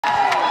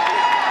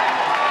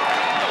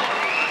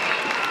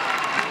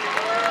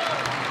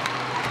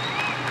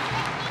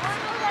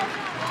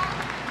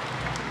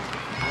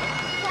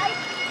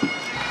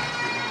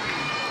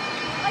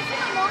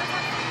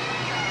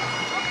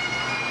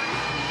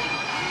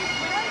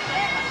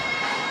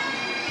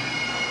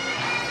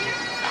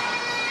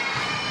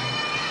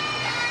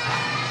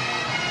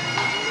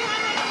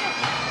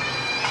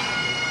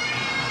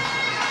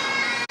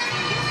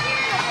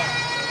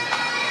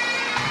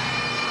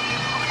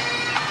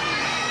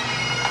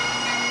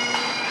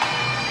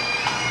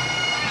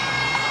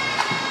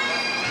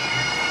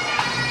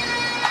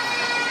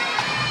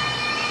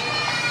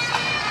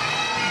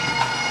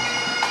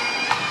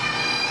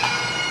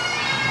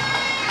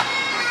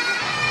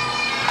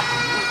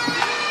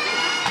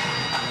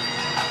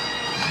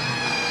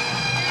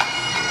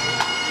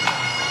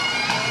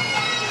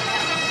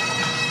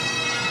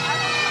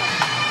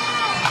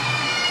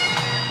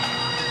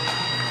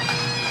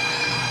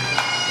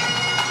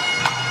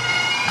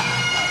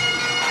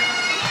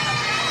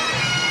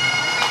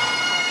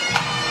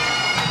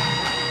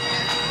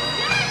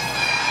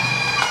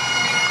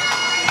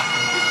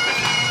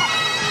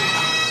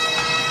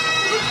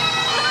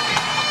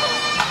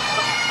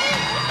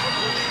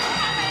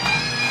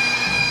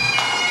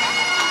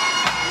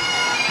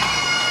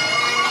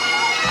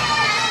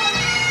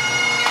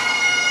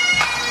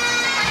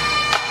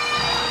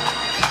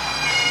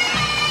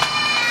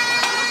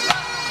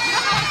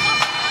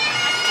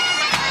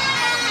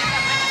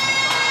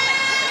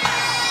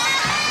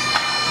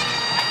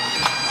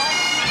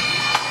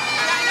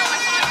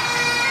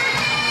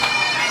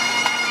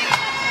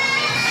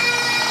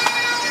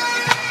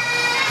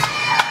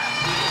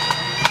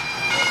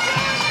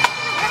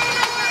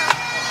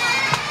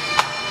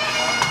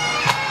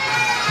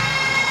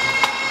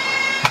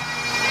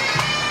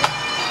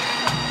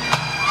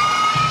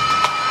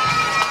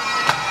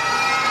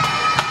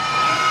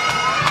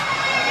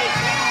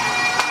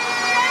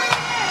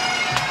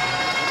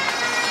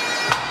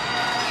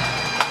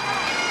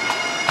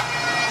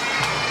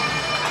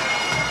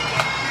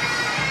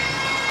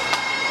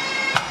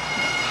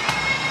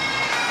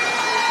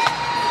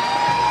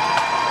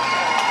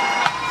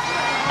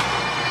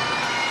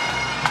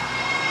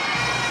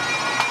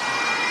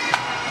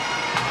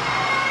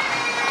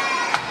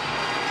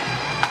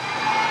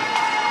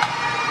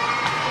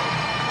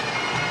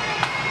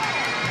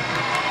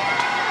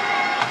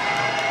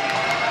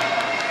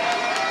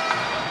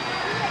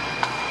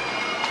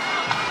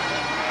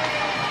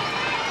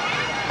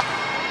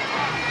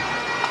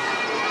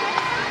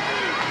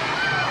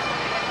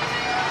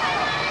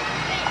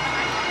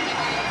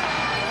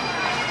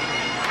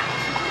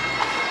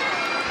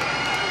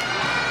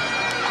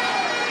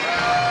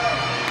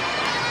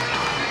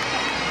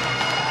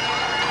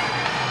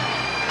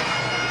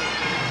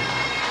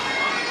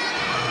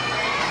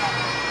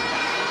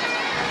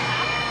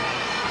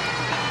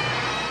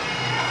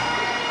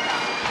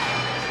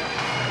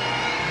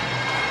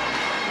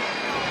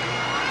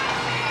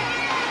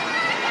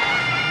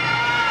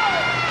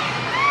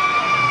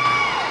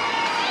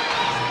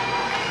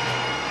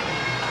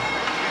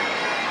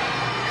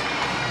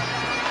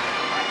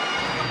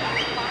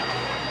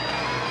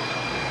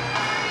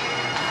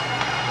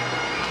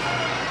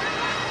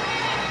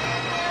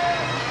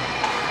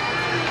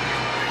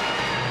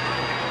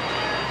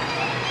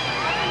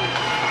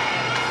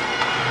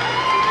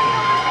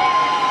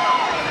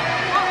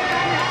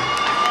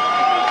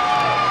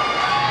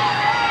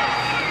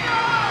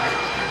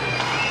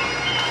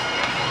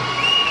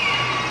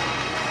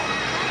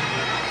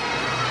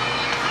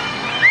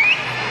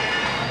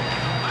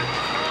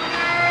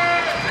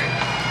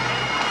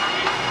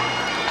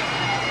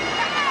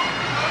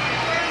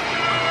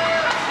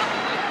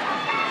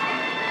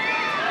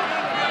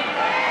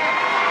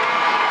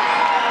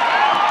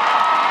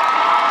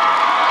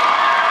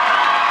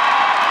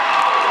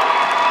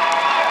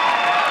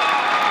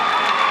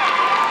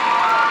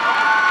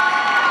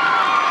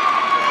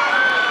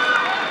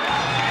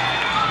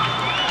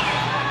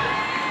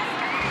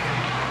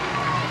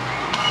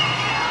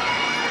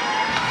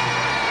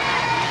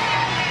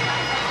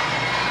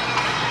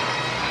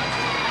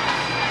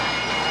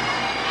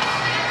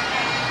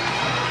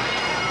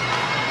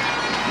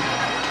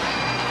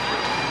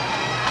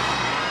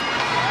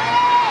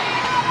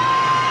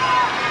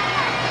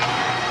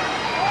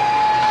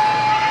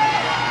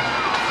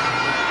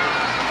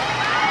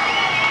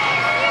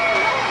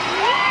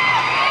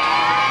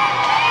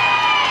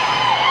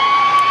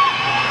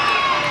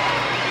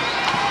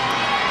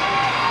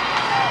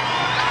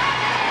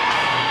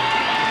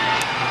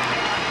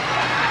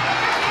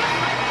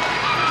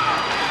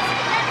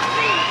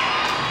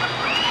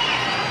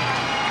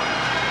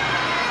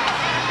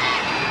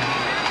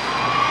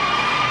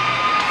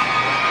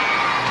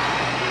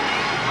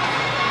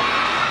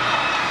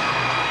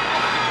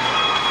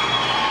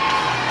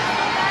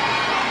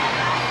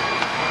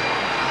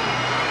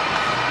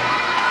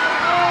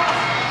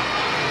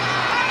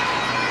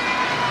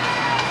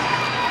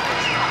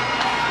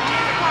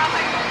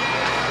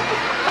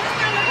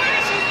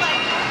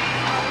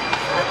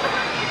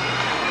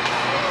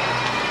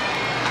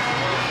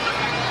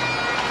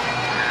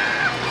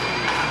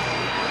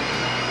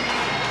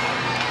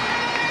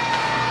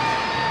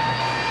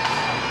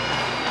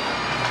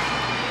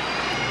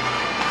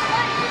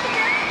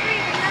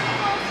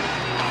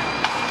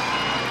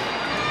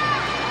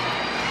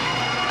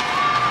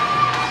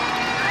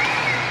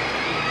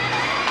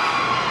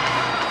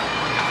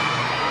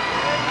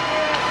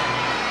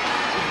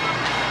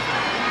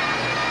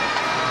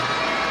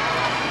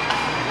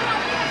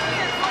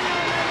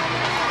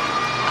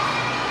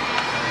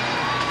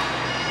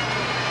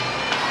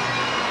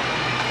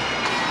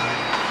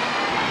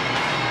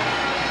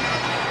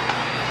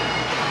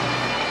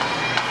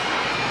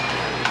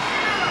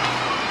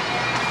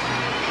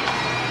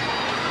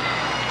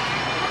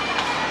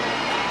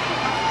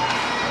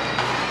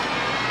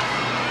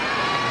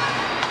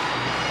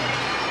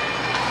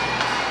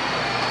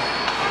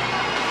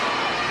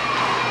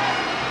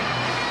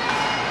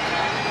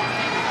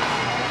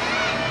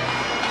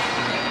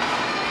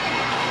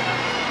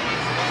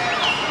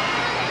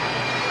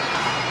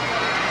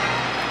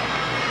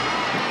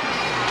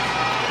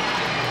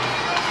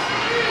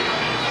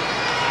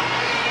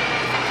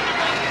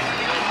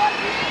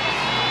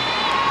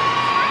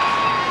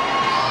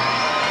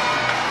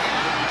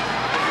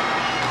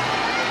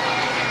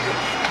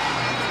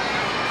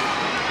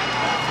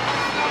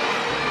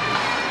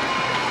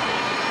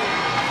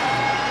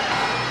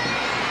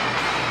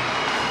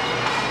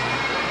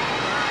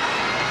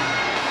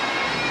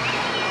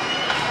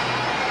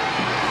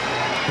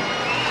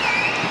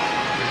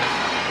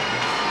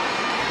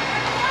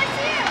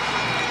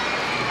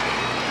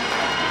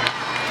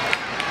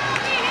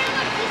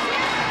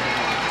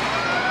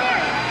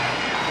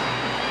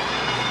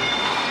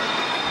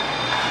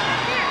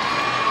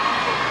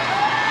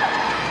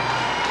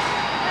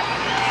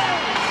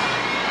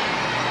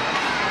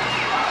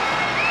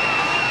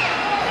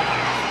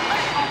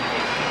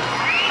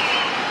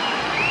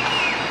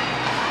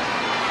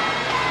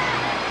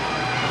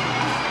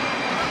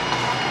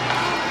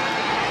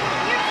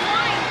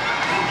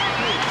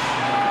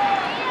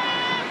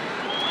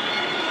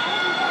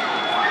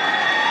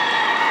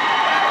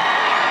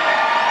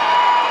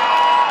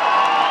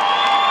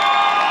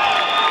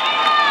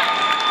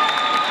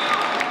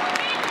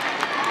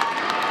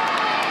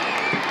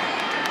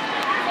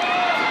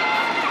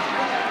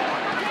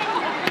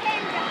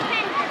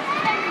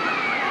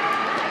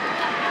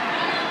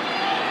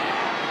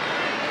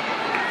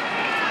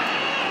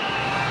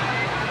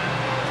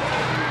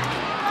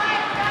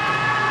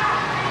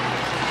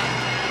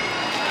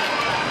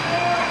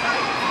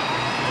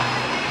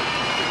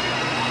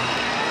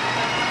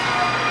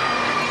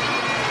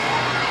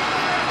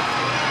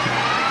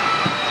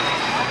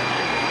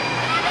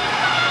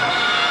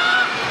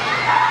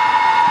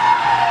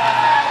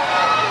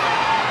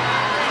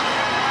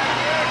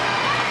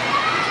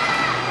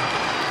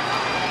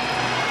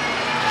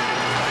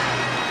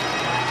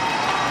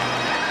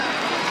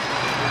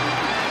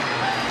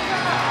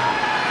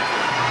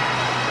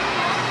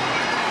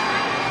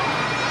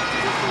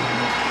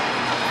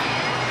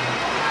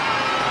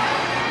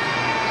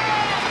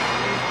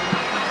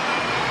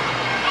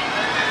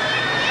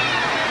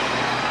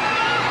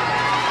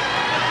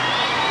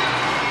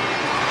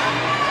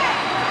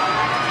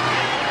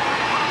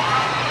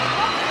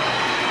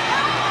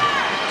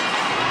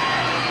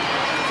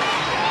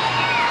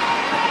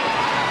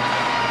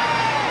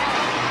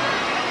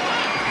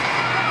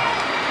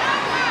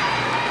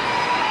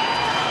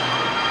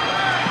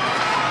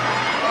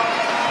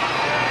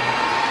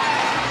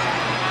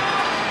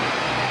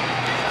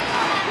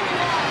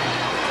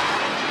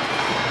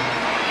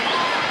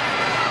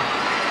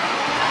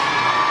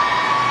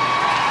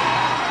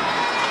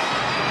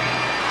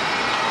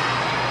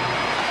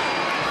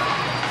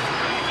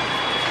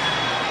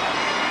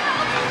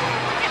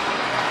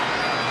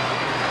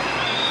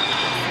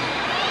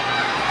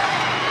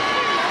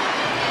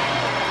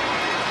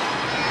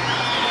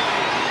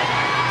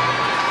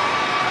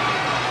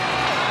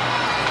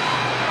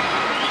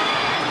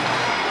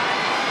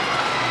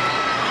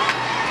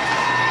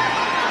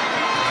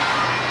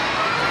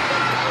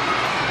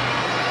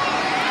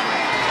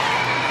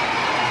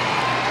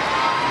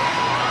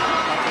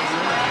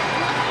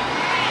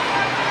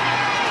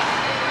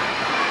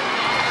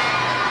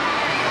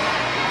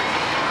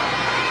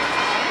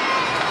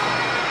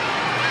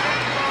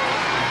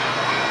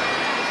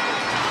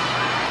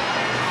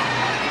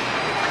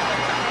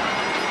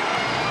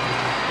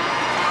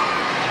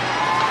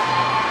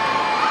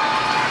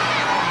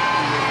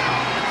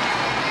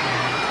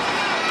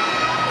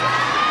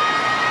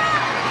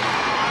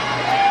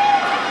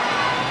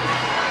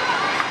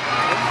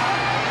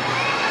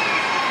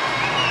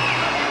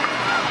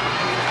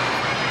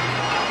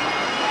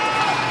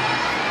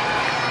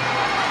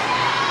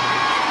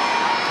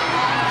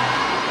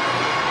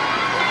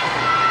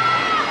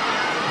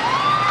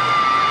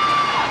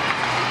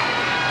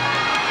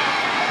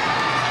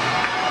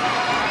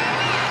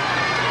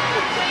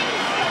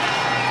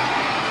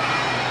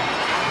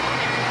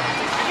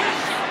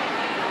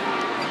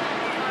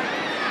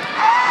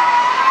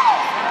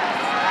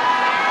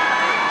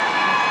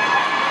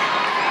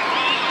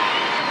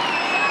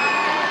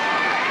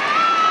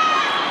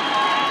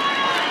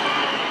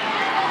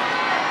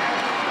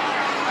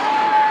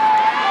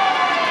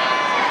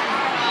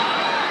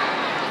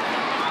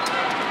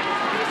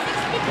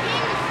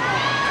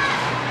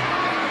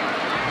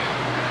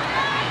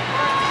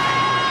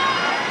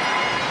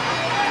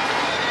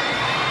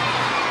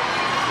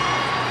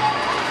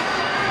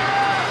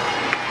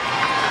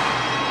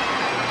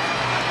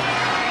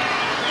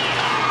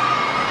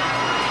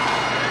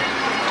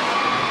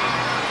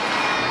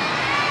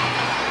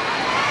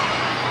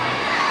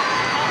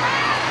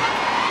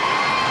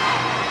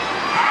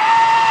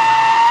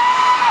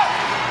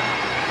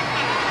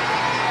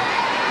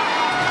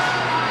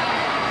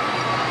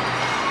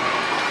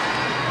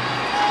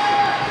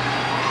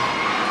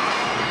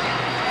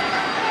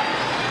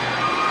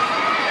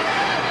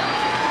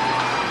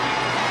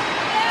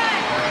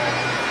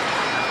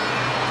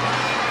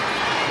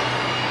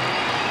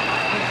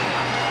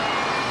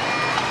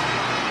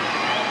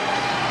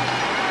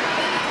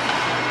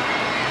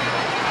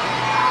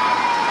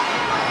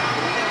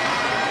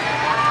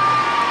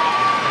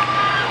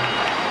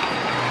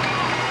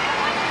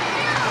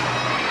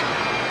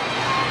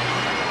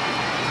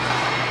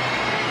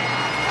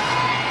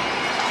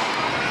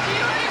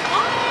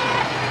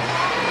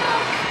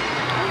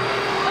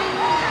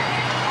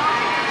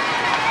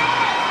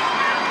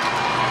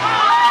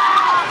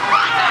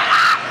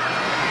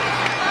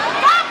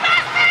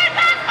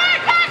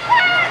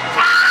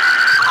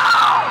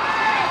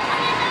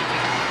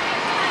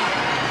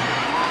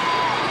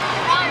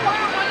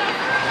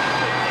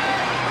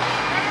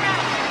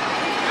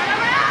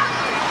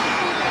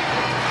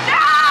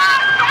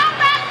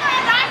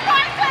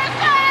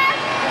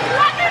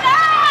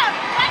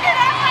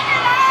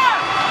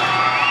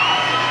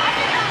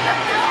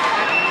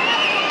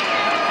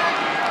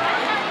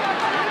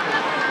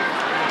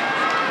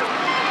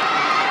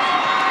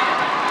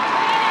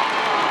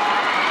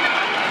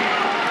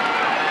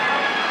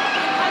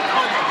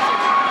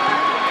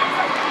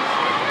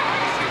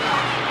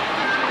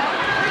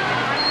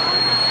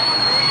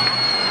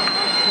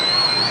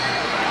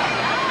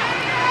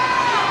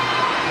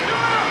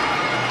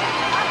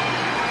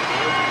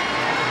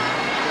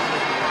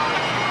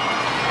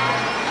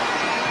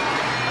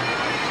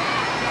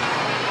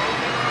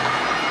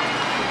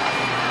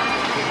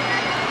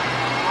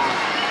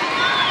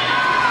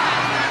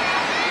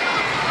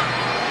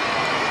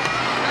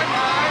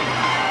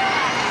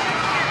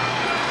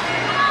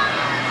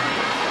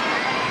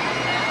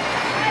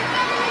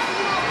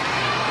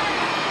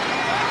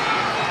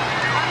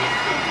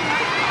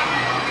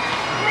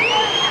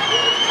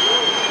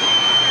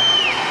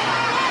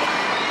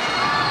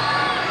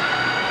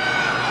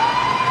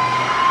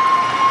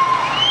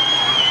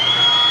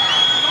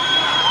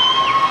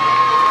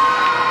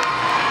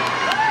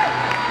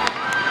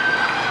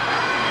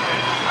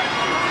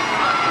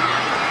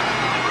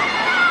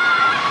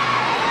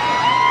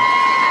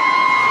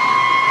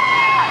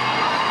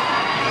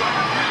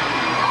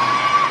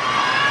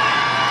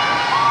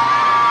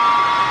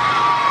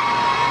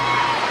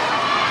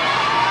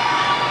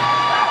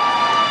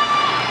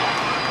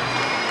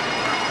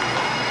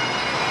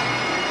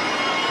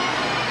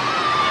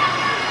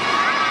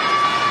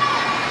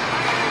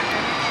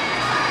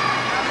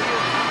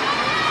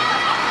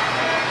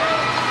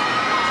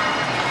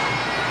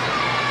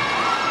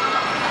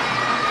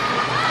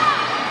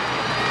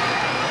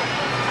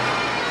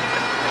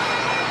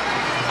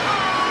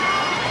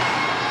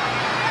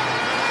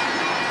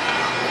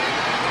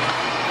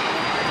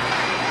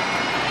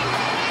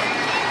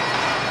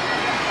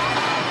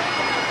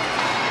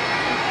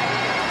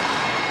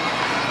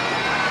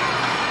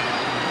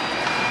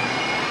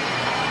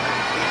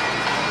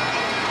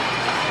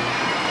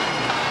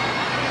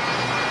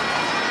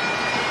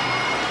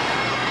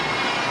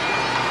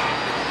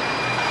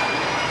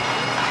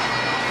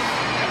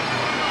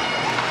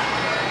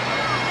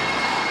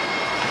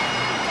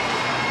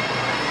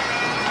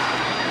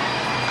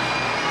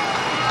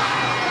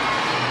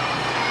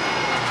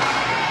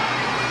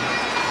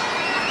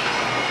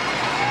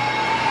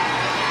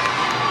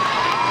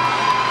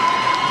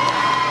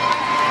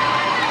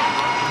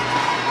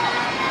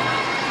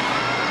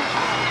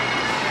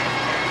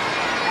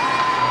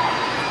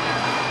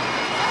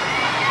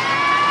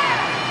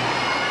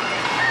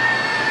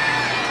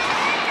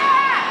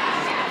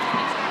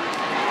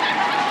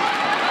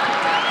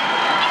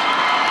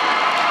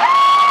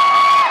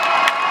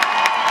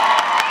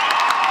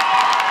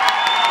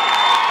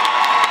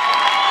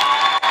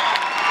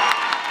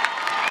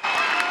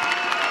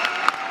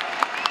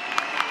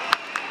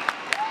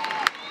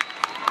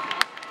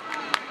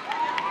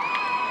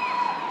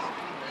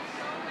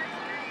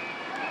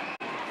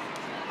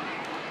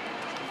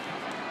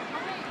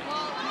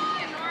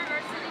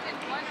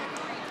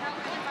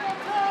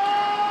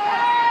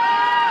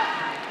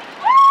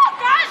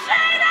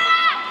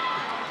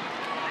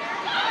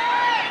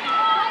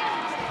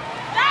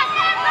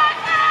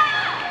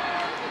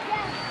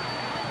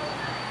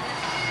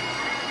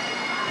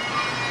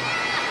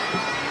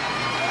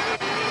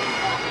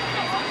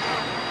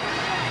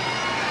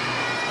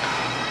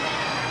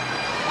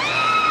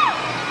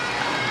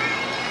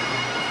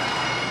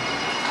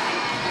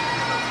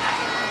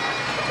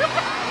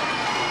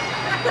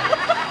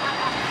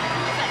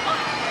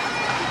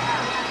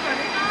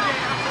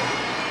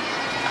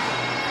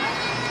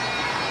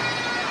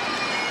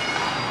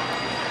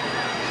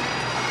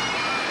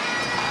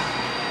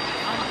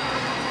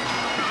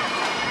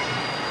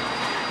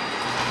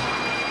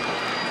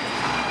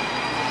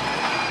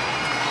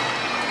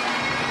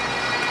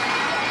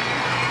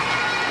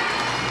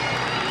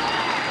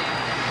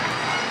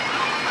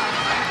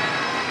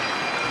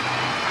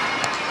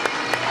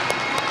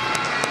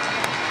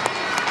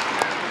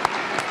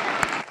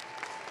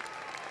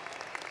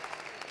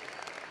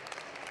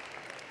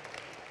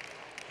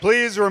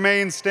Please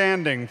remain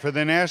standing for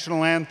the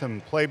national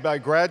anthem played by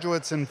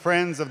graduates and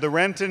friends of the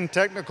Renton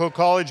Technical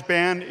College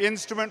Band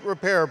Instrument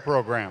Repair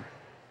Program.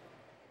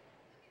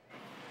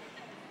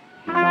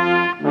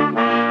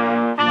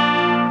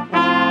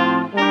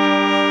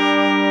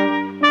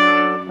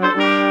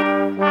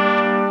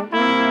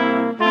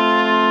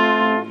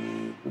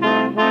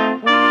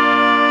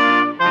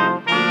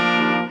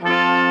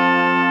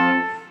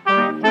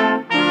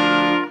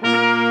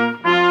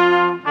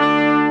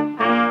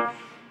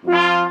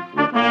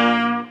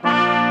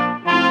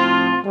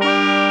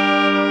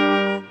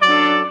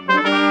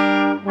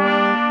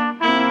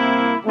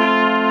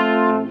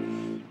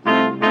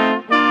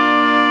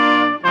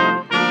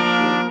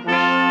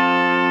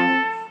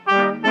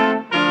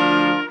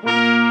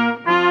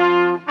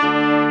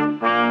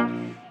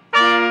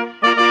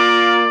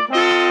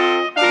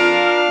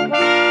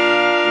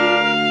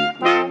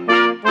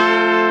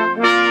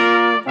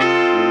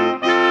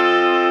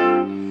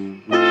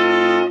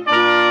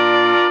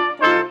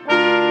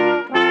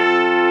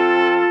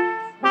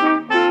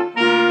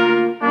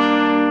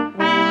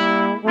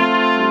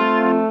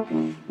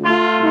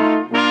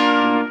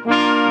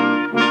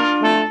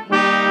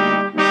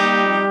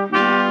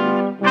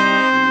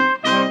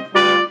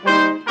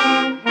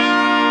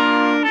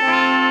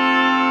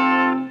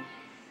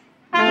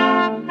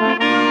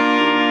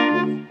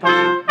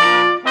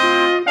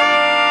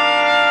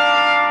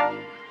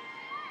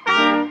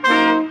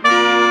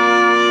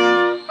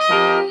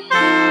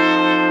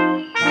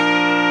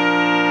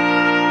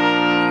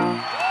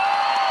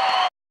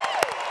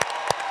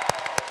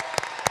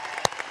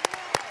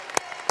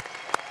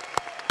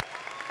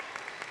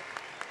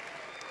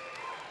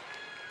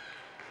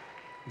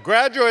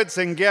 Graduates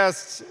and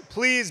guests,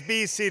 please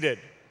be seated.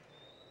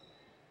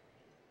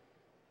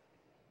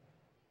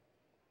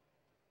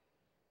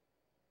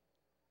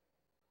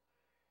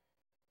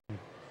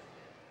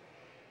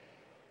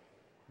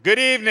 Good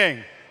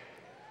evening.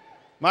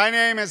 My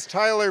name is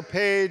Tyler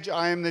Page.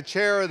 I am the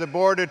chair of the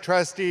Board of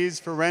Trustees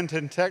for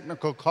Renton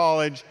Technical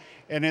College,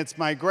 and it's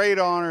my great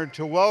honor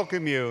to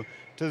welcome you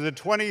to the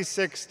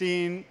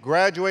 2016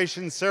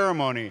 graduation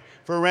ceremony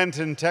for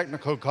Renton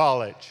Technical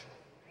College.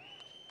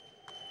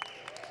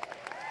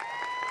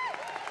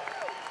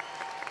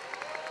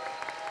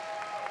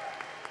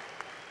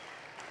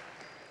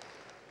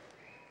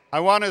 I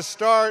want to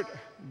start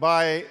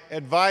by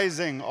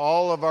advising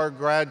all of our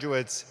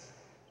graduates,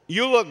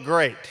 you look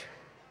great.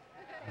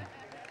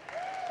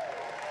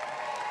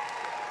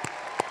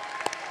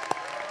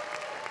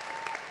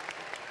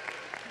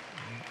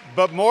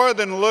 But more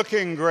than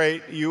looking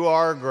great, you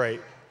are great.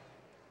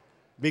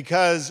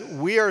 Because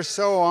we are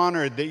so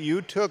honored that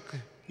you took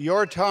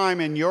your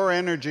time and your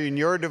energy and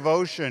your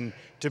devotion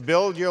to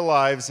build your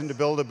lives and to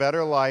build a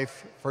better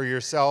life for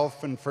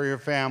yourself and for your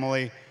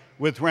family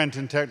with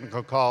Renton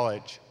Technical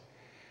College.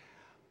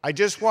 I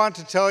just want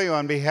to tell you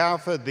on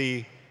behalf of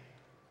the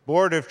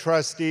Board of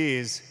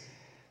Trustees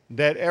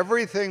that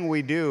everything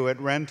we do at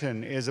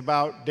Renton is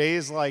about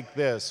days like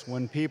this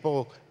when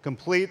people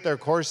complete their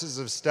courses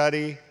of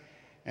study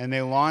and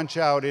they launch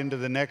out into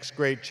the next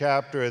great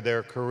chapter of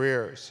their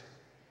careers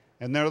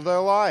and their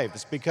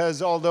lives.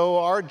 Because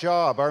although our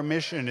job, our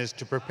mission is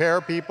to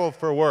prepare people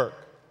for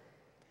work,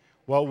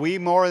 what we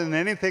more than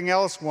anything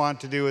else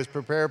want to do is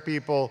prepare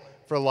people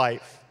for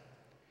life.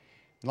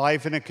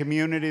 Life in a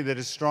community that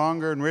is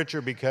stronger and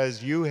richer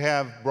because you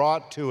have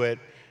brought to it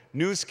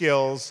new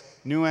skills,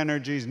 new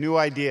energies, new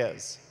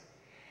ideas.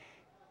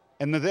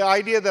 And the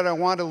idea that I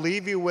want to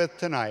leave you with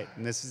tonight,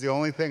 and this is the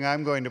only thing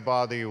I'm going to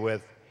bother you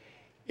with,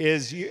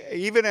 is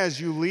even as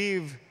you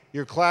leave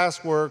your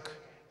classwork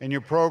and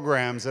your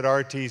programs at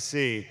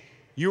RTC,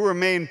 you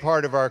remain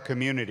part of our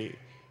community.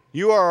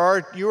 You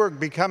are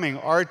becoming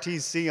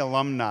RTC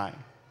alumni.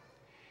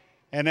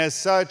 And as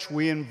such,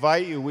 we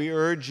invite you, we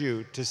urge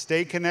you to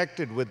stay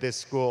connected with this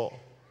school,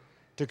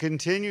 to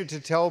continue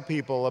to tell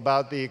people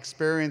about the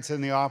experience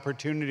and the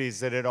opportunities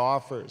that it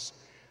offers.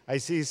 I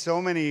see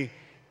so many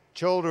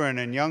children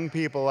and young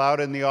people out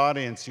in the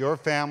audience, your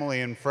family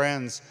and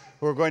friends,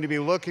 who are going to be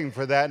looking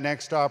for that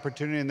next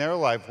opportunity in their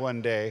life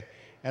one day.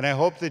 And I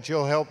hope that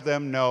you'll help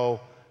them know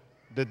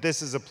that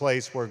this is a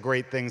place where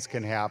great things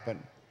can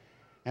happen.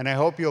 And I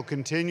hope you'll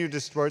continue to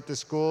support the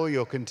school,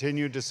 you'll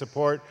continue to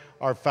support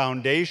our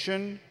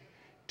foundation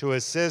to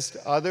assist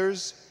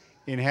others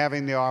in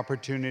having the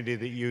opportunity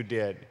that you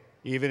did,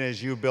 even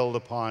as you build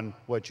upon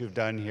what you've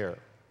done here.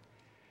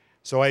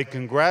 So I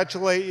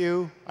congratulate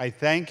you, I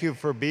thank you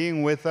for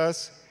being with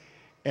us,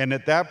 and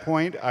at that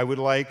point I would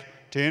like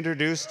to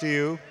introduce to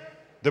you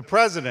the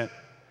president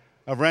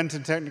of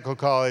Renton Technical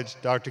College,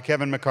 Dr.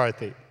 Kevin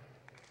McCarthy.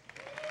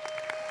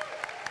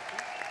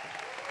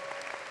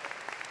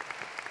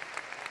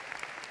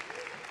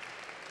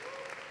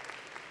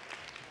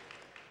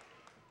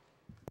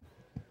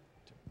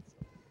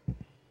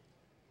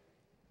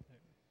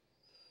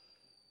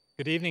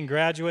 Good evening,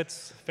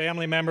 graduates,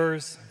 family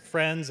members,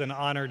 friends, and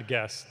honored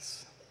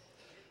guests.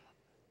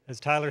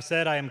 As Tyler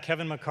said, I am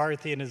Kevin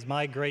McCarthy, and it is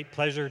my great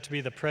pleasure to be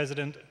the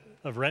president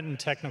of Renton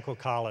Technical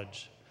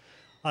College.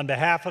 On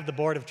behalf of the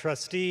Board of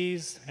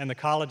Trustees and the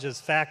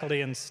college's faculty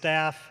and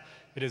staff,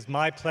 it is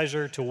my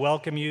pleasure to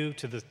welcome you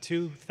to the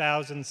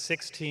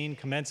 2016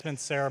 commencement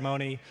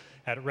ceremony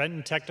at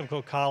Renton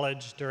Technical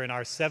College during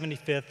our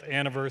 75th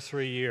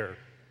anniversary year.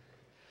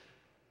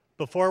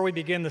 Before we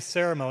begin the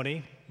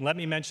ceremony, let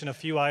me mention a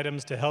few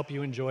items to help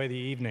you enjoy the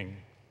evening.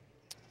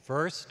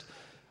 First,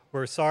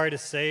 we're sorry to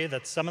say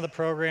that some of the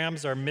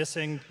programs are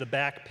missing the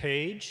back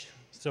page,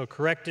 so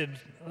corrected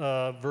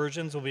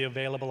versions will be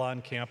available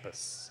on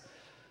campus.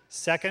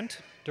 Second,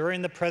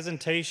 during the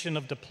presentation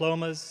of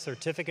diplomas,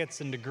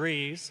 certificates, and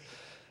degrees,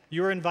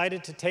 you are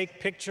invited to take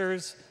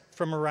pictures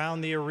from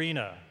around the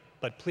arena,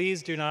 but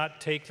please do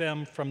not take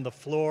them from the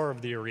floor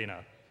of the arena.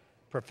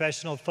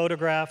 Professional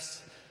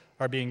photographs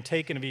are being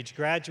taken of each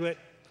graduate,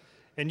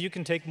 and you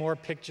can take more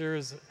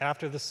pictures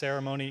after the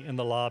ceremony in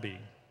the lobby.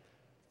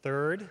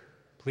 Third,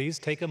 please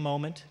take a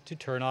moment to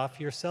turn off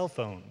your cell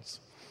phones.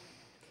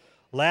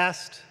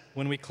 Last,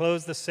 when we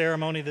close the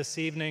ceremony this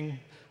evening,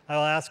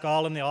 I'll ask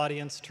all in the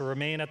audience to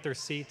remain at their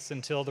seats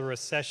until the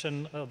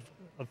recession of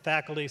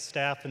faculty,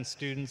 staff, and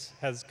students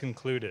has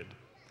concluded.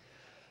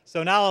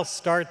 So now I'll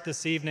start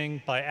this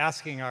evening by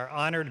asking our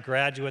honored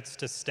graduates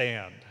to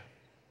stand.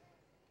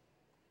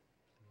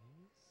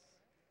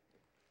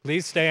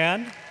 Please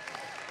stand.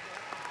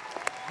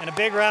 And a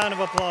big round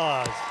of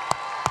applause.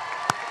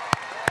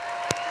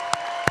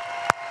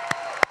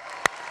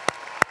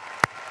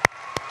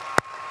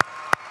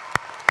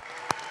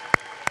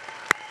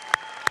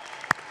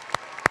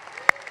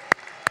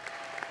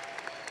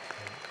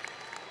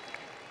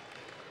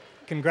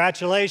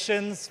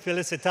 Congratulations,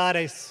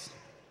 felicitares.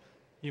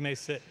 You may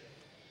sit.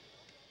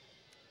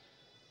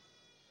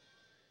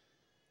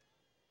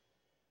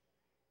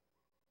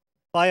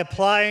 By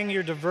applying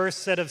your diverse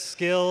set of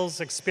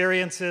skills,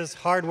 experiences,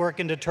 hard work,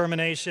 and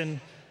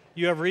determination,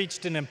 you have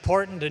reached an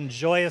important and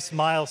joyous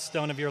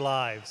milestone of your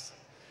lives.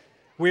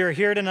 We are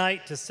here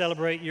tonight to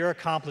celebrate your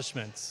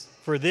accomplishments,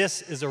 for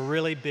this is a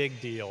really big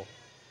deal.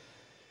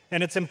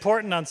 And it's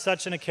important on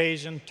such an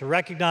occasion to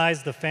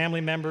recognize the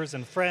family members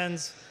and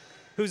friends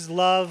whose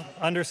love,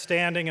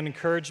 understanding, and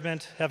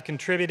encouragement have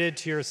contributed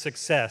to your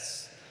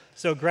success.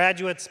 So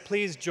graduates,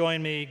 please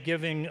join me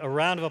giving a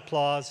round of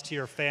applause to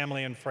your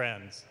family and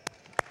friends.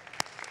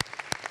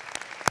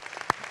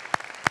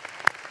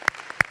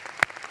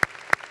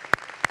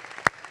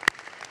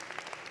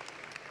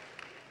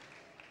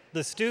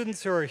 The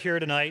students who are here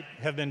tonight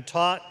have been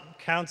taught,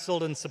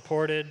 counseled, and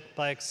supported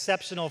by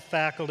exceptional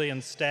faculty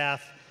and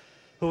staff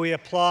who we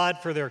applaud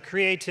for their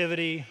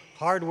creativity,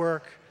 hard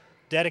work,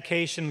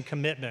 dedication, and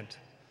commitment.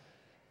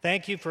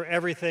 Thank you for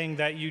everything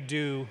that you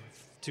do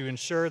to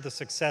ensure the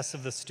success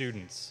of the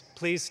students.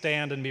 Please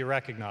stand and be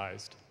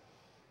recognized.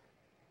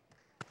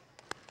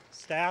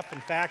 Staff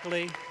and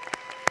faculty.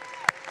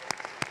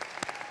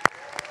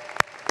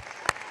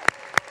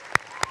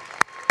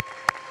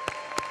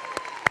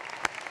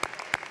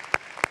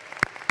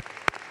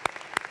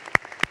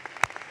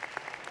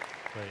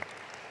 Great.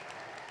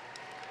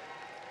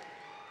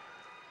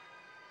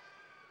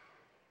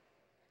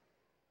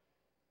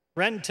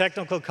 Renton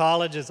Technical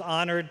College is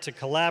honored to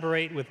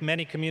collaborate with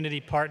many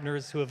community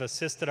partners who have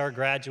assisted our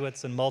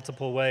graduates in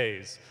multiple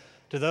ways.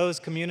 To those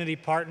community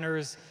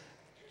partners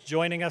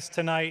joining us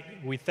tonight,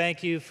 we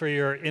thank you for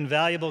your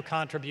invaluable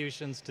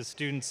contributions to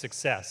student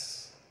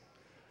success.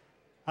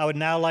 I would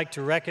now like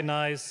to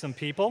recognize some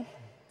people.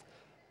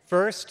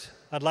 First,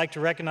 I'd like to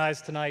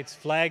recognize tonight's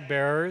flag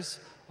bearers,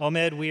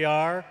 Omed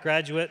Wiar,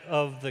 graduate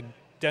of the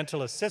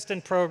Dental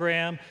Assistant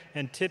Program,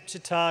 and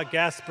Tipchita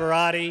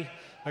Gasparati,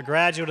 a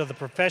graduate of the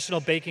Professional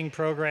Baking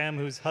Program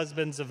whose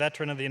husband's a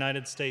veteran of the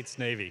United States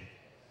Navy.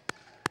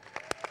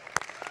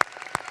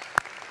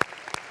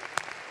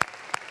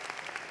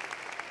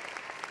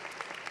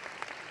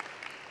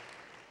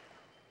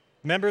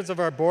 Members of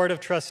our Board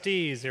of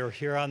Trustees are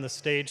here on the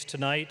stage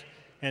tonight,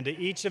 and to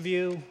each of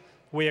you,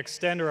 we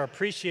extend our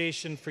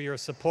appreciation for your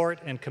support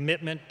and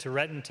commitment to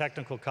Renton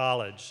Technical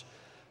College.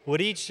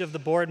 Would each of the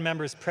board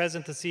members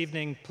present this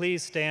evening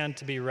please stand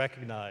to be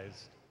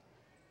recognized?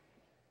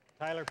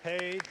 Tyler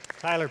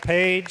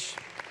Page,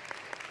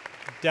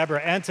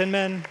 Deborah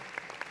Entenman,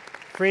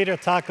 Frida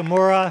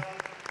Takamura,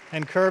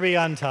 and Kirby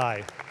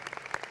Untai.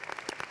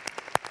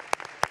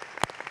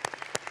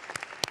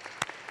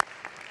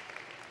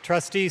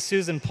 Trustee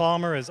Susan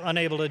Palmer is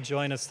unable to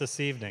join us this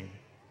evening.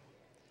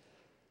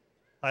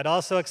 I'd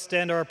also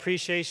extend our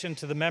appreciation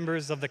to the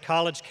members of the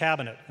College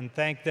Cabinet and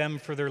thank them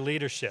for their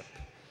leadership.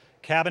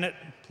 Cabinet,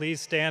 please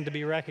stand to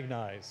be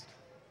recognized.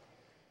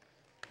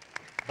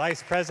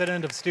 Vice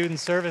President of Student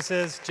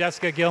Services,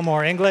 Jessica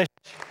Gilmore English.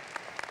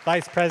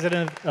 Vice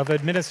President of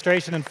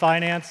Administration and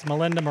Finance,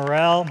 Melinda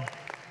Morell.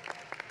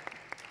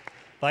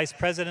 Vice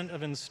President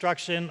of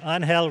Instruction,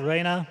 Angel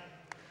Reyna.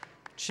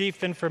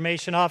 Chief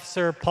Information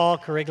Officer, Paul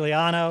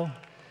Carigliano.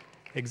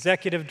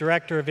 Executive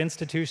Director of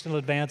Institutional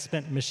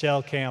Advancement,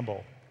 Michelle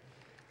Campbell.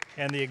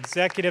 And the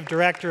Executive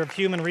Director of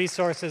Human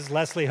Resources,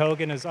 Leslie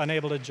Hogan, is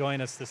unable to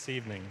join us this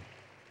evening.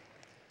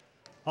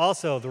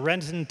 Also, the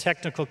Renton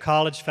Technical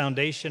College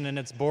Foundation and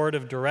its board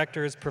of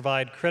directors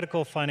provide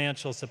critical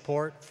financial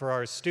support for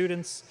our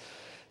students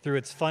through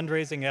its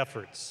fundraising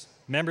efforts.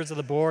 Members of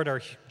the board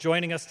are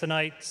joining us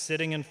tonight,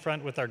 sitting in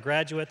front with our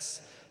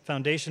graduates.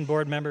 Foundation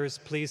board members,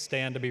 please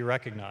stand to be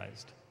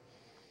recognized.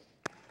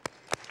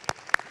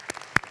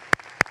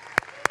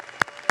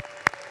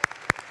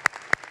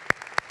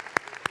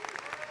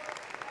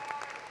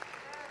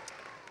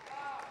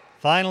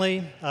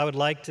 Finally, I would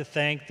like to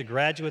thank the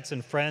graduates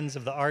and friends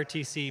of the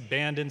RTC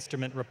Band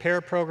Instrument Repair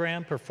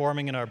Program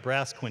performing in our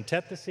brass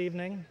quintet this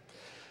evening,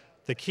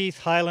 the Keith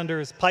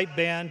Highlanders Pipe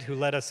Band who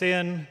let us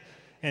in,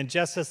 and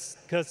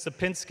Jessica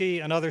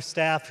Sapinski and other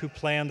staff who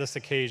planned this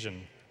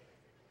occasion.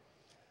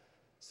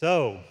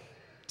 So,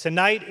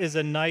 tonight is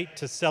a night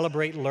to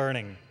celebrate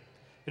learning.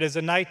 It is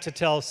a night to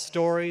tell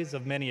stories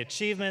of many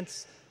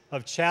achievements,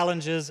 of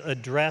challenges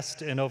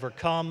addressed and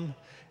overcome,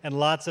 and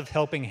lots of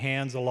helping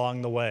hands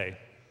along the way.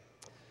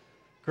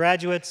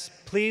 Graduates,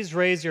 please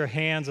raise your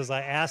hands as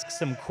I ask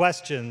some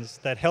questions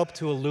that help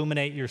to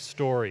illuminate your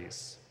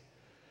stories.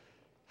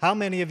 How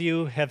many of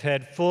you have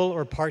had full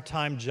or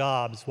part-time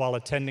jobs while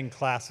attending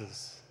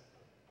classes?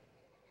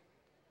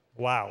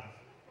 Wow.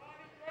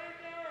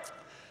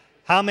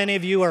 How many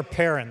of you are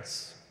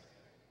parents?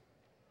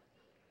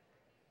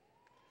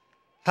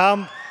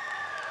 How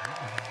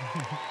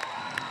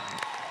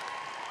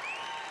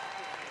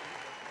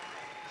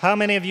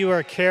many of you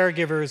are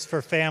caregivers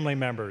for family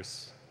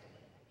members?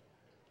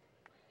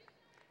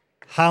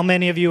 How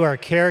many of you are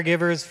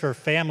caregivers for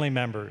family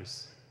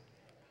members?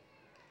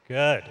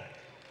 Good.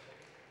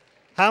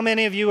 How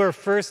many of you are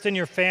first in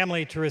your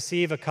family to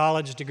receive a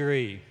college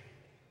degree?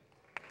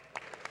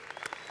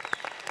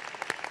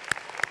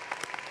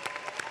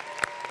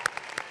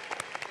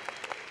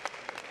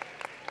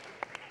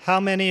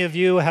 How many of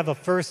you have a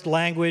first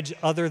language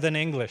other than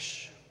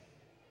English?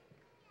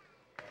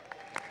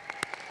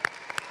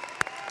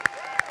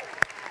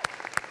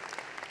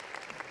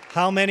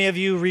 How many of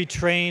you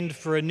retrained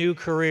for a new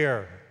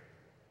career?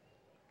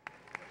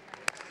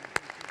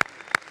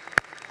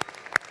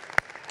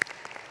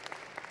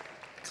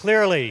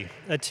 Clearly,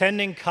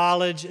 attending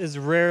college is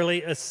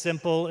rarely a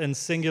simple and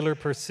singular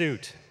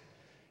pursuit.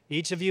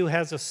 Each of you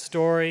has a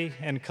story,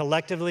 and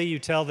collectively you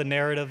tell the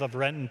narrative of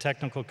Renton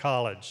Technical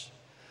College.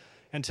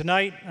 And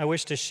tonight, I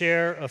wish to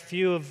share a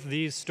few of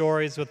these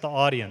stories with the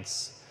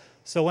audience.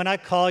 So when I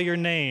call your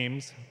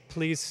names,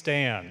 please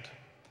stand.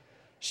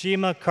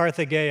 Shima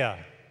Karthikeya.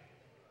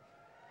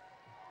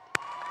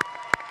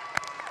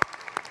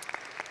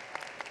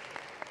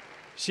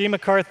 Shima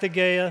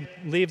Karthikeya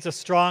leaves a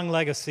strong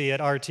legacy at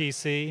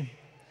RTC.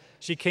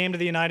 She came to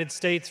the United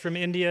States from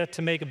India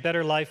to make a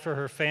better life for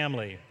her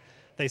family.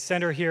 They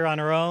sent her here on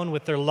her own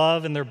with their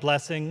love and their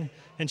blessing,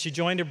 and she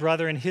joined her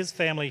brother and his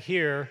family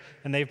here,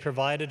 and they've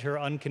provided her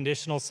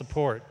unconditional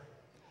support.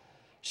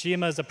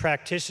 Shima is a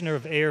practitioner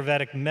of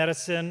Ayurvedic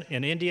medicine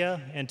in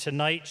India, and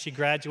tonight she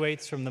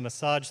graduates from the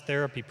massage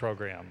therapy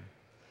program.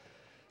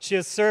 She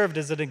has served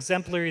as an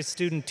exemplary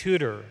student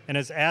tutor and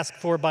is asked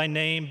for by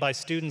name by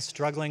students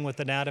struggling with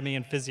anatomy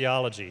and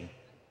physiology.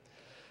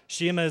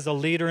 Shima is a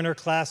leader in her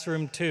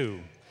classroom too.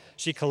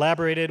 She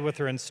collaborated with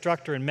her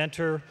instructor and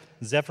mentor,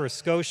 Zephyr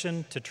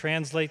Scotian, to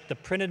translate the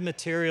printed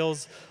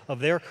materials of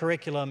their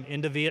curriculum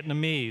into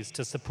Vietnamese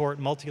to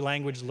support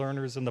multilanguage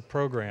learners in the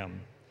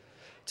program.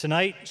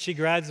 Tonight, she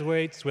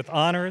graduates with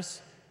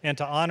honors and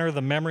to honor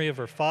the memory of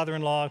her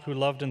father-in-law who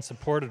loved and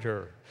supported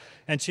her.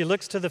 And she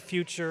looks to the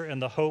future in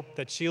the hope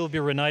that she'll be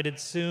reunited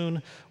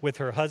soon with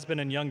her husband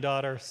and young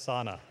daughter,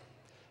 Sana.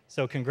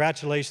 So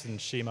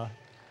congratulations, Shima.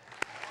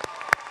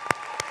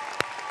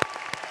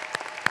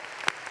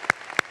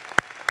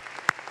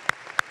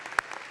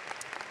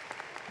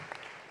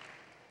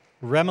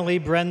 Remily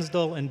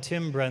Brensdal and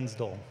Tim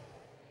Brensdal.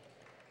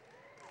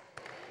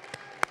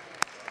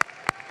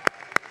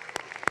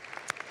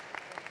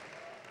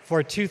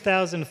 For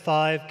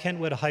 2005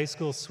 Kentwood High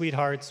School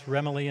sweethearts,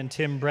 Remily and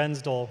Tim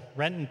Brensdal,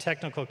 Renton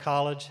Technical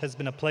College has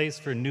been a place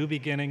for new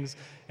beginnings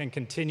and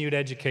continued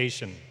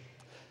education.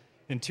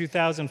 In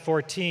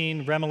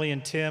 2014, Remily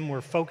and Tim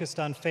were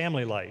focused on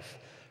family life.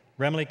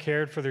 Remily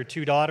cared for their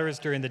two daughters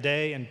during the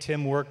day, and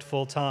Tim worked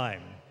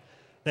full-time.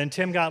 Then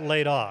Tim got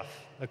laid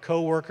off. A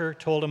co-worker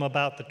told him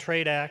about the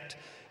Trade Act,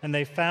 and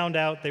they found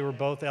out they were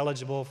both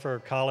eligible for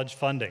college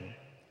funding.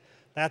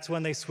 That's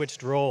when they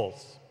switched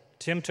roles.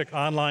 Tim took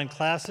online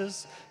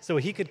classes so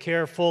he could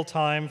care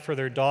full-time for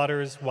their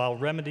daughters while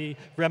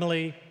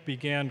Remily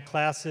began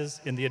classes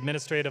in the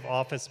Administrative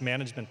Office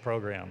Management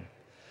program.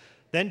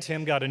 Then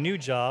Tim got a new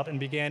job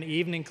and began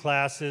evening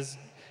classes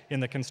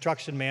in the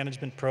Construction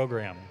Management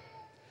program.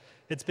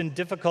 It's been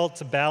difficult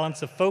to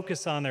balance a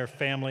focus on their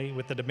family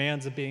with the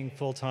demands of being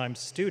full-time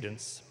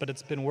students, but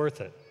it's been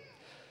worth it.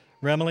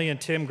 Remily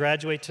and Tim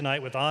graduate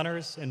tonight with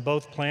honors and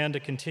both plan to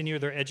continue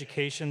their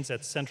educations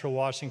at Central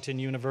Washington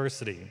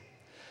University.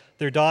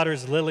 Their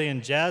daughters, Lily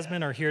and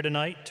Jasmine, are here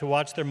tonight to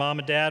watch their mom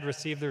and dad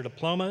receive their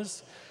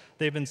diplomas.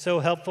 They've been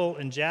so helpful,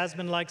 and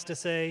Jasmine likes to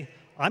say,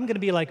 "I'm going to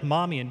be like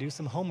mommy and do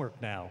some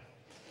homework now."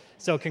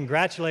 So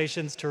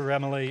congratulations to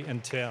Remily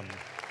and Tim.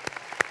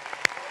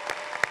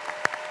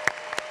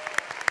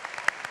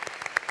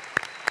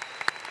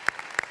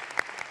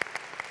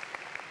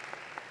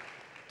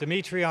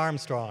 Dimitri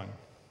Armstrong.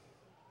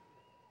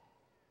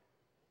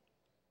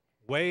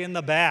 Way in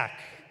the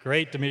back.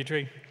 Great,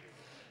 Dimitri.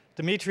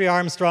 Dimitri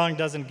Armstrong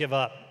doesn't give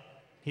up.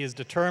 He is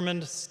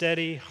determined,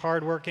 steady,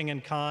 hardworking,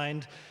 and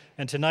kind,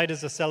 and tonight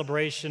is a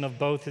celebration of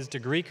both his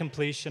degree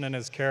completion and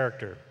his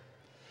character.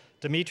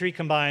 Dimitri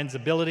combines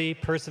ability,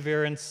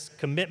 perseverance,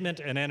 commitment,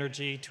 and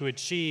energy to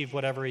achieve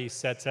whatever he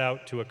sets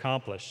out to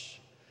accomplish.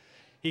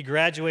 He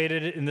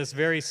graduated in this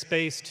very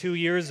space 2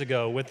 years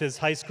ago with his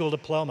high school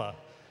diploma,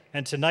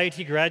 and tonight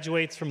he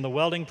graduates from the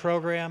welding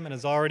program and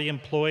is already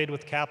employed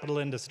with Capital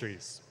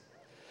Industries.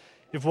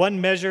 If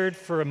one measured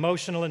for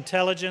emotional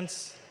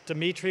intelligence,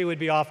 Dimitri would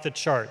be off the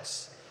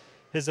charts.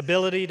 His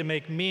ability to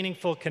make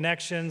meaningful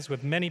connections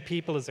with many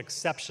people is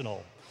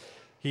exceptional.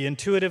 He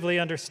intuitively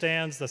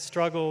understands the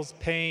struggles,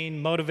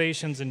 pain,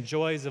 motivations, and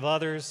joys of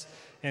others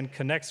and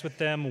connects with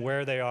them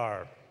where they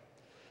are.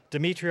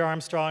 Dimitri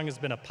Armstrong has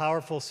been a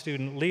powerful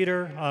student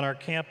leader on our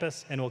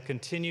campus and will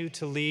continue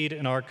to lead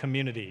in our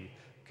community.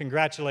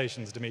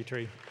 Congratulations,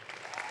 Dimitri.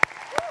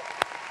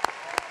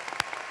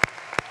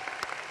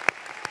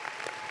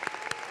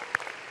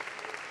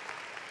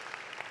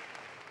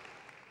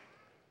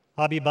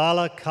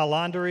 Habibala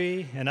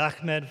Kalandari and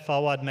Ahmed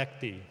Fawad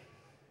Mekti.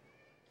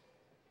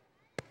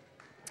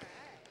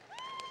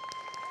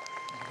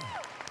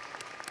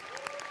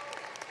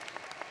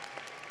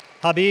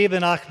 Habib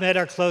and Ahmed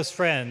are close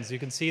friends. You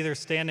can see they're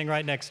standing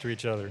right next to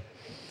each other.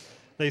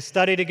 They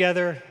study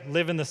together,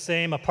 live in the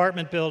same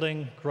apartment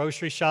building,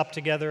 grocery shop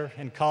together,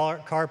 and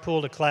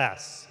carpool to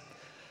class.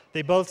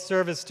 They both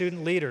serve as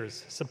student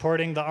leaders,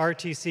 supporting the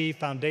RTC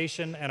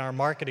Foundation and our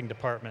marketing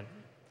department.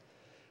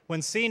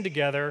 When seen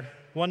together,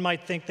 one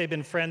might think they've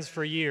been friends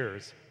for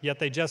years, yet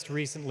they just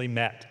recently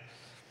met.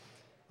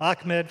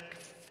 Ahmed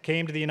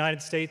came to the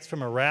United States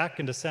from Iraq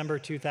in December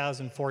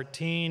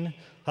 2014.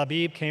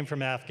 Habib came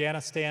from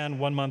Afghanistan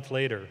 1 month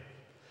later.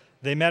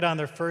 They met on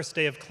their first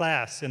day of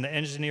class in the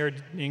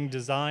Engineering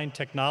Design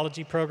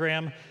Technology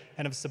program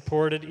and have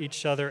supported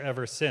each other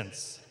ever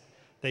since.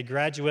 They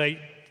graduate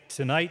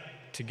tonight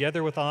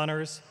together with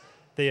honors.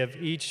 They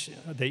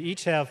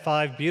each have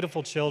 5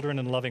 beautiful children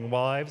and loving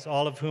wives,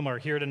 all of whom are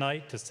here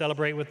tonight to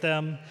celebrate with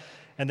them,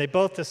 and they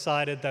both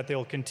decided that they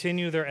will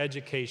continue their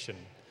education.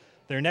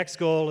 Their next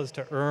goal is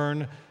to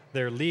earn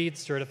their LEED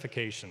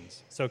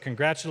certifications. So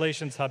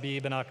congratulations,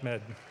 Habib and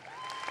Ahmed.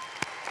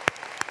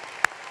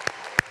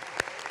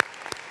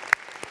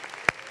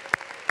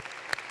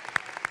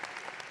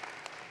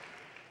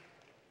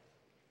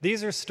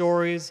 These are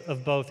stories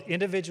of both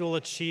individual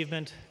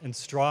achievement and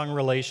strong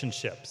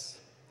relationships,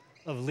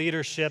 of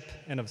leadership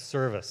and of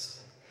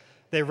service.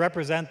 They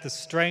represent the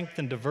strength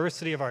and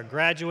diversity of our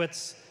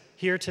graduates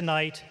here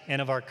tonight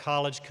and of our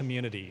college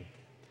community.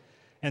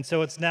 And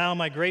so it's now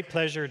my great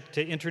pleasure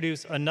to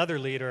introduce another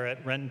leader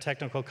at Renton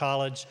Technical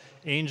College,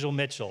 Angel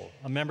Mitchell,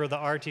 a member of the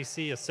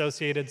RTC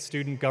Associated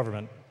Student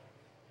Government.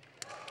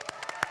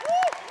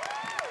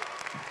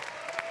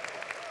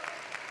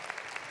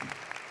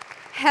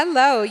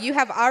 Hello, you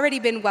have already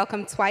been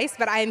welcomed twice,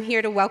 but I am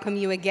here to welcome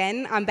you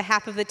again on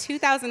behalf of the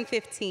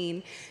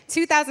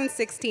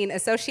 2015-2016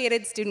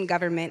 Associated Student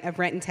Government of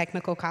Renton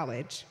Technical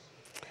College.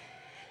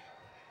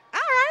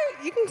 All right,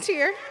 you can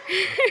cheer.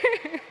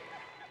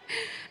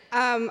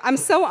 I'm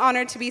so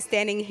honored to be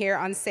standing here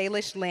on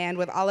Salish land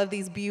with all of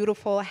these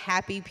beautiful,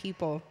 happy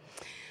people.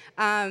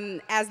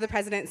 As the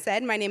president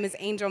said, my name is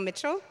Angel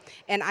Mitchell,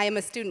 and I am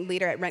a student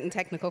leader at Renton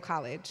Technical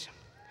College.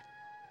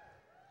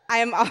 I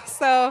am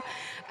also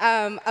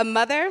a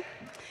mother,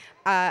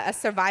 a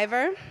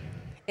survivor,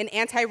 an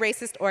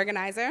anti-racist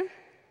organizer,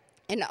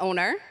 an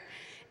owner,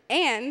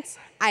 and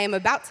I am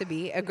about to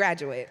be a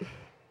graduate.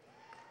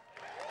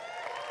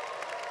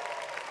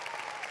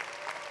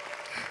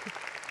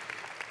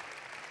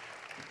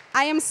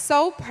 I am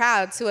so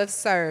proud to have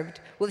served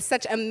with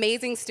such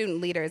amazing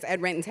student leaders at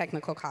Renton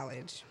Technical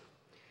College.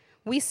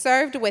 We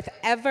served with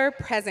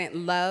ever-present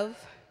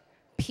love,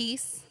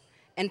 peace,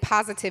 and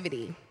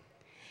positivity.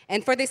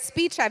 And for this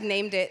speech, I've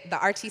named it the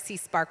RTC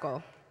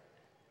Sparkle.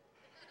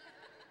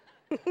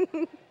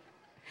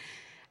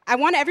 I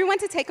want everyone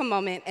to take a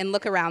moment and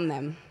look around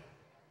them.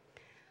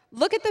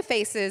 Look at the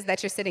faces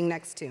that you're sitting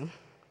next to.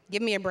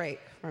 Give me a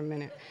break for a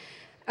minute.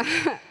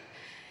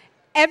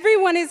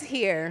 Everyone is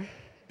here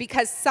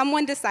because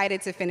someone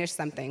decided to finish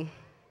something.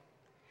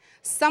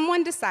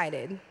 Someone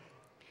decided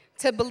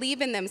to believe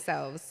in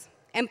themselves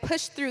and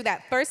push through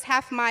that first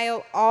half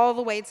mile all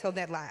the way till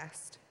that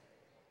last.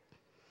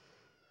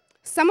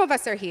 Some of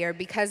us are here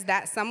because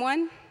that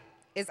someone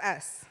is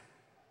us.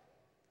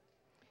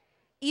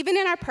 Even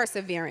in our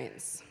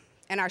perseverance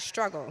and our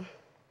struggle,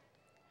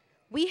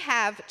 we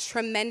have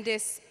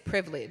tremendous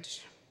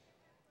privilege.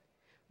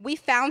 We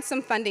found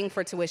some funding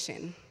for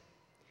tuition.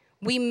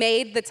 We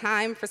made the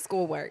time for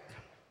schoolwork.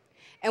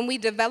 And we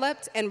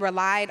developed and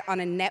relied on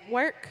a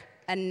network,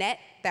 a net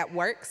that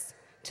works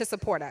to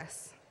support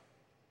us.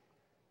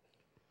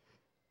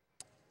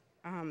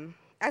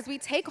 As we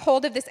take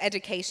hold of this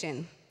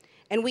education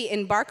and we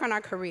embark on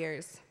our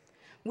careers,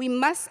 we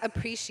must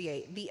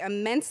appreciate the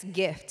immense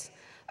gift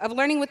of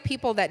learning with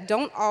people that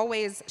don't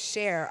always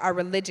share our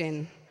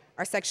religion,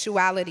 our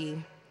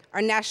sexuality,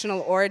 our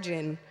national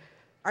origin,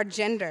 our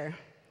gender,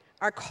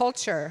 our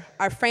culture,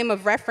 our frame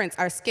of reference,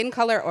 our skin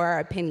color, or our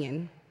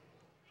opinion.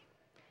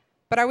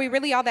 But are we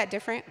really all that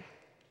different?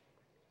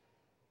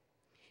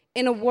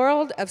 In a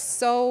world of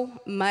so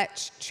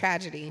much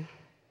tragedy,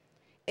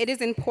 it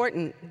is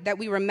important that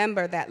we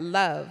remember that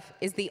love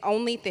is the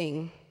only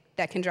thing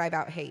that can drive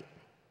out hate.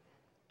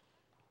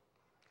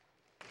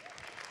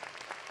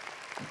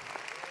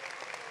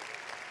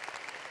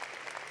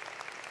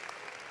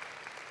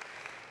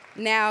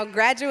 Now,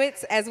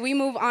 graduates, as we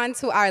move on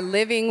to our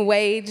living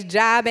wage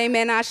job,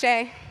 amen,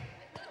 ashe?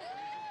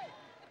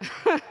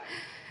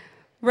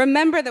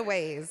 Remember the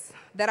ways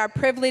that our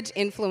privilege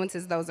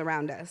influences those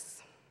around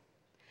us.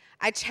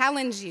 I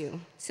challenge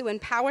you to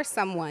empower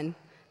someone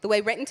the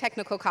way Renton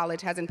Technical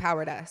College has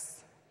empowered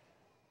us.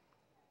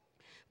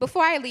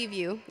 Before I leave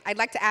you, I'd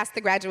like to ask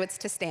the graduates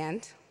to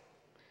stand.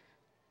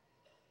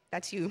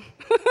 That's you.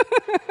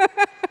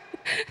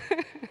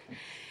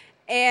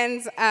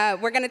 And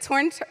we're going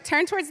to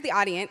turn towards the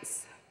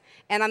audience,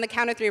 and on the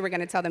count of 3, we're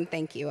going to tell them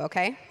thank you,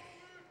 okay?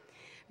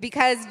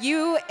 Because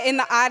you in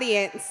the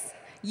audience,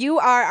 you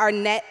are our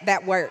net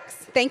that works.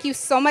 Thank you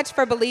so much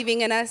for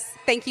believing in us.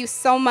 Thank you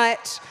so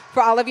much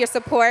for all of your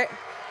support.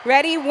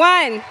 Ready?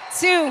 1,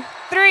 2,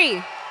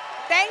 3.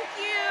 Thank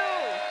you.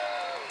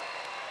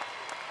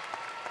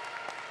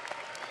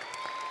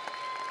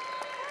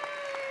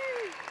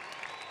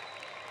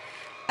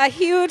 A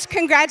huge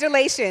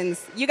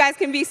congratulations. You guys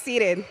can be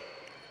seated.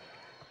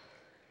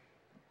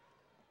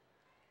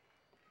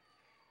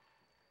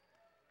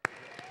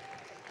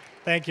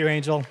 Thank you,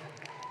 Angel.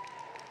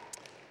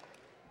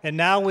 And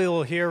now we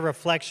will hear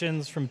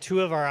reflections from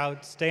 2 of our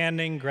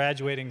outstanding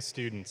graduating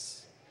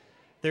students.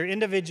 Their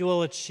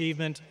individual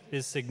achievement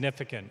is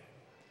significant.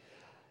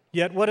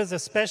 Yet what is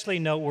especially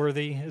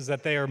noteworthy is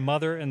that they are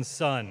mother and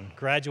son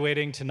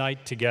graduating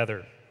tonight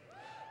together.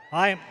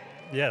 I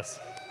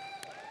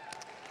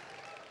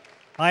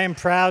am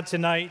proud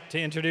tonight to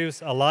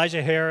introduce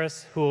Elijah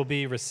Harris, who will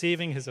be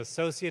receiving his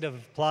Associate of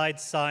Applied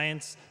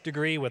Science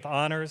degree with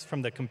honors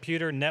from the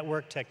Computer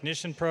Network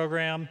Technician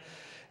Program,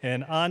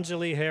 and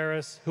Anjali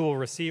Harris, who will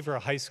receive her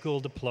high school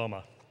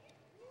diploma.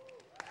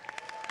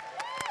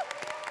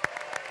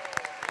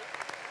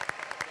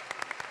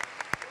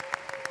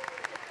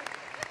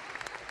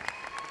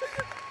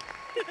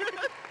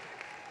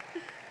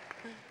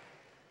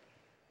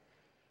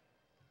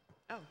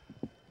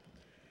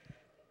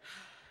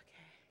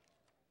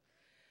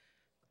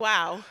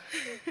 Wow.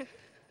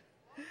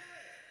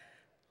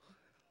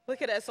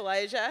 Look at us,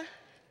 Elijah.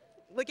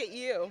 Look at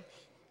you.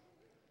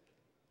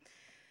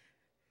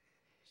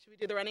 Should we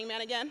do the Running Man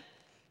again?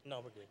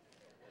 No,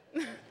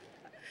 we're good.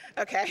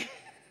 Okay.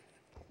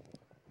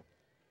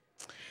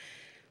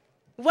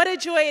 What a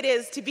joy it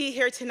is to be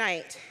here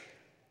tonight,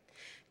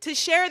 to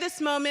share this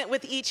moment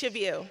with each of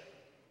you,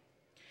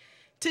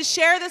 to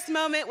share this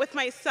moment with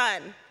my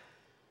son.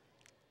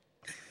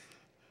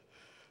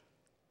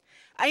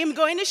 I am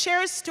going to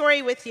share a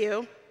story with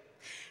you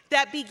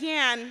that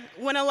began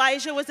when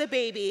Elijah was a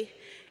baby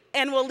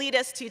and will lead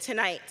us to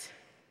tonight.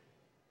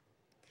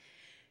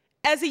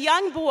 As a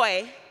young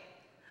boy,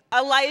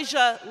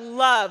 Elijah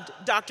loved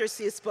Dr.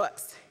 Seuss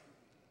books.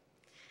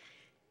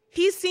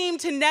 He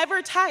seemed to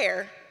never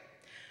tire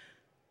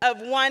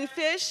of 1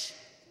 fish,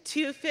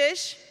 2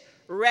 fish,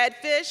 red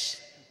fish,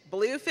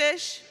 blue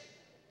fish.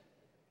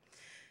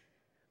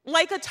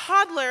 Like a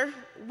toddler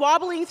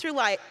wobbling through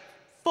life,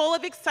 full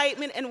of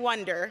excitement and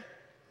wonder,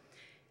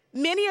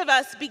 many of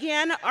us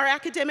began our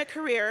academic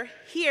career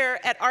here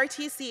at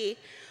RTC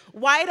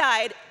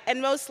wide-eyed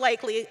and most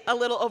likely a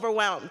little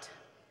overwhelmed.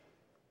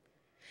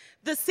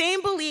 The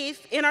same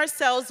belief in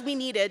ourselves we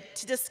needed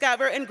to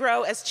discover and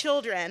grow as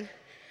children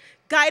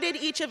guided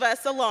each of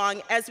us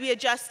along as we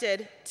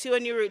adjusted to a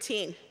new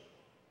routine.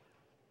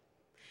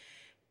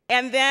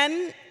 And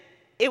then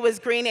it was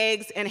green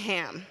eggs and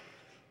ham.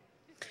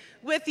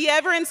 With the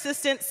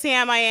ever-insistent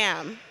Sam I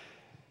am.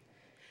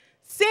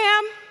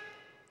 Sam,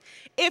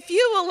 if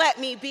you will let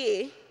me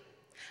be,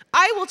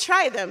 I will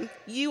try them,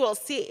 you will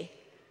see.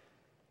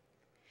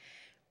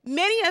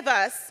 Many of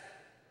us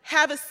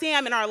have a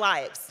Sam in our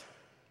lives,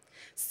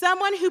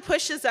 someone who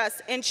pushes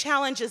us and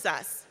challenges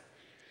us,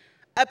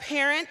 a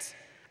parent,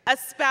 a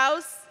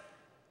spouse,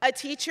 a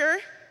teacher,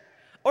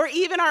 or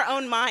even our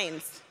own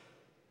minds.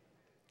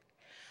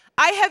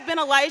 I have been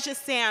Elijah's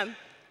Sam,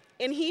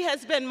 and he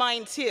has been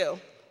mine too.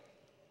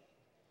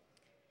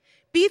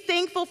 Be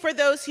thankful for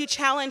those who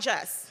challenge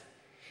us.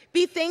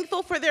 Be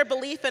thankful for their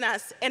belief in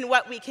us and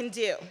what we can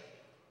do.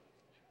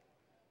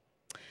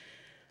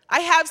 I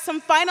have some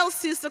final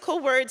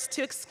Seussical words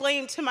to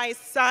exclaim to my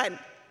son.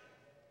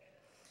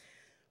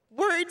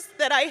 Words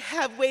that I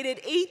have waited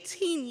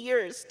 18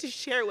 years to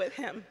share with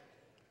him.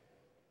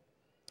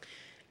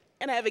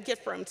 And I have a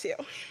gift for him too.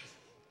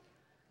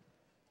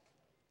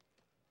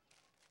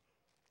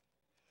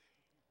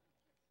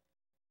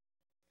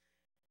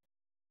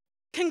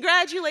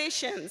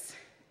 Congratulations.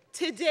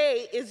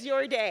 Today is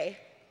your day.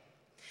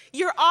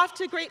 You're off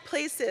to great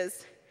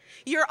places.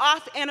 You're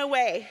off and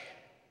away.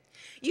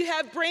 You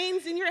have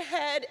brains in your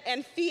head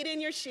and feet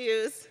in your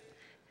shoes.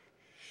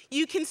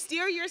 You can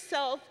steer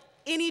yourself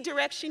any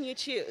direction you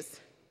choose.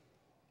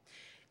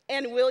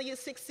 And will you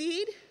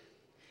succeed?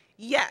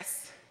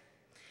 Yes,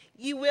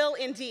 you will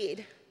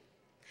indeed.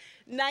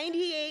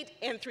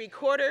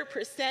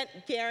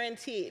 98.75%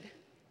 guaranteed.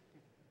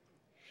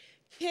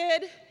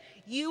 Kid,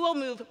 you will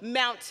move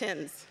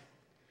mountains.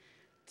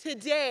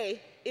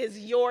 Today is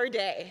your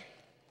day.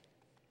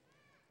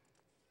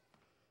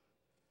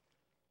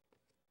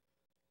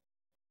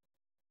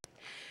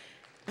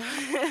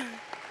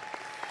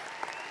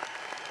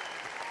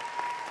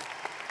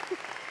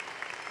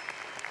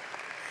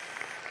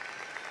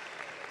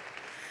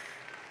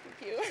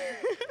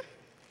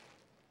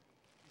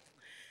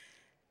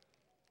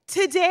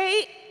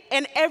 Today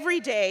and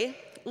every day,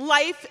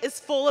 life is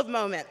full of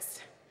moments.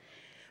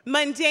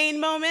 Mundane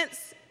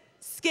moments,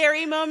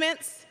 scary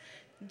moments,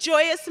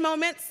 joyous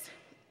moments,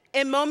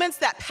 and moments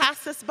that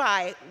pass us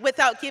by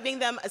without giving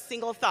them a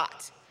single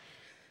thought.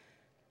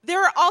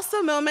 There are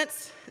also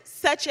moments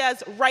such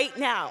as right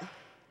now,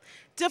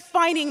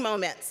 defining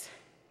moments,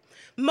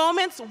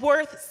 moments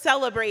worth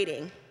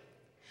celebrating.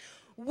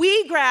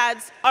 We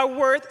grads are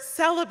worth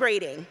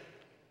celebrating.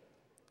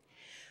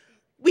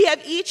 We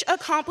have each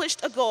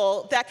accomplished a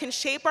goal that can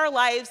shape our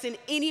lives in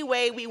any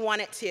way we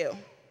want it to.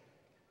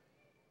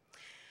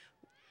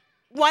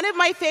 One of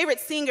my favorite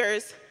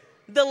singers,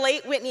 the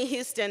late Whitney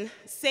Houston,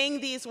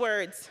 sang these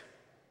words,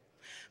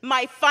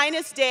 "My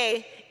finest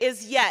day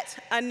is yet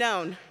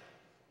unknown."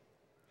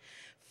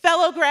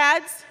 Fellow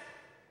grads,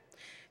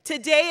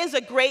 today is a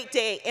great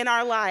day in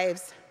our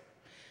lives,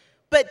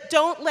 but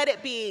don't let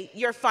it be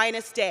your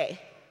finest day.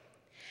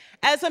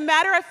 As a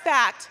matter of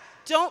fact,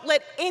 don't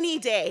let any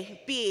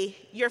day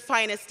be your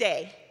finest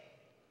day.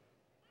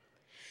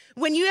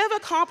 When you have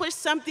accomplished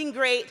something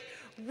great,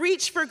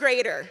 reach for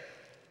greater.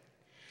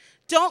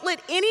 Don't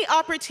let any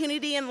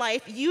opportunity in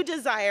life you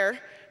desire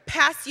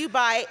pass you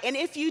by, and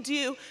if you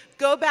do,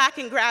 go back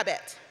and grab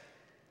it.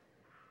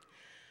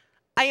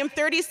 I am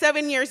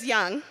 37 years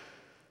young,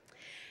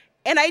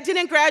 and I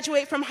didn't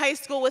graduate from high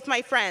school with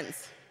my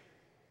friends.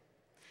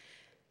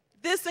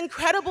 This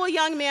incredible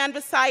young man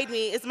beside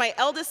me is my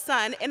eldest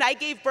son, and I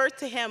gave birth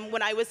to him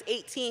when I was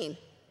 18.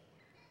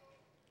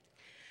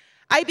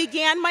 I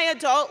began my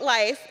adult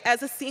life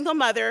as a single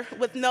mother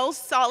with no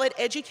solid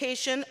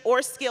education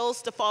or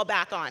skills to fall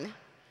back on.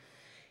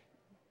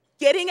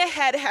 Getting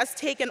ahead has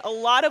taken a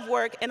lot of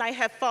work, and I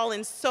have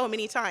fallen so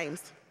many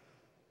times.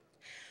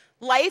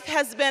 Life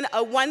has been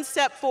a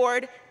one-step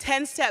forward,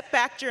 10-step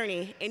back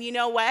journey, and you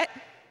know what?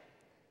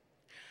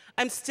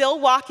 I'm still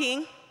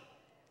walking,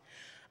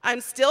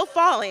 I'm still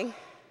falling,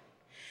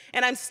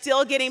 and I'm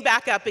still getting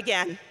back up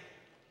again.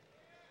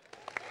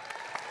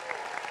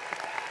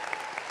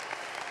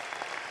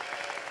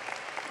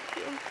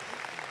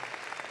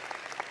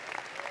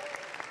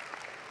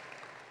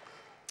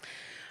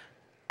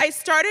 I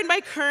started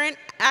my current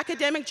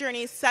academic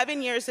journey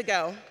 7 years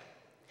ago.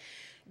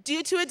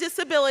 Due to a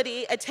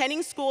disability,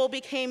 attending school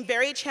became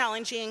very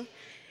challenging,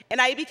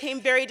 and I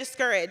became very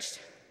discouraged.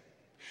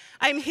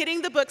 I'm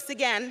hitting the books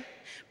again,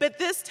 but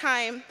this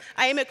time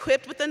I am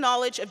equipped with the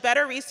knowledge of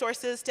better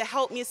resources to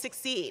help me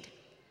succeed.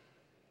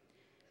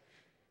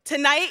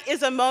 Tonight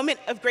is a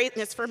moment of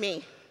greatness for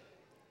me.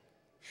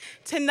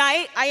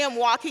 Tonight I am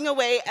walking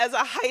away as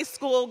a high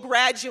school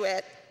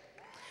graduate.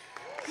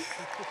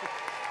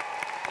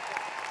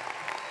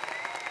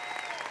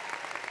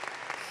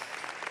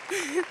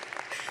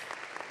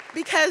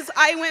 Because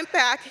I went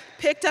back,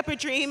 picked up a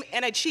dream,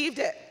 and achieved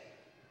it.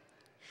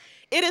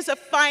 It is a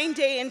fine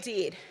day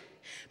indeed,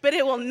 but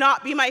it will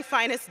not be my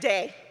finest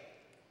day.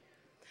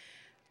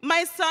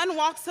 My son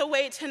walks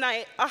away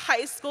tonight a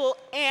high school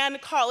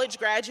and college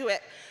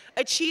graduate,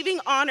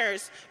 achieving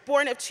honors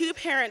born of 2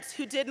 parents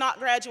who did not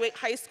graduate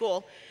high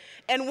school,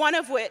 and one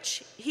of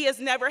which he has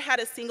never had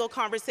a single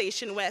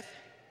conversation with.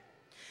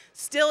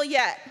 Still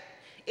yet,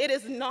 it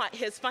is not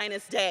his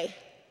finest day.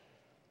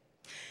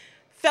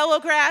 Fellow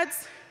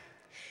grads,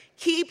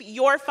 keep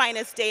your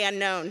finest day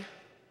unknown.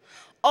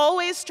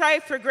 Always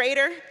strive for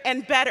greater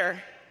and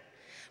better.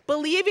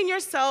 Believe in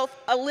yourself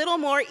a little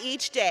more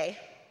each day.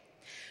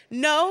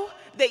 Know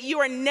that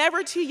you are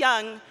never too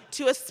young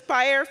to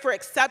aspire for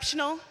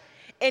exceptional,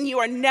 and you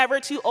are never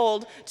too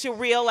old to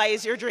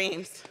realize your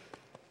dreams.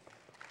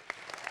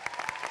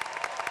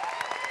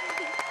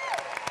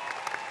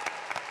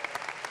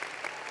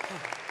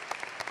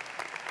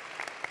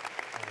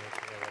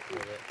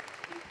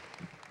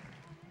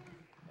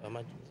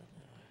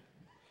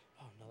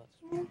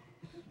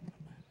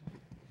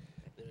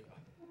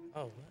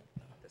 Oh, what?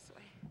 This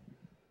way.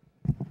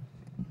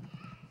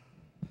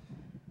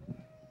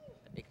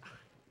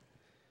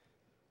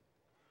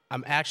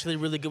 I'm actually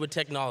really good with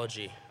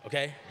technology,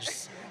 okay?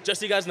 Just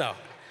so you guys know.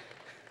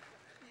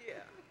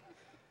 Yeah.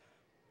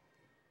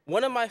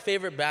 One of my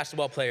favorite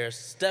basketball players,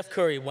 Steph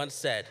Curry, once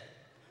said,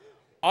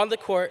 "On the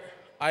court,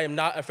 I am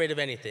not afraid of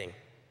anything.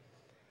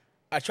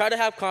 I try to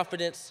have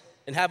confidence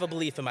and have a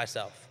belief in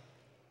myself.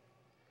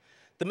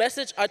 The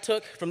message I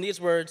took from these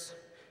words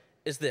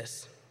is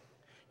this: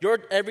 your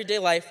everyday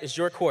life is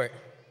your court,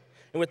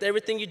 and with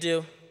everything you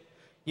do,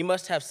 you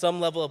must have some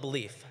level of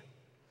belief.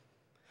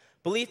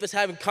 Belief is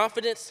having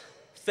confidence,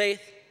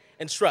 faith,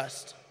 and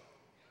trust.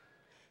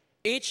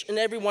 Each and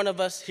every one of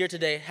us here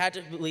today had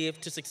to believe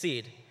to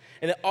succeed,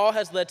 and it all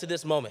has led to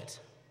this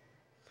moment.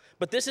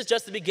 But this is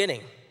just the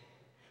beginning.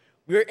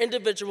 We are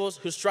individuals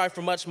who strive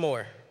for much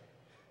more,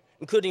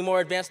 including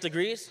more advanced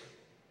degrees,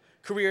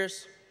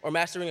 careers, or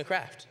mastering a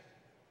craft.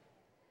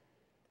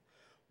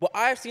 What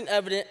I have seen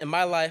evident in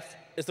my life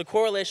is the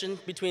correlation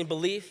between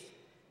belief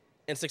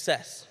and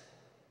success.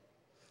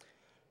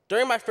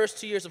 During my first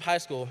 2 years of high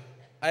school,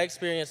 I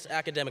experienced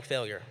academic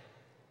failure.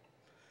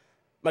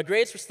 My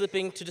grades were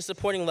slipping to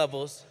disappointing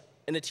levels,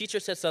 and the teacher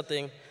said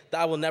something that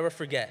I will never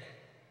forget.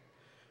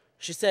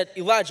 She said,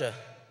 "Elijah,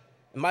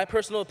 in my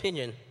personal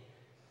opinion,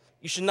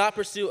 you should not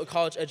pursue a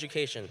college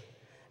education,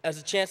 as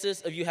the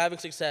chances of you having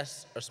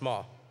success are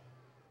small."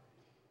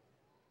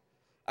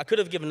 I could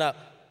have given up,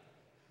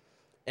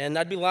 and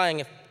I'd be lying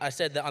if I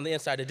said that on the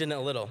inside I didn't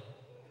a little.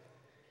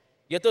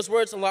 Yet those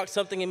words unlocked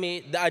something in me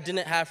that I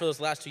didn't have for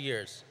those last 2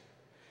 years.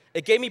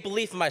 It gave me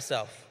belief in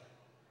myself.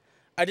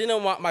 I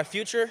didn't want my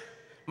future,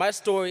 my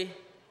story,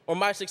 or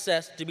my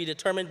success to be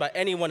determined by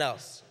anyone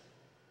else.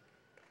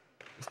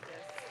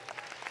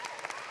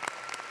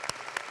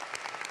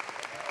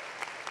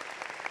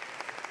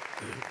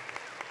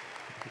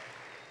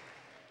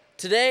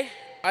 Today,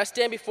 I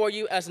stand before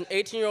you as an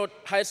 18-year-old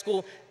high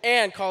school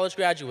and college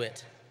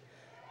graduate.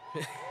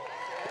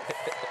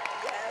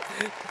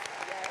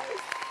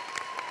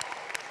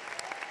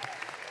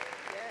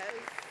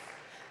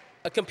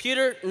 A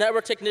computer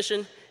network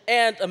technician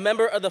and a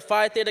member of the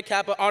Phi Theta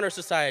Kappa Honor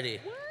Society.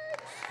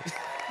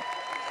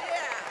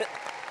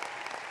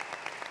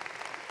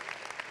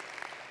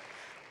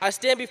 I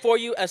stand before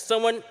you as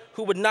someone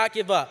who would not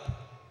give up.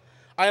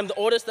 I am the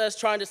oldest that is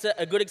trying to set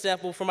a good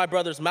example for my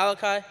brothers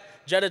Malachi,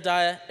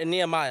 Jedediah, and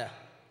Nehemiah.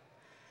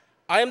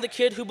 I am the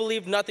kid who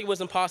believed nothing was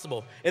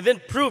impossible and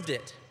then proved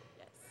it.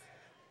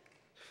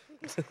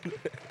 Yes.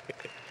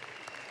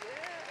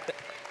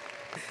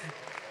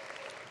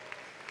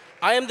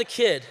 I am the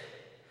kid,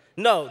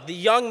 no, the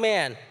young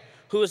man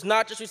who is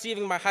not just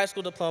receiving my high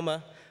school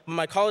diploma, but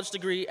my college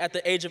degree at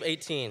the age of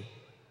 18.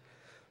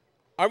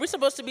 Are we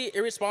supposed to be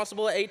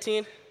irresponsible at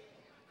 18?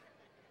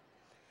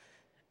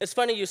 It's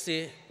funny, you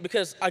see,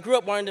 because I grew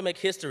up wanting to make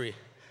history,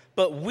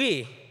 but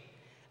we,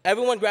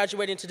 everyone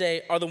graduating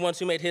today, are the ones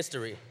who made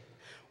history.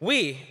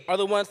 We are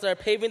the ones that are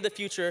paving the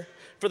future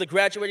for the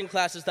graduating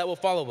classes that will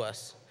follow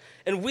us.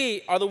 And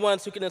we are the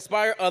ones who can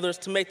inspire others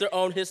to make their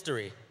own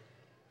history.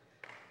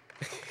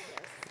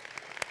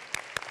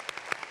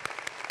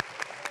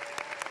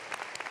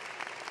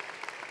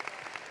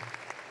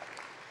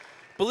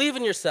 Believe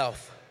in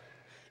yourself.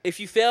 If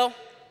you fail,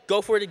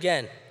 go for it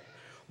again.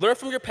 Learn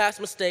from your past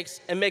mistakes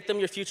and make them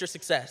your future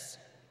success.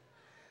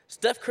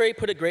 Steph Curry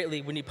put it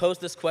greatly when he posed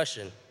this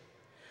question: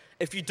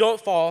 if you don't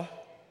fall,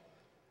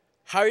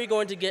 how are you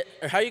going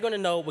to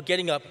know what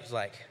getting up is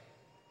like?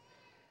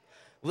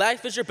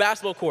 Life is your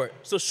basketball court,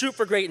 so shoot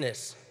for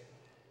greatness.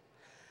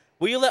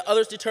 Will you let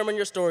others determine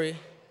your story,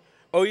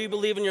 or will you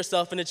believe in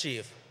yourself and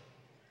achieve?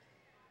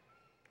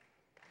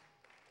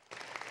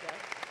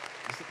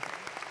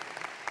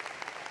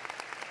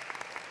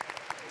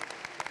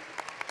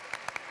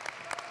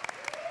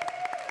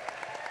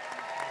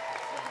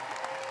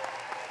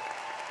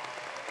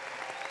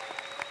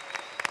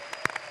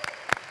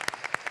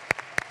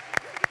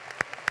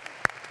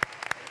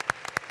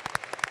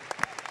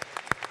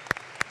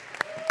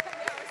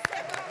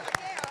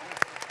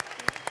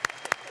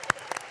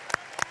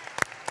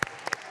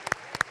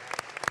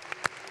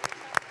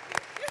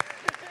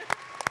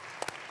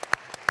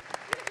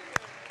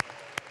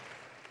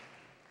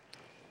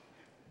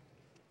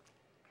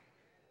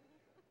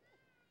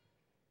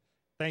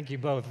 Thank you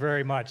both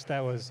very much. That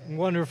was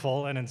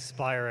wonderful and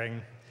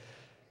inspiring.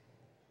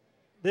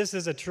 This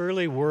is a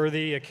truly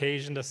worthy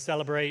occasion to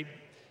celebrate.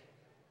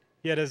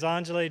 Yet, as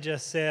Anjali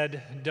just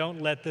said,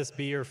 don't let this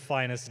be your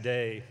finest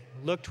day.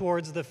 Look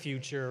towards the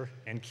future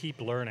and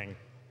keep learning.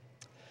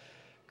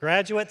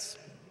 Graduates,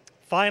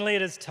 finally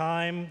it is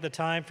time, the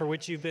time for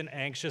which you've been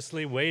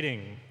anxiously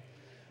waiting.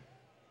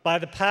 By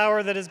the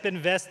power that has been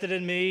vested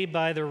in me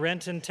by the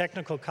Renton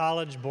Technical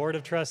College Board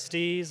of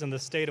Trustees and the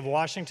state of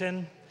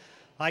Washington,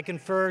 I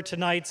confer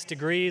tonight's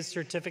degrees,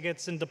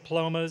 certificates, and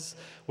diplomas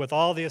with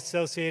all the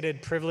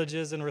associated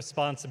privileges and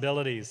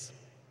responsibilities.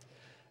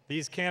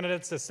 These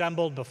candidates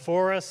assembled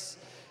before us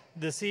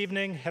this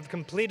evening have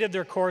completed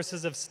their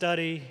courses of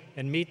study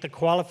and meet the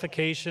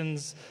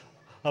qualifications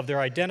of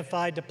their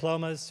identified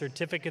diplomas,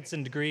 certificates,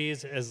 and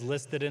degrees as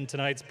listed in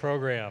tonight's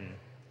program.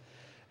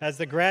 As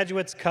the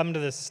graduates come to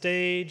the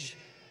stage,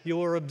 you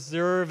will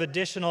observe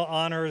additional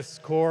honors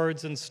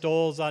cords and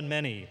stoles on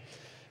many,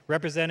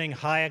 representing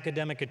high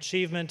academic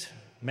achievement,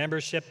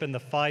 membership in the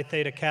Phi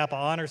Theta Kappa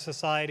Honor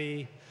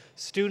Society,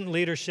 student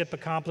leadership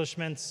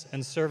accomplishments,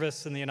 and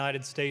service in the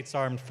United States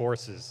Armed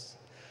Forces.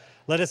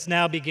 Let us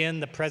now begin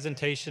the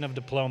presentation of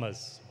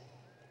diplomas.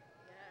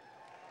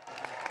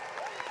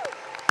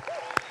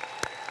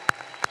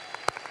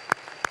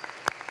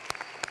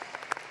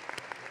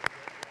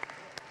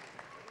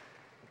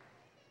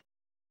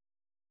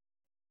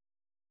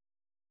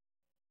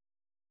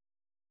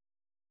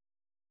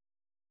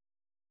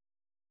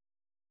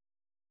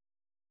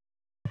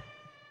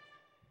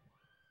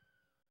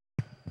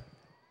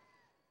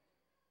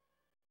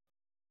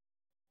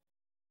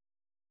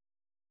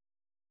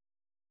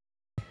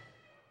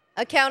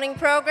 Accounting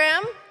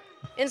program,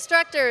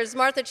 instructors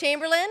Martha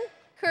Chamberlain,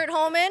 Kurt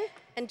Holman,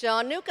 and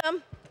John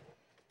Newcomb.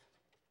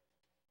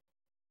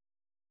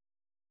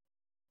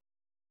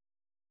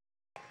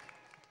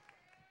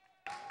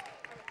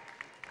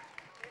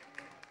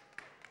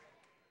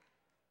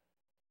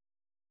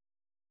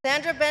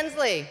 Sandra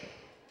Bensley.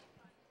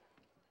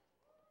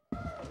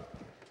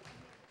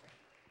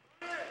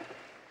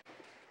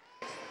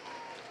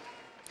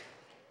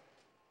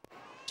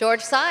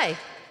 George Sy.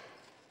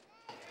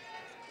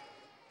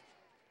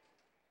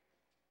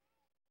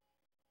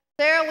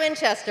 Sarah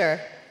Winchester.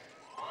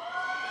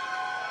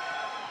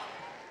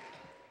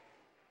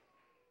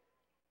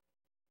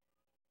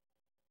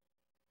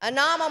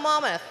 Anam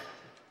Amamath.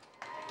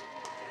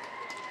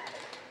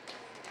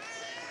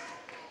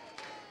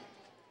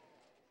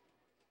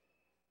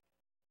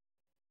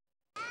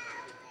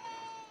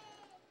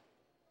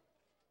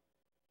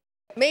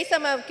 Mesa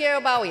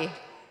Mabkirabawi.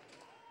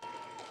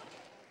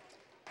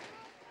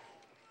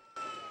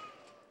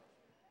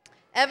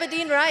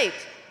 Evadine Wright.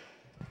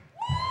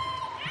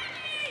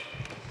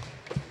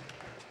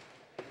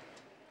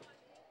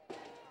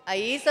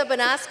 Aisa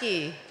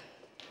Banaski.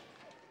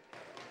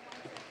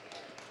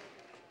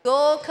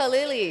 Gul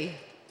Khalili.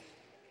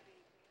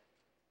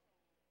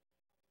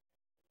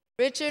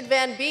 Richard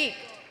Van Beek.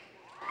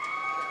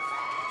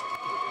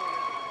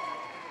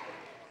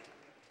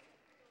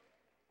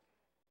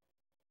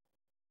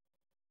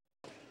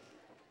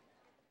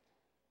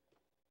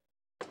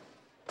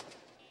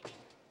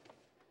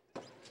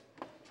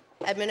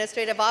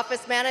 Administrative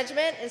Office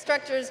Management,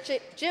 instructors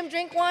Jim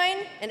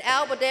Drinkwine and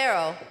Al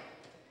Bodero.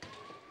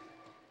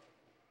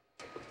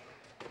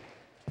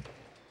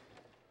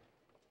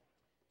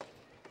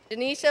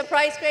 Denisha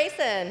Price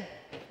Grayson.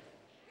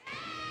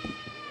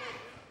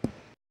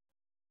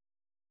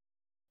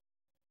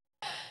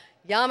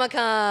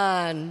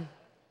 Yamakan.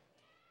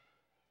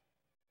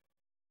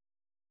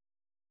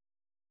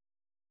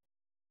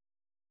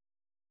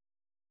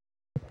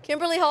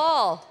 Kimberly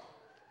Hall.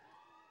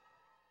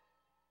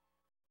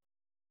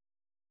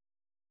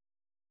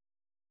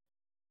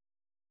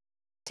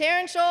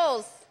 Taryn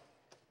Scholes.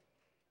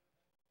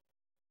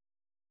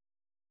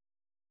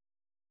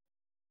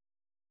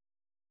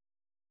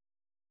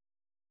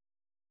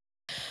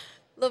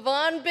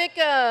 Levon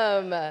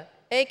Bickham,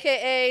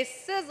 AKA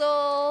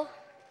Sizzle.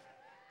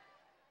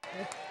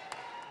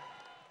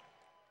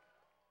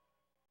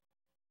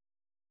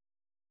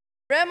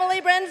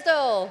 Remily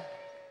Brensdell.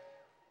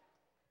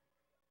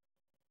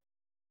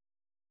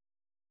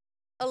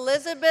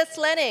 Elizabeth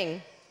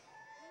Slenning.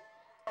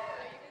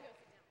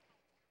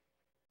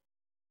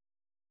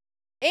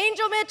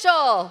 Angel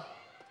Mitchell.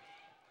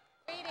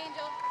 Wait,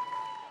 Angel.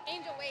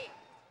 Angel, wait.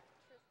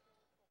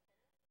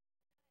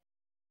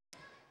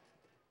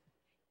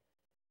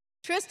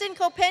 Tristan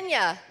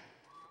Copena.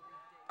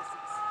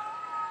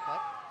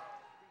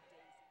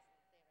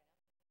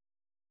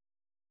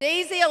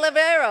 Daisy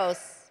Oliveros.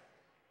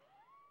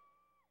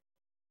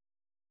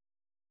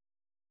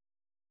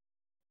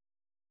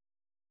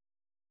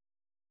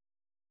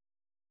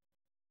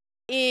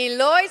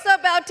 Eloisa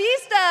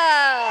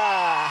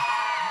Bautista.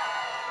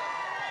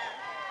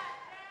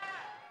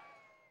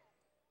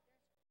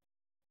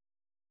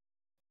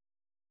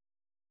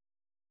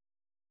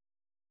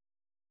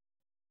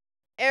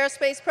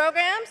 Aerospace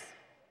programs,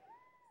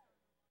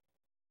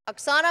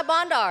 Oksana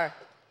Bondar.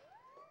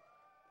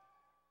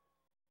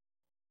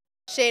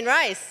 Shane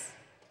Rice.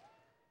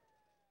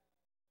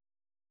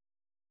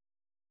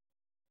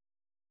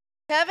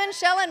 Kevin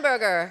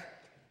Schellenberger.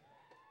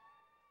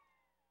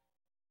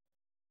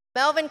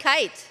 Melvin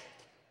Kite.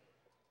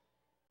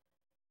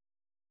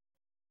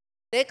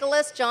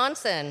 Nicholas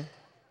Johnson.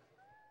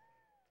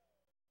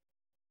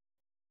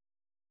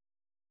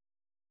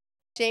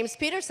 James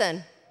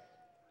Peterson.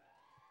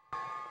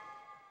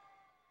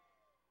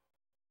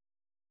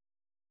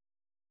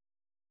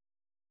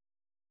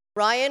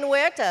 Ryan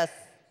Huertas.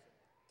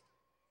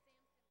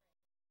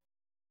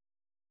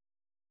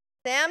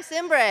 Sam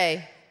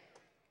Simbre.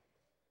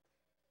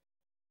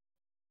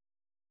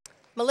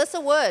 Melissa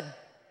Wood.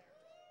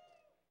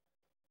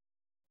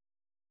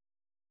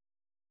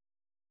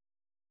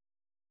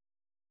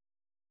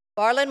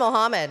 Barlin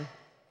Mohammed.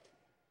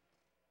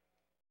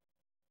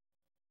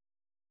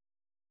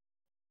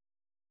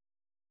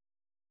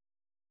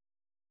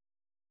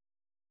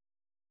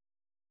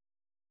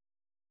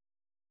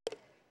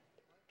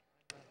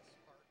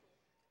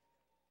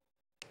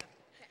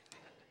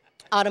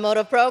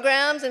 Automotive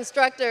programs,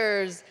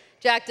 instructors,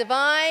 Jack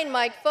Devine,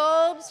 Mike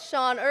Phobes,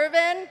 Sean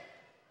Irvin,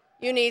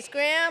 Eunice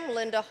Graham,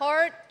 Linda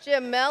Hart,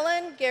 Jim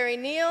Mellon, Gary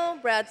Neal,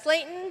 Brad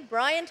Slayton,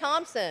 Brian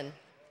Thompson.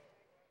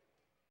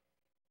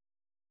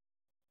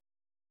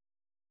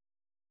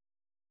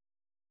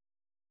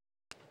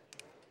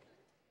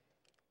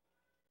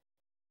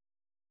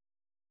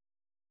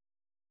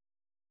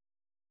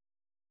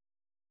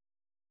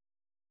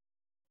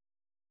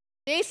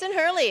 Jason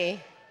Hurley.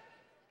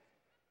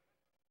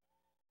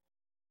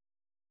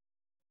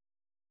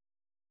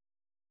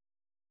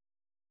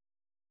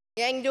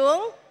 Yang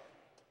Duong.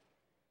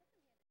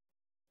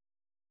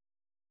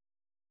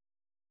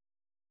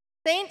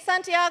 Saint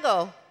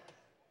Santiago.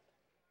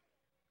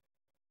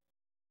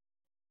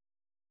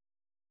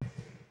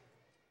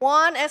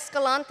 Juan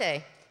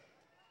Escalante.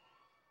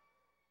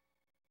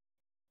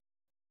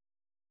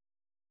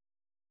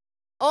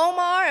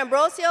 Omar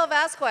Ambrosio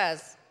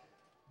Vasquez.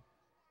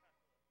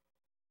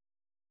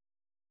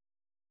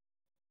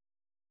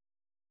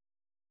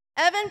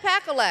 Evan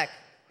Pakolek.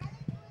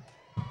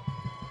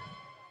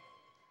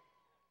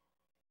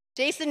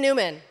 Jason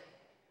Newman.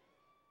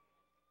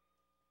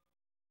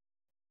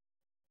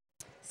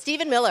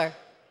 Stephen Miller.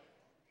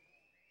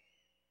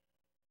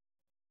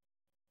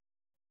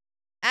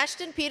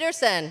 Ashton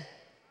Peterson.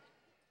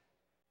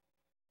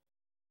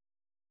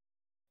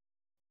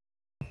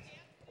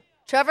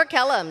 Trevor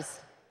Kellums.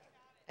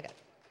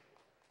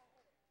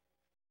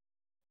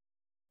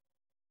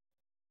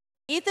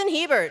 Ethan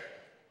Hebert.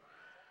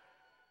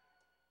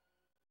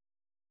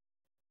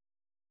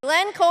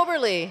 Glenn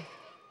Coberly.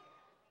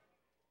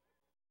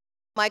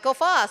 Michael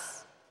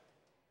Foss.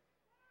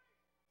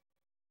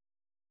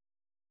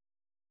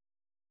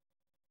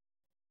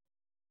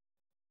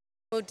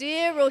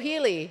 Mudir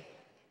Rohili.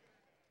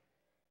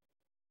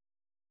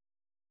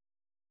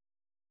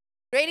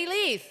 Grady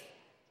Leith.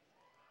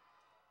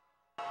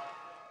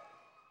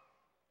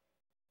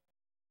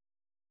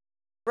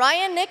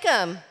 Ryan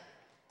Nickham.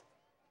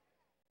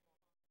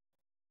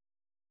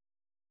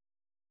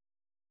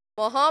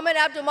 Mohammed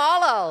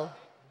Abdumalal.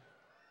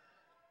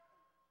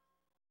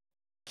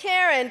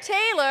 Karen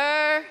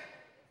Taylor.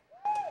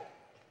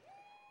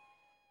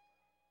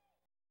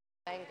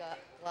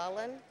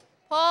 Manglalan.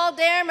 Paul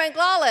Darren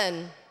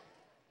Manglalan.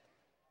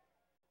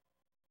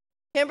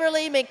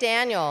 Kimberly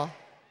McDaniel.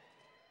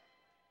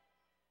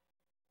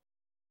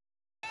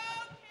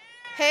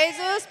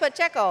 Jesus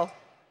Pacheco.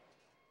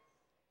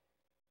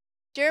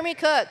 Jeremy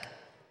Cook.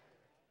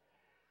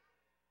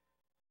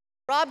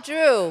 Rob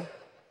Drew.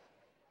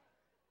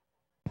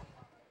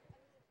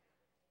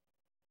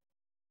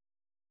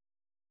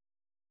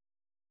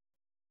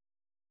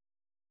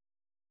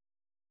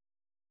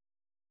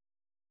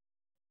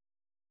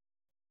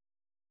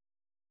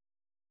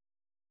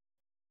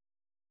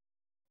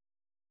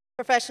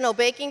 Professional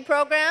Baking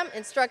Program,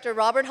 Instructor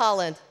Robert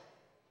Holland.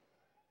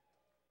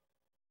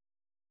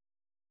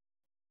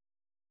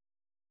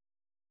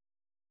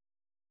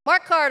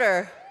 Mark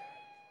Carter.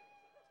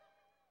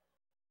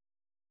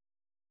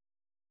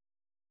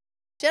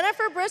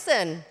 Jennifer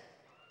Brisson.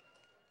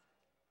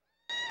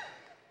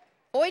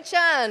 Hoi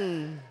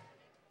Chun.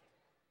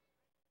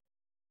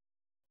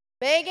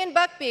 Megan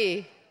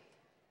Buckby.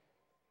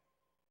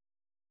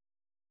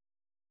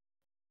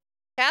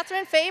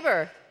 Catherine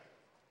Faber.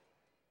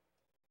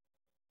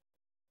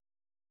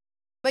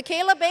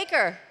 Michaela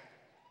Baker.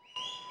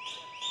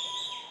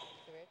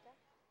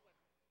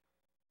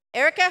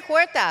 Erica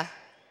Huerta.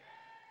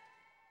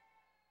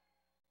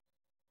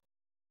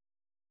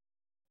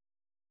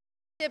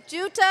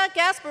 Tipjuta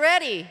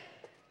Gasparetti.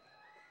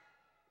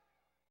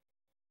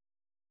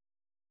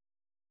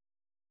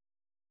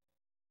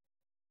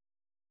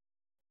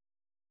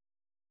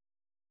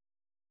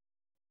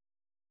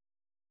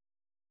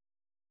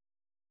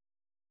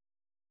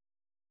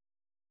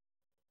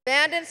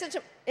 Band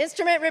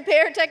Instrument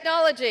Repair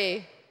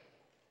Technology.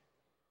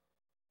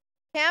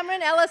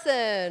 Cameron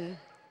Ellison.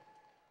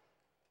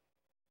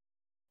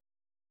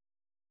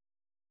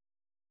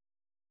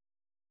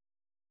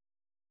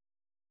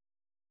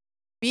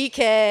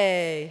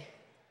 BK.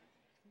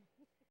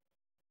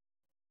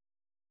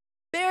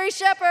 Barry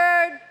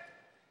Shepard.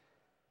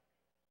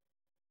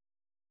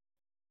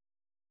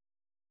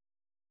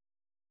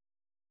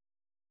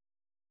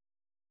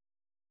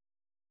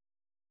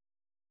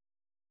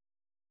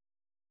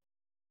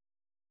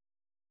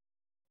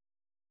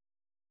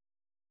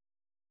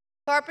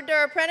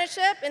 Carpenter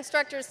Apprenticeship,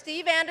 Instructor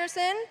Steve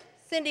Anderson,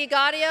 Cindy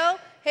Gaudio,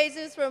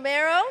 Jesus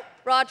Romero,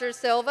 Roger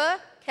Silva,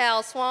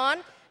 Cal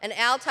Swan, and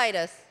Al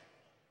Titus.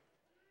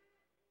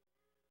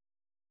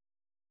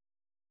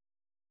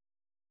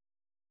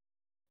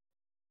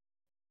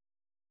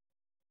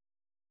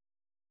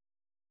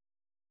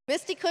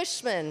 Misty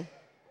Cushman.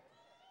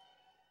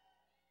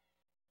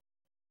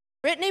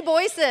 Brittany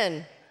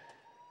Boyson.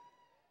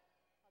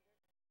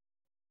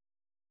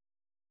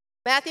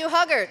 Matthew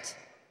Huggart.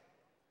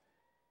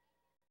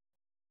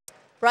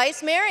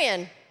 Bryce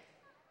Marion.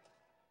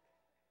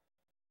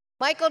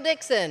 Michael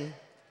Dixon.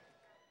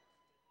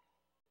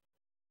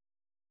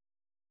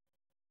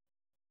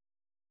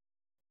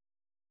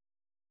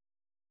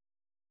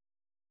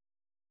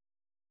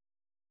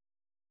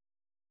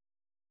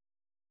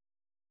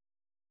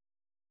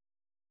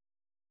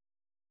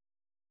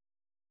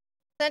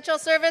 Central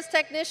Service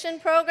Technician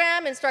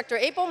Program, Instructor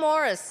April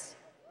Morris.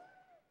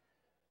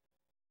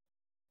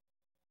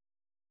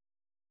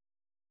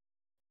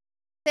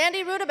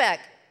 Sandy Rudebeck.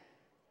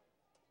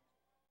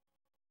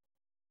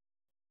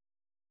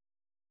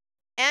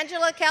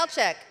 Angela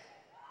Kalchek.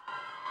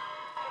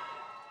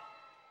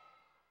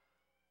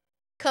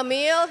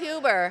 Camille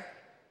Huber.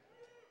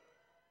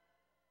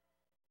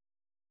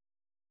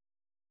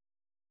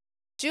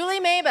 Julie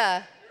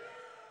Maba.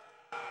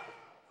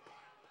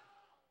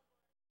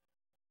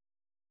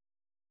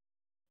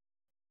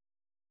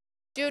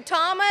 Ju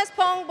Thomas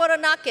Pong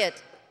Boronakit.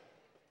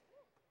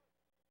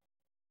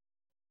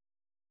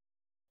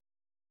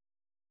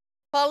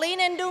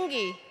 Pauline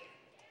Ndungi.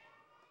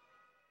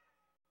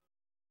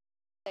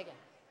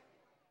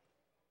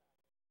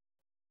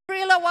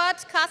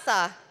 Prilawat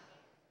Kasa.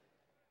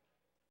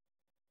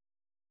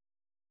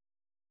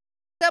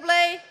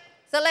 Sablé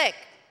Zalek.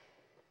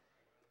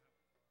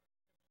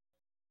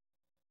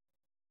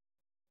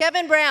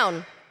 Kevin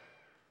Brown.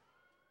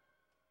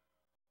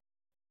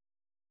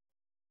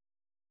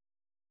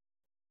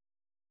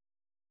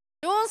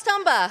 Jules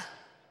Tumba.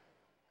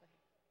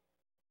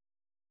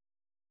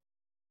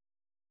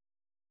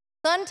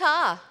 Sun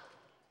Ta.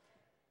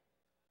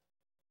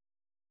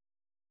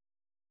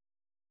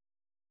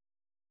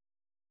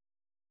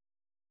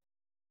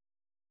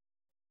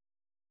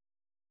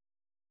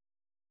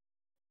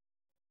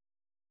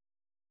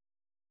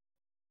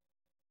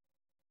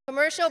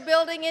 Commercial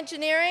Building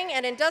Engineering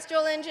and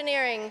Industrial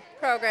Engineering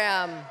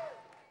Program.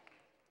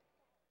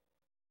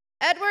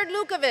 Edward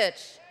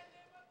Lukovich.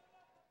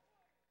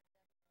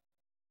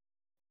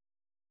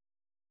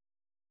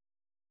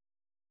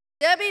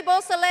 Debbie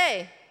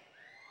Beausoleil.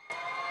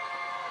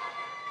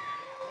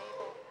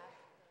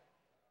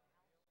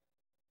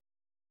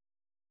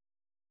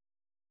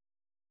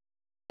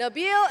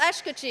 Nabil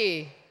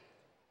Eshkachi.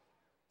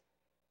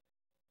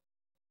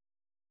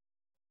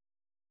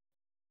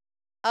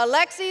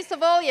 Alexei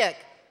Savolyak.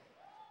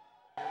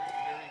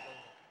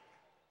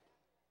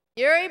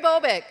 Yuri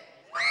Bobik.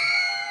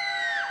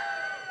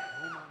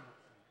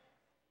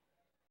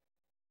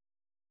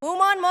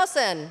 Human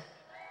Mosen.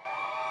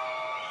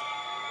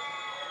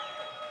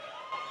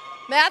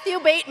 Matthew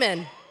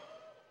Bateman.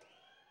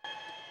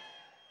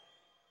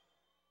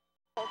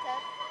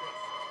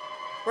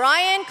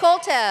 Brian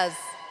Coltez.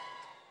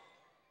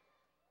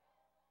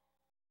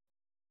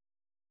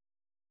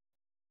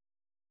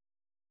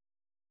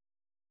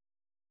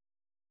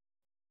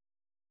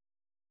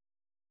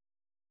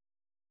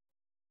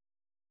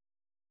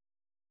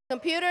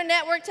 Computer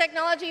Network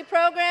Technology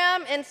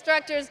Program,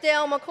 instructors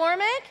Dale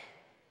McCormick,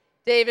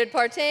 David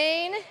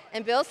Partain,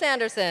 and Bill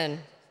Sanderson.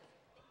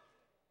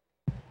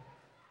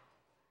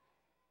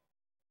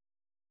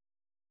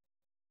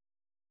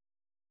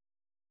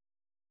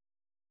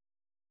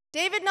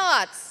 David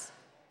Knotts.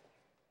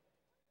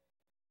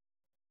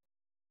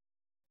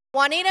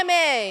 Juanita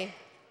May.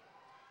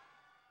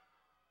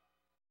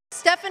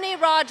 Stephanie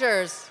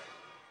Rogers.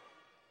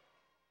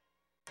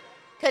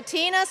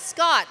 Katina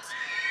Scott.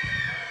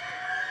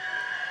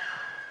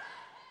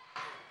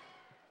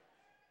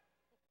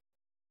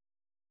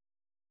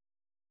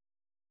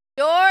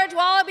 George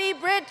Wallaby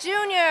Britt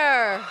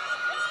Jr.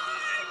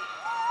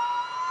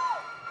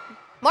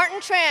 Martin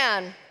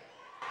Tran.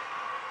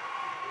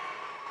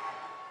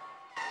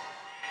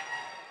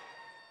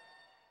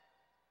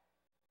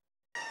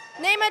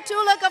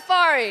 Nematullah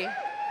Ghaffari.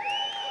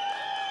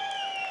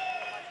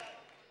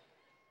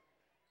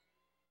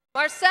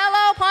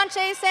 Marcelo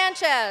Ponce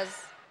Sanchez.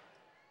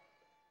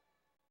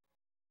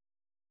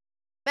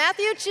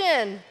 Matthew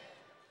Chin.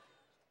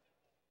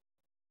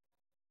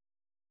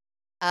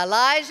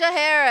 Elijah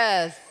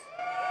Harris.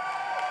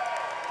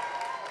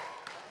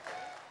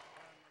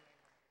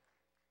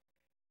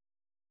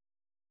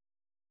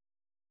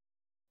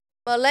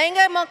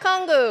 Malenga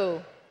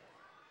Makungu.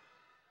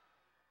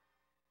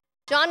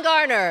 John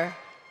Garner.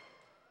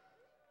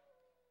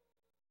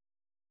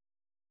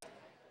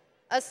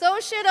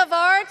 Associate of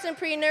Arts in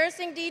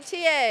Pre-Nursing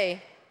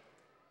DTA.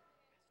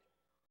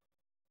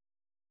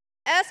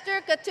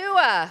 Esther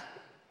Katua.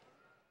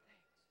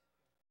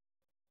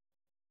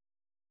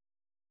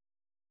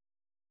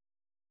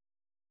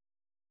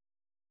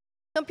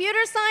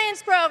 Computer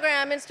Science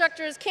Program,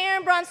 instructors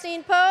Karen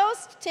Bronstein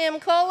Post, Tim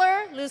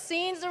Kohler,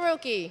 Lucine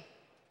Zaruki.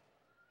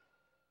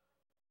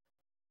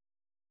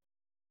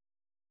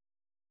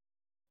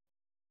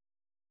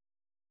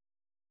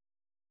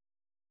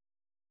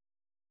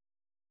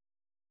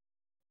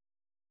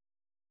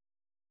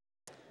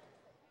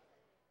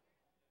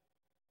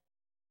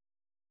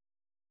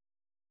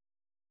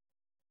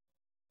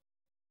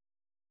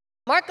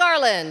 Mark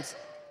Garland.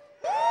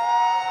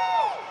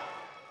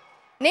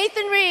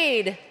 Nathan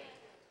Reed.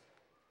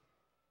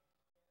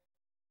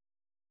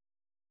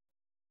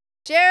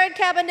 Jared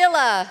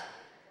Cabanilla.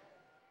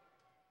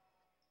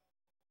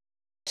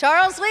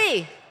 Charles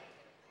Lee.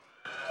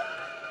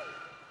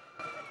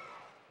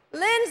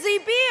 Lindsay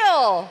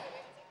Beal.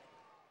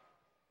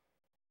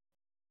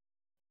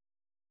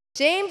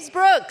 James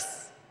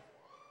Brooks.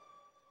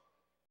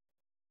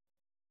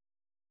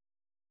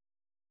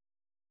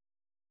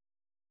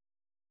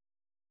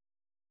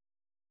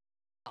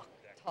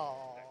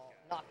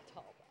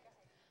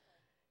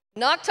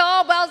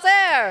 Naktal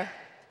Balzer.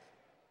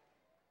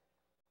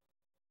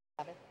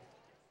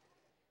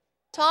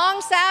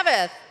 Tong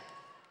Savith.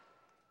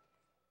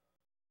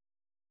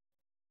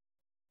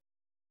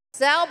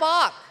 Zhao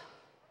Bok.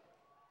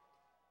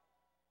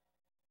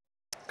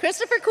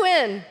 Christopher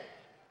Quinn.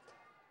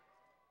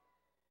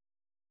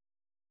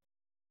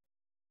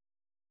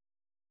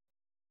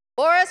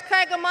 Boris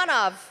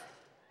Kragomanov.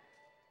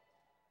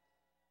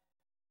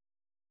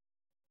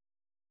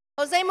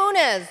 Jose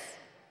Muniz.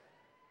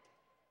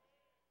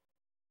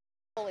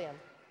 William.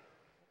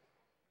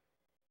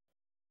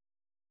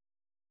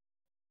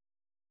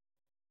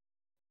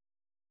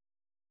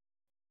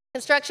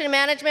 Construction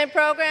Management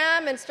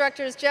Program,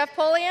 instructors Jeff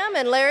Pulliam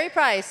and Larry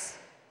Price.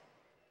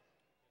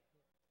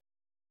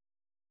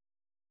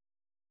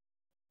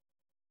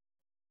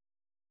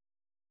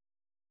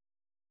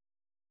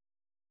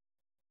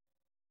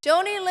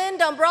 Joni Lynn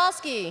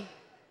Dombrowski.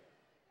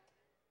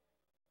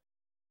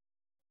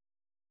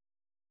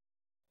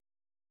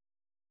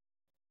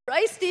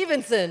 Bryce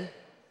Stevenson.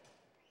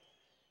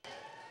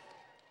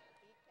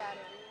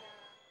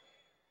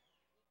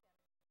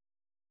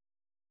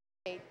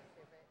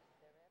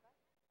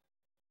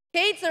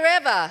 Kate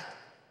Zareva.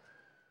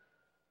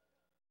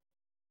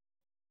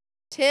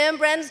 Tim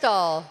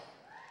Brensdahl.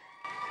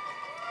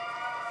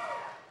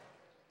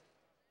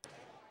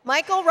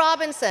 Michael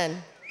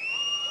Robinson.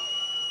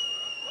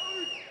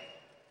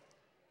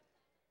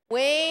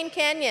 Wayne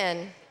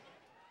Kenyon.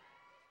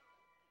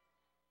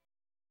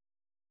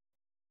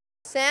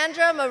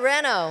 Sandra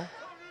Moreno.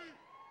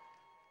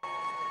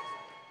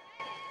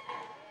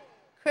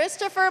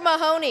 Christopher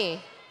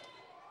Mahoney.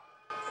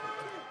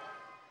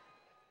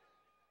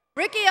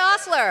 Ricky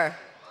Osler.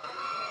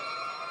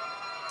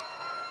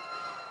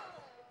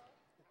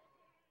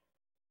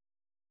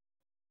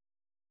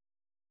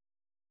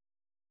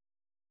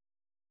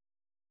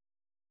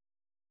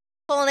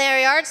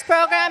 Culinary Arts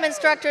Program,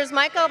 instructors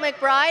Michael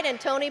McBride and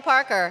Tony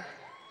Parker.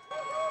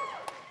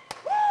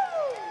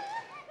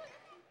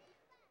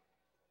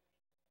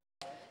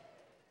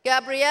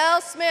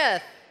 Gabrielle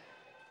Smith.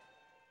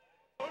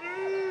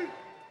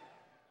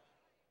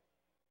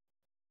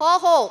 Paul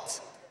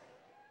Holt.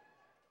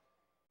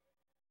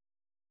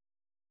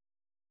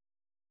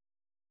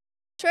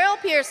 Trail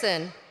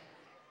Pearson.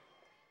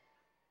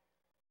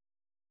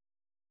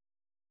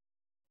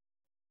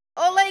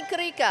 Oleg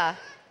Krika.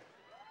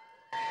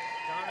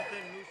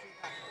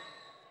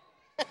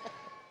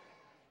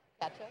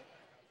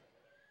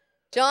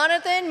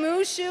 Jonathan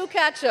Mushu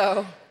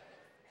Cacho.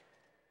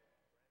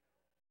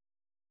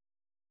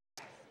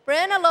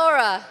 Brenna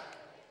Laura.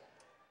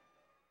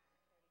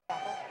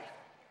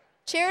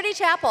 Charity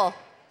Chapel.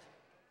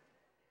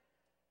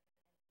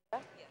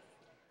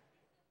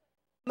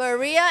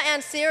 Maria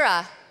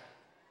Ansira.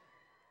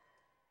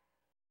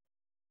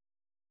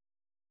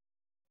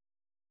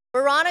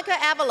 Veronica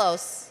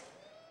Avalos.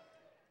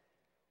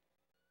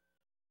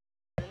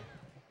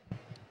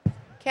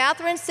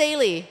 Catherine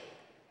Saley.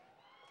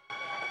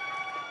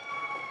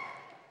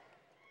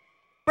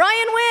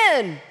 Brian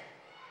Wynn.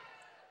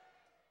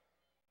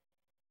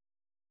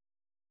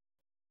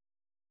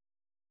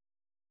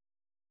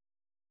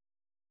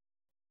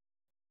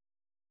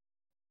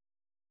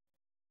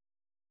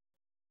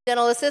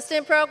 Dental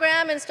Assistant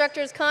Program,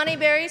 instructors Connie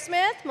Berry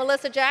Smith,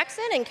 Melissa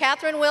Jackson, and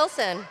Catherine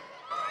Wilson.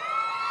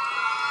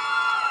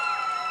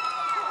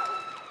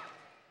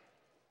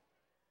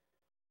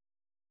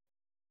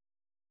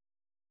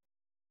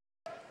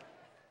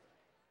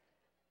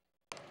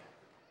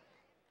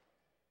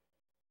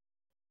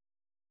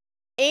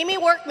 Amy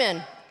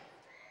Workman.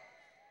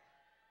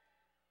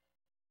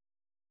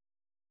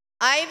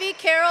 Ivy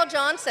Carol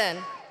Johnson.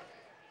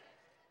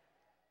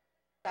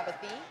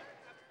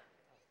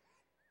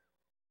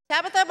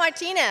 Tabitha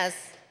Martinez.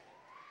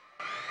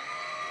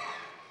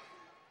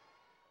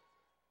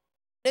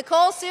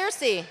 Nicole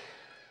Searcy.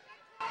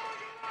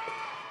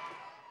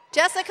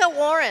 Jessica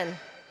Warren.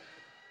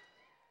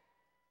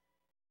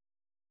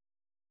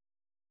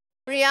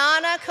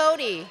 Brianna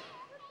Cody.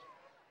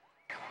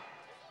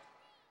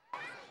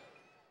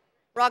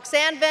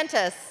 Roxanne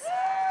Ventus.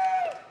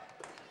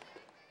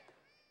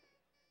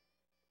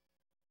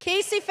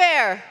 Casey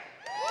Fair.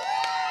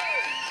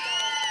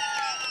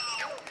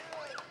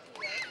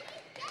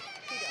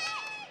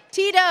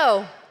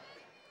 Tito.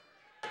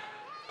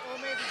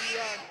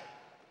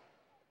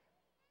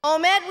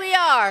 Ahmed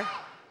Riyar.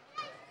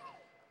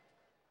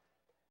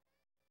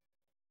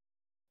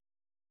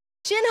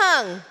 Shin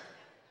Hung.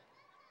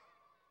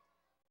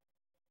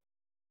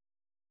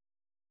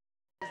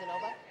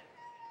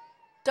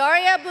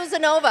 Daria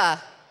Buzanova.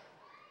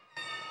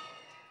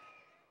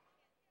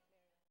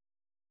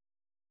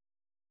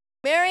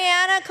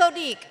 Mariana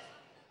Kodik.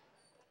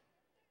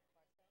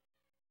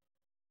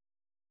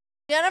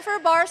 Jennifer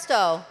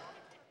Barstow.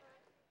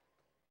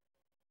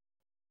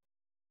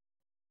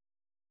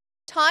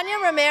 Tanya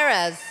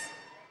Ramirez.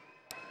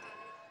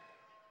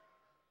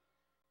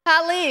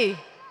 Ali.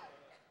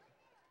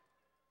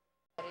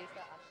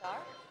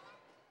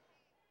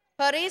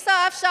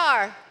 Parisa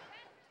Afshar.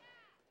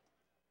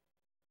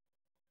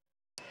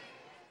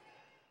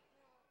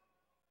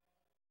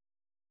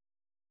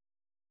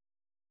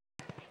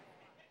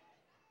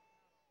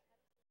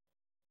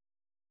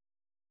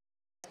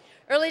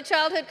 Early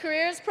Childhood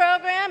Careers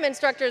Program,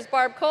 instructors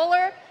Barb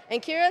Kohler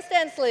and Kira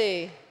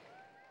Stensley.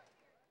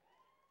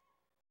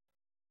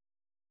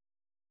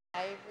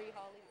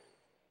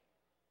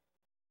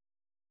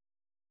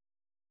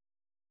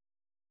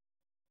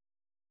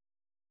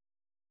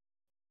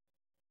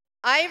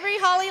 Ivory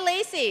Holly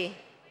Lacey.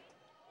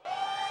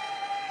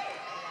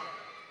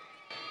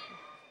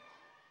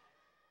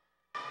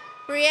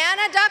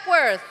 Brianna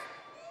Duckworth.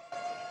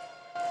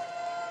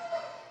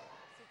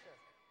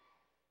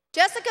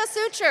 Jessica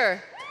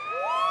Suture.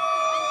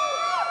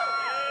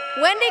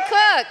 Wendy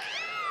Cook.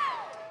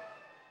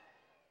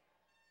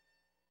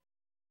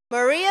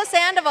 Maria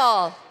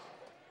Sandoval.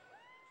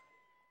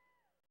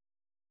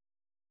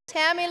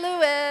 Tammy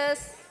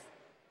Lewis.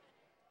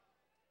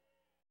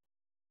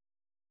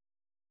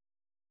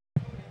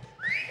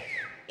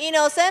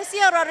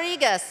 Inocencia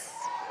Rodriguez.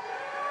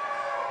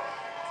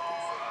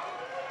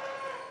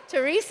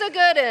 Teresa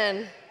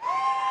Gooden.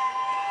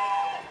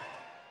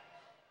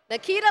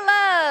 Nikita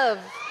Love.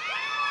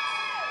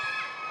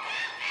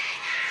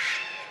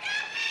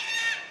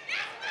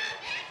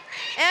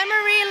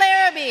 Anne-Marie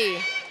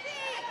Larrabee.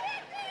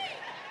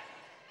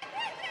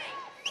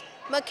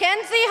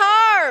 Mackenzie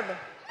Harb.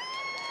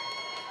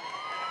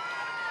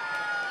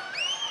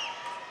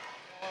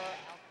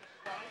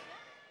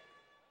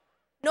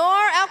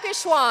 Noor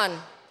Alkishwan.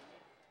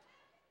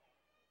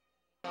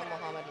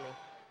 Muhammad Ali.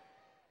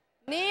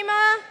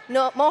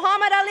 Nima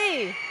Muhammad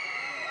Ali.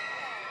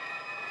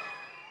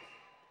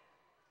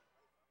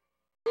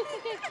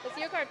 That's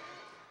your card.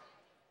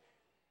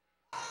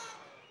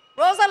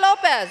 Rosa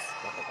Lopez.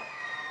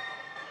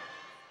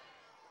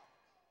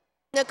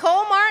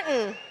 Nicole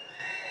Martin.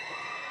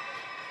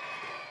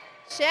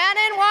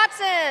 Shannon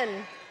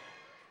Watson.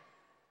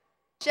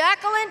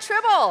 Jacqueline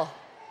Tribble.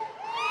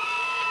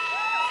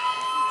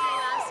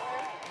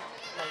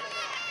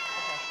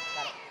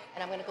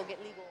 And I'm going to go get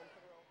legal and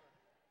put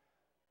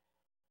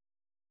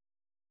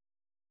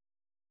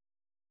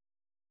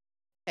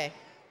her over. Okay.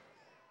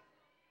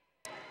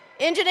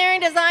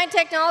 Engineering Design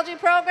Technology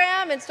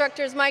Program,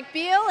 instructors Mike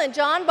Beal and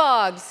John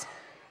Boggs.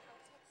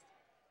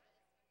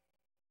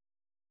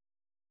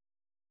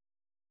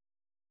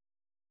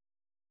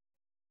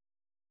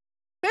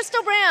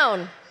 Crystal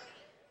Brown.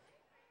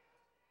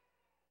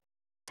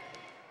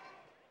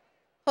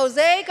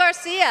 Jose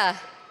Garcia.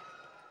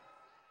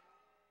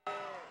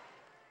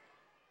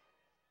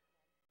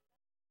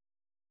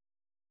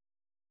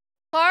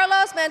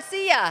 Carlos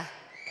Mancia.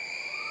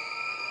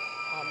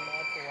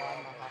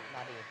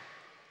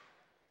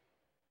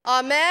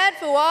 Ahmed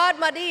Fuad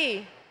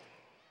Mahdi.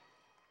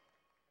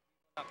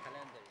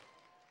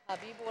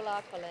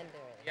 Habibullah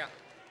Kalendari. Yeah.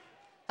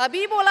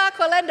 Habibullah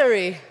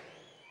Kalendari.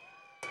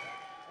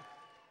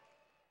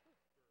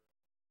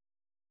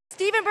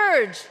 Stephen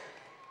Burge.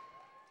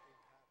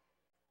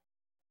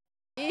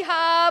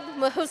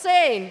 Ihab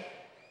Hussein.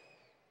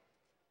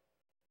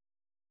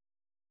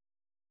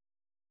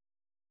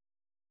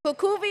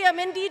 Kukuvia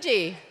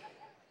Mindiji.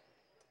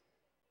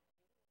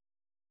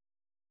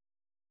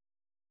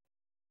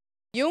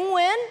 Yung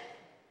Win.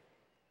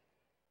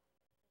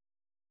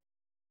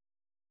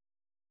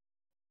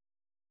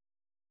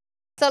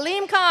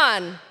 Salim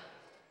Khan.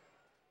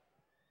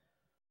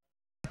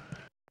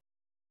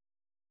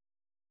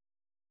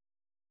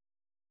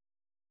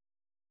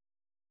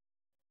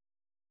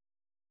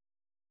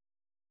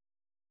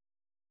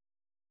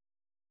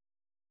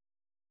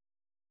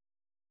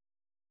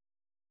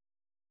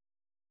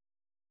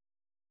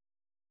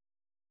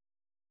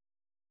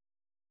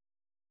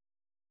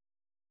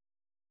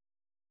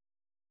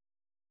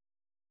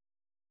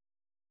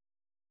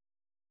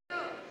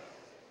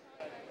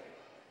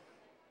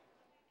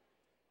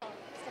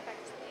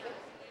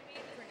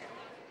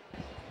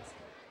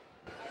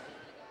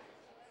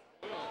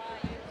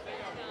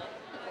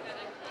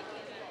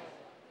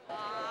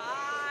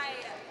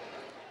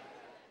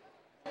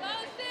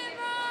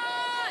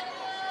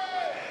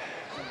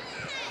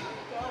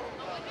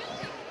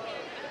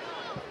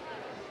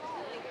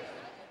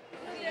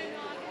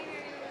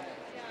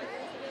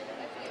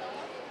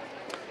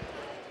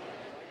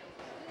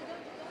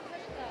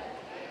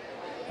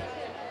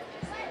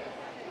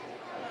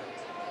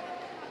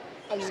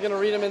 I'm just going to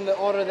read them in the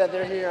order that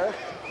they're here.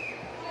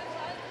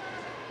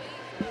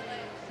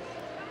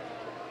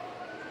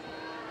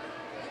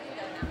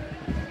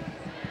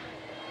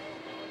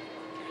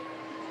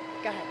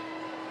 Go ahead.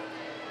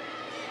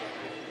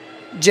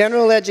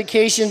 General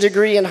Education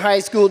Degree and High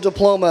School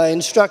Diploma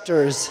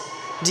instructors,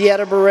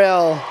 Dieta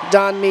Burrell,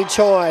 Don Mi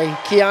Choi,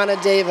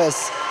 Kiana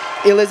Davis,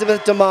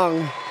 Elizabeth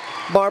DeMung,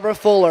 Barbara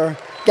Fuller,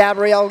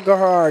 Gabrielle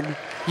Gerhard,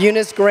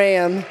 Eunice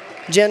Graham,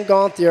 Jen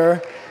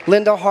Gonthier,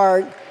 Linda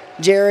Hart,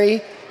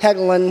 Jerry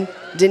Hegelin,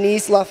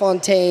 Denise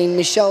LaFontaine,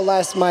 Michelle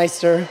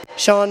Lastmeister,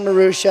 Sean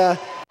Marusha,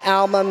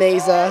 Alma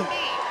Meza,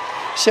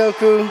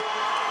 Shoku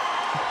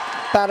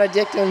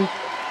Paradictum,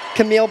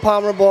 Camille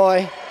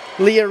Pomeroy,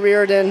 Leah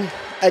Reardon,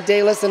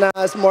 Adela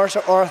Sanaz,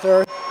 Marsha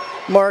Arthur,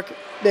 Mark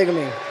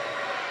Bigamy. And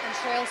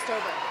Cheryl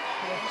Stover.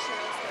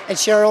 And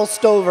Cheryl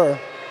Stover.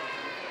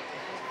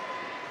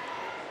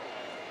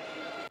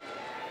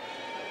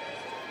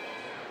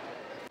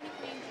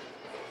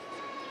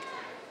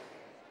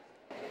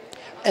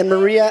 and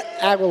Maria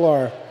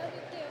Aguilar.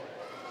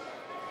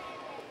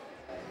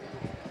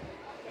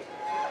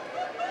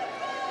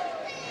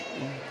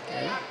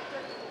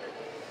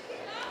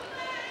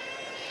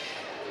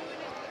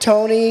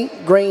 Tony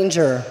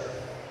Granger.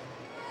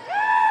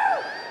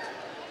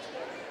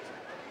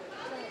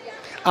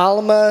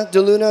 Alma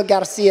DeLuna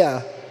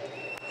Garcia.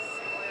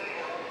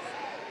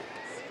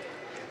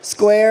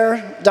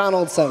 Square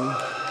Donaldson.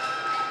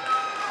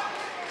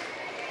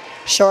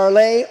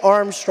 Charlotte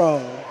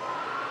Armstrong.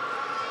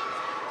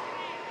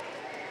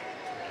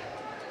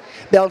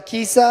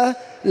 Belkisa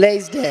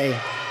Laisday.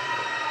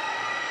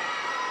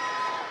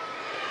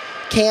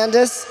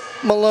 Candace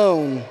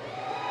Malone.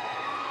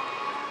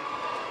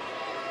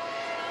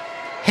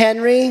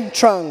 Henry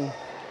Trung.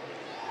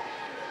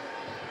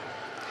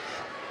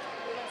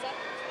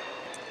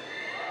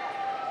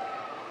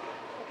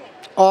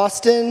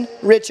 Austin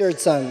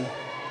Richardson.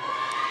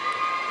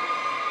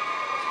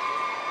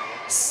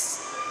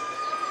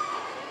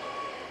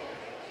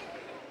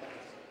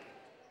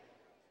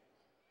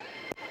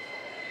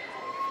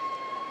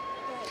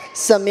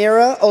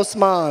 Samira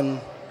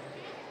Osman.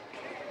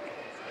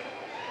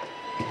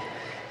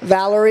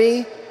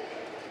 Valerie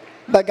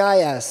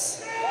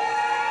Bagayas.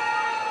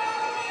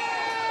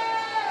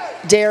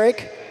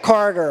 Derek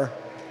Carter.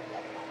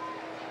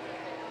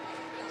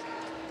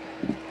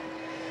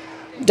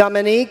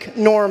 Dominique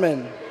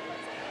Norman.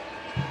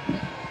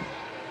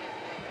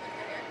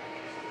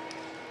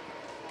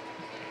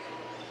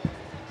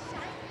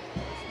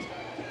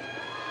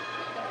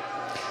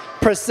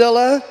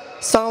 Priscilla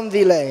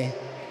Samvile.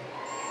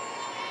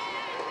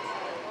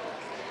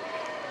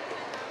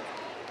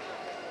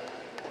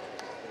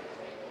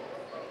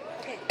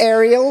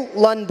 Ariel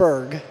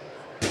Lundberg.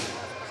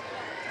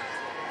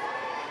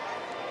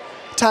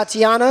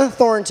 Tatiana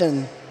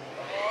Thornton.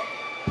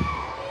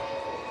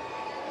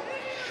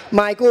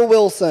 Michael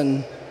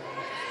Wilson.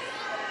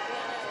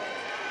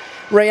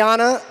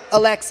 Rihanna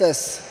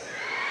Alexis.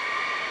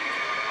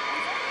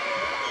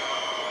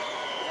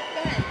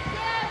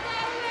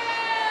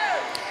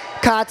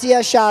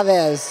 Katia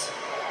Chavez.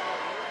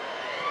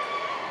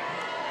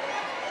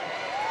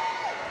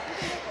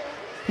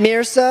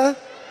 Mirsa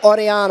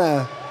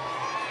Oriana.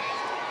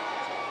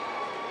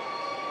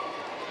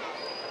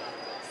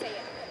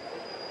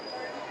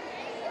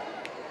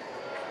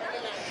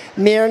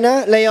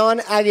 Mirna Leon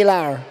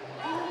Aguilar.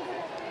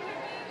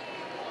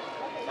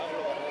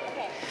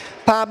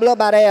 Pablo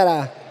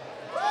Barrera.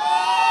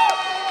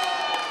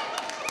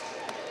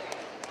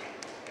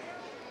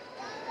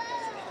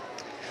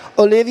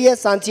 Olivia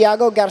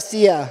Santiago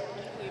Garcia.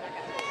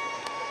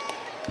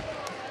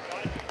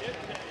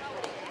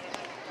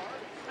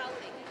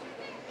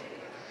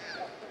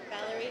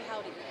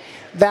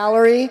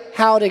 Valerie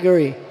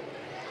Howdigery.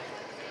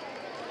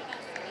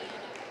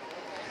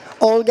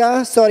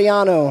 Olga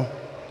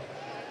Soriano.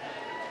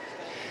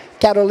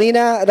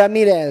 Carolina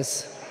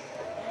Ramirez.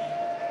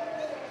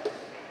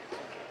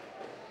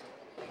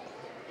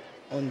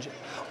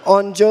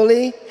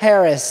 Anjali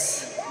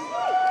Harris.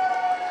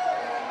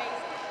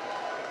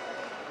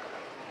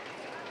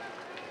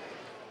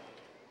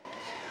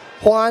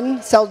 Juan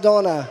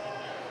Saldona.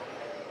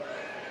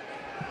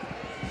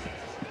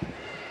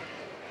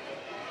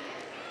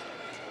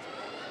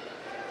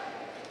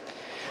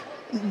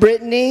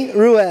 Brittany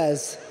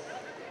Ruiz.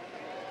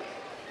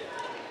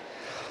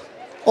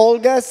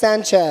 Olga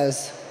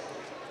Sanchez.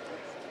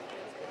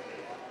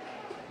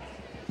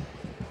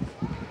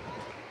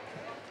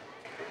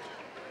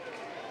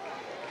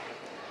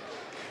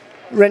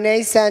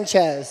 Renee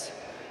Sanchez.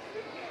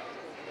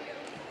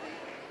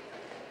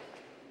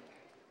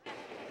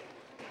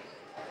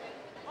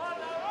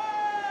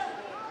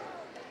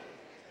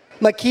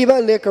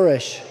 Makiba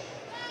Licorice.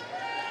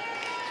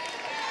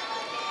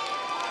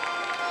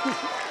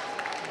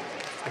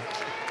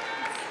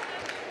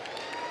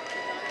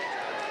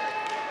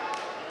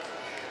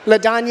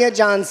 LaDanya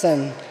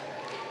Johnson.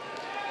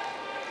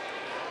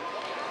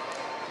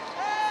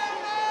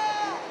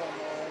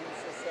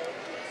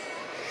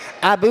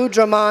 Abu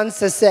Draman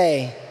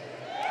Sase.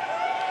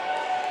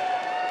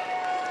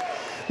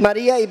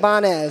 Maria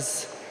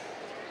Ibanez.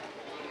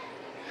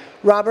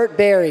 Robert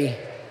Berry.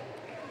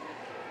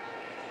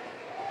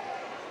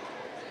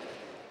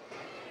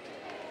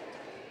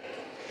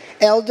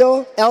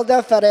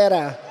 Elda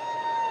Ferreira.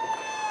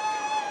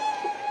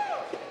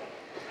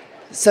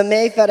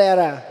 Samay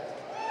Ferreira.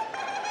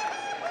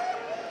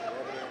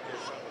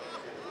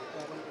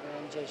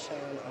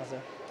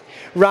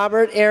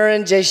 Robert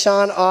Aaron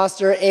Jashawn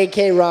Oster,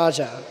 A.K.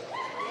 Raja.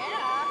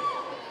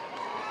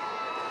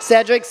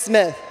 Cedric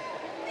Smith.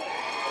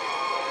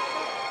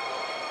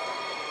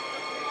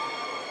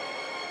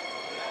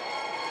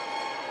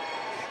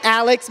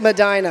 Alex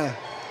Medina.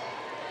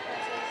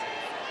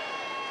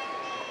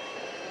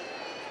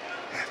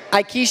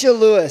 Aikisha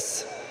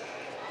Lewis.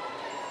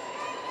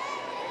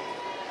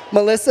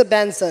 Melissa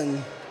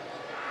Benson.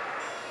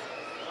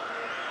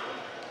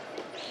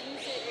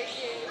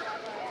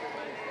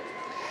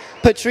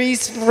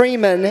 Patrice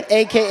Freeman,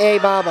 a.k.a.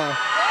 Baba.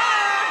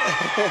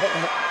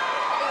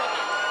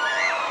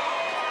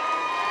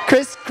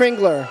 Chris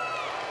Kringler.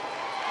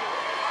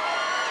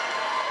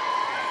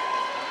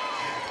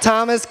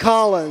 Thomas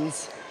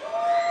Collins.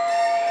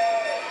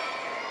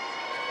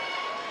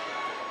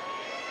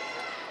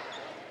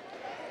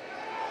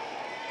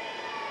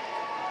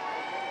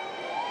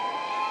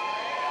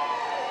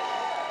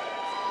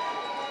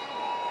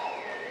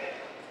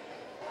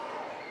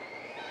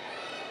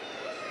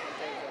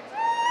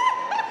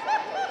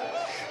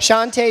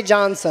 Shantae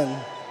Johnson.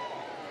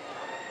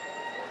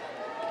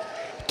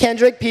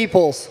 Kendrick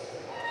Peoples.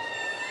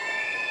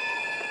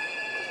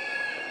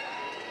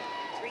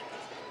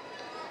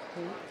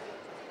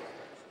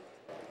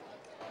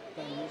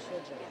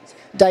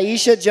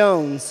 Daisha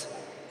Jones.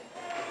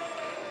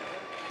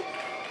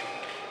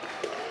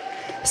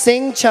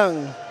 Sing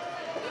Chung.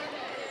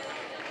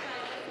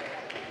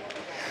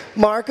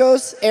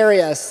 Marcos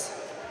Arias.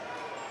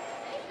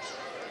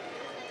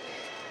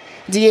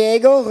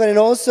 Diego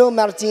Reynoso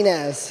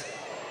Martinez.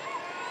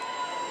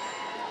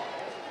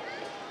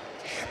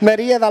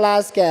 Maria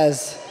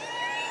Velasquez.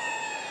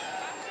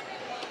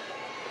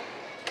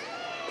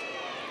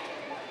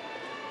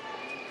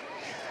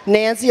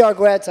 Nancy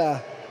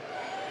Argueta.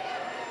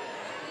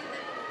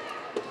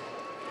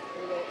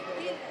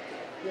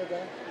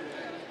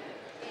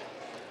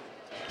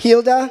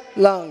 Hilda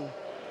Lung.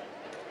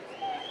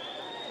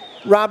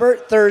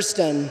 Robert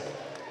Thurston.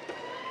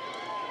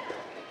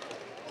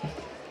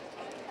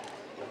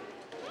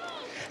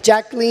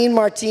 Jacqueline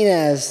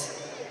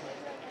Martinez.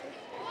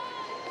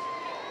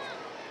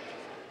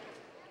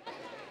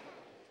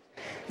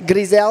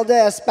 Griselda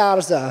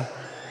Esparza.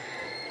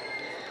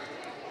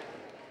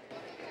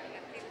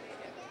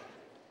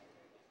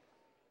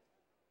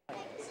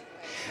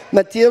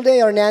 Matilde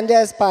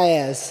Hernandez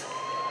Paez.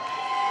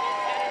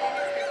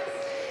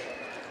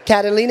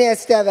 Catalina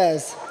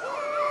Esteves.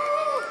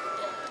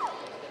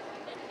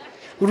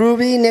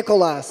 Ruby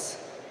Nicolas.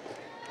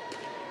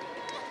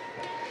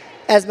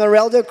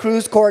 Esmeralda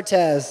Cruz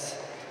Cortez.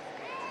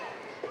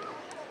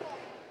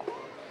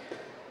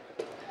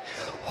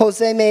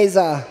 Jose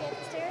Meza.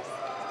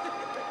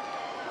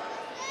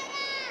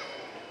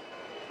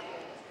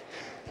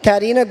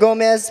 Karina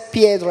Gomez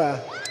Piedra.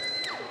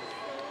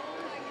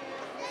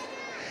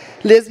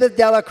 Lisbeth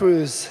Dela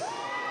Cruz.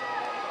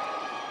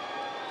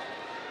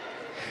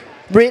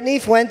 Brittany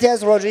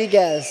Fuentes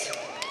Rodriguez.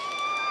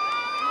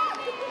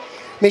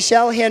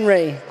 Michelle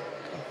Henry.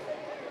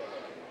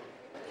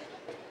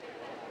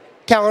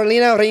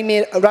 Carolina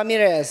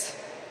Ramirez.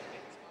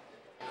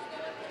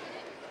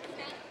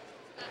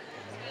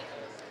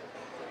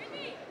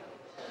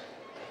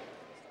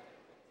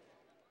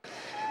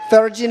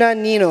 Virginia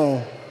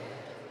Nino.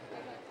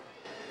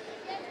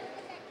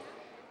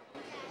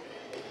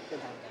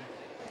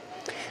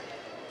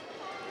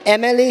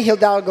 Emily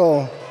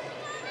Hidalgo.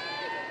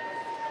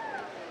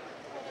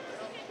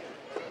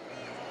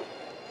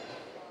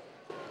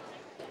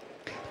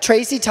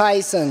 Tracy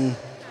Tyson.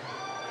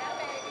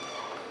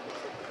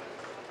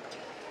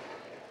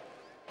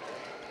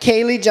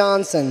 Kaylee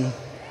Johnson.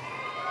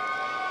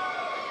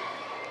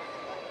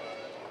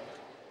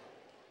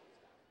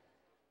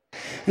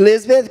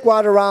 Elizabeth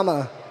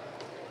Guadarrama.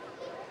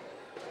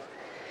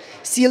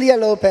 Celia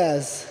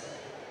Lopez.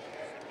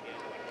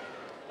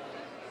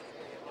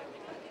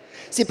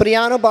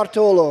 Cipriano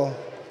Bartolo.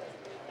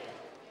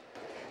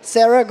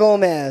 Sarah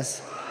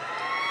Gomez.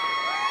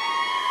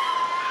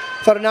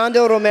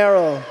 Fernando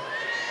Romero.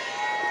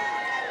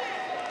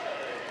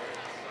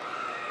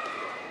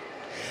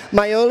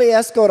 Mayoli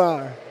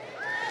Escobar.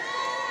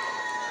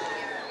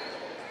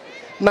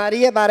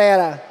 Maria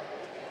Barrera.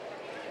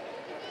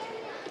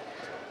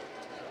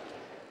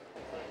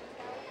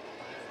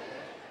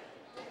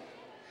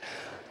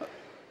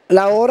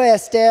 Laura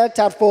Esther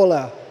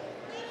Tarfola.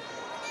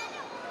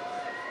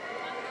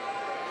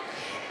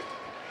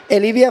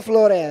 Olivia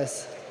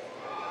Flores.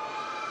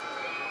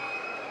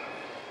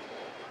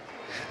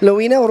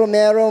 Luina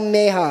Romero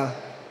Meja.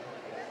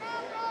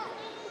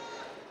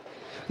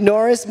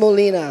 Norris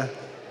Molina.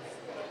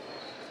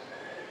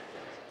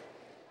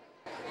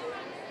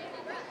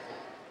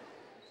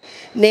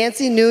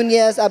 Nancy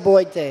Nunez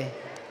Aboite.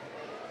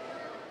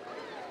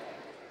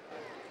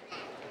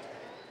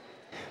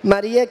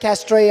 Maria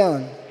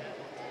Castrellon.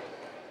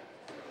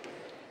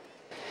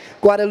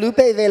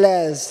 Guadalupe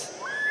Velez.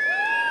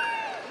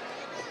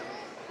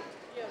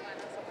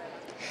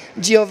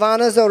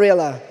 Giovanna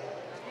Zorilla.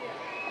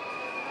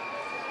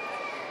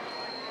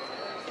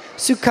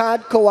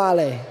 Sukad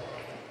Kowale.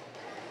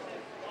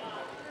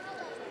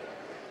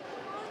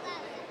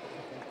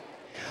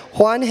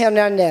 Juan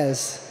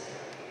Hernandez.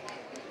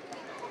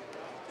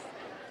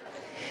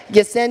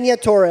 Yesenia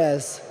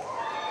Torres.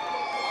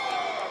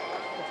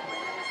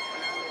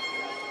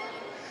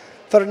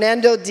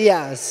 Fernando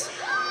Diaz.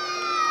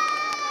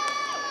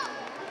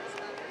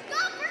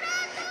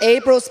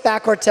 April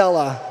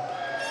Spacortella.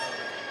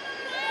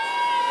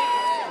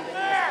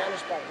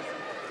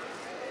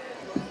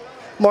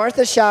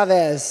 Martha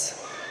Chavez.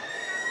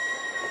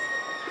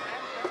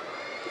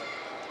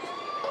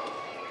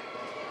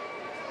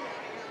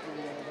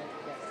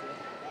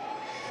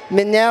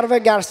 Minerva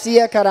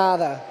Garcia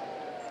Carada.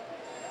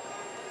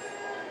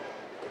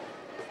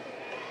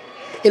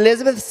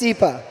 Elizabeth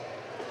Sipa.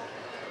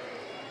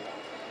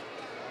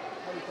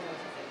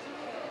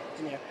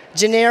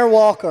 Janair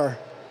Walker.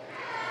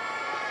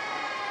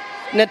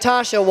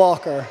 Natasha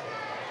Walker.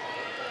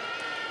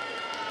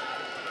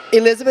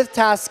 Elizabeth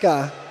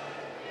Tasca.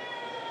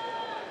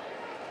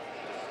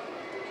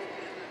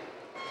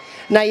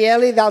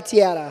 Nayeli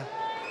Valtiera.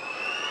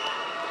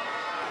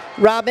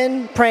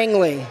 Robin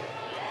Prangley.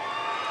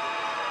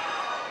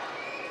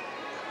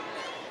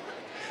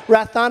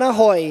 Rathana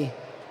Hoy.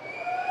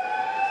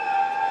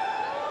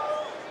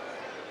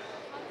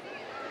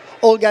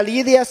 Olga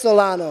Lidia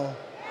Solano.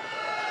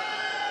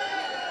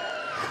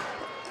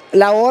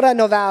 Laura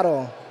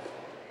Novaro.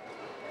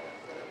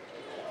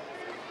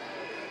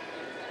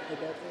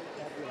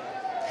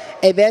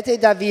 Ebete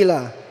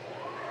Davila.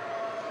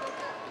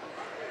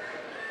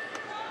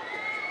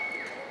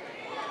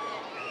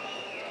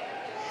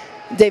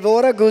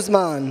 Devora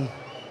Guzman.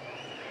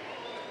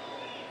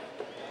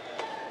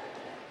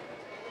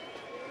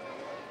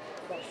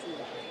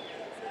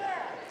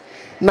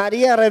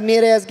 Maria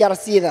Ramirez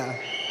Garcia.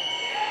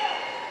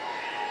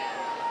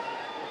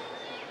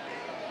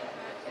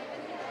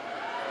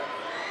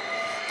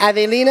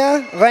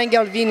 Avelina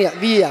Rangel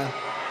Villa.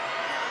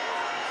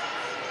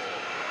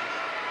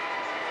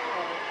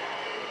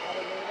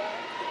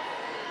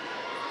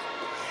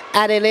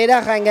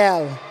 Adelaida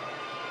Rangel.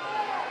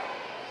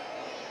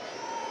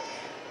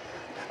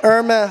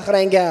 Irma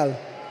Rangel.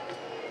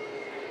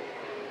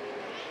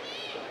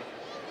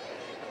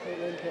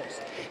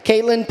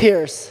 Caitlin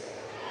Pierce.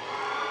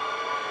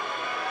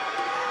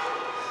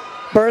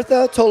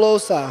 Bertha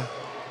Tolosa.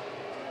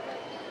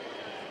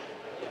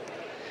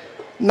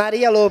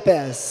 Maria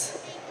Lopez.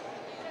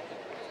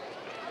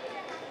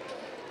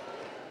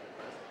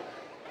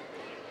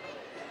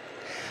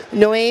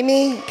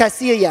 Noemi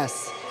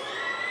Casillas.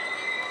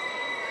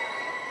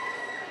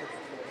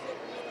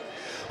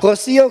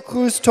 Rocio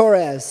Cruz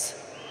Torres.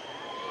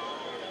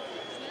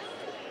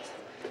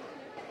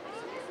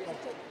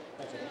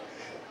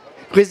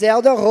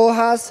 Griselda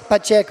Rojas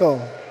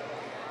Pacheco.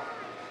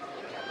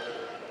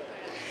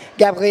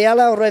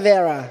 Gabriela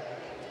Rivera.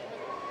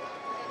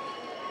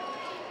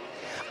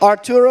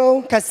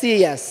 Arturo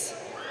Casillas.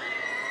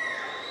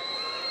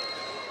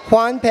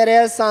 Juan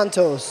Perez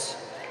Santos.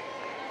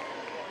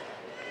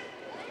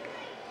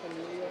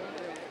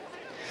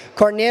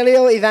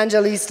 Cornelio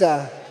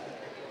Evangelista.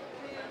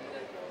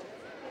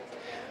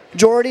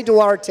 Jordi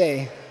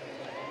Duarte.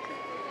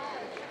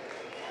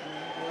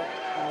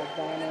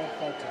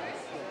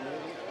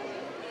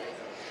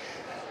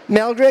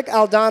 Meldrick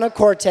Aldana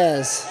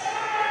Cortez.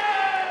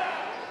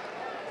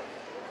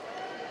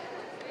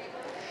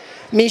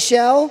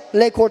 Michel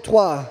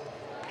Lecourtois.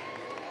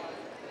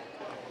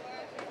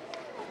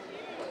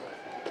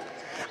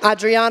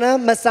 Adriana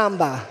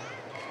Masamba.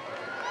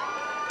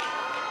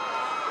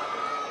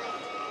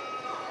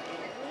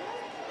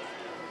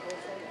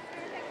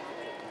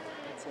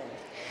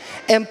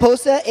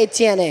 Emposa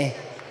Etienne.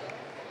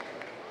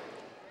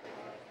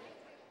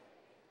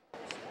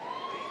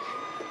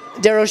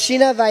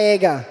 Deroshina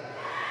Vallega.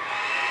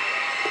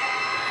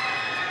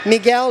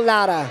 Miguel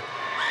Lara.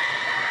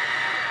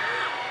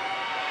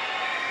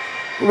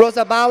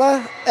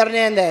 Rosabala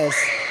Hernandez.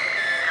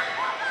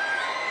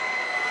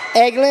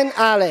 Eglin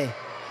Ale.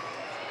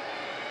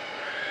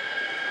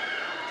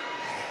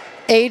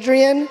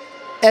 Adrian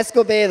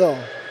Escobedo.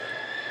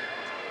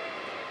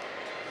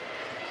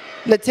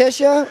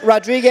 Leticia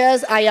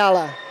Rodriguez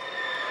Ayala.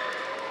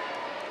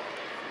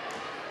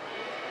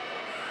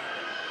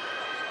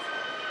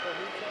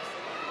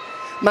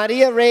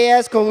 Maria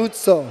Reyes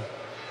Cohutso.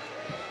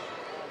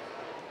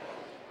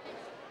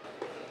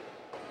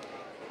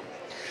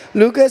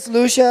 Lucas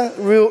Lucia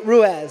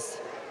Ruiz.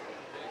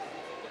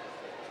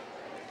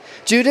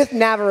 Judith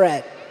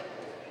Navarrete.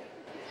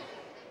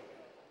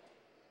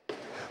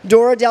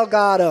 Dora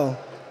Delgado.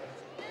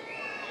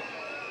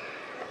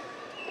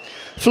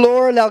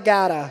 Flor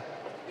Delgada.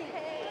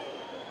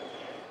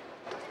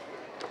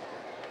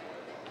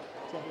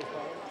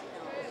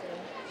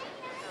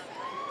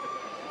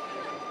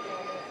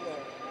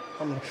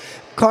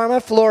 Karma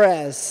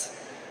Flores.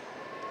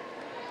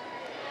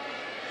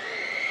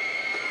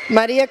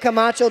 Maria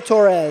Camacho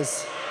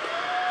Torres.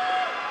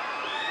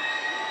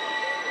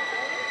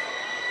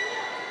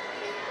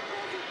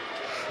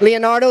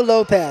 Leonardo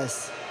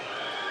Lopez.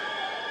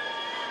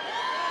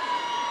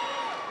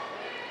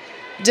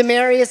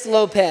 Demarius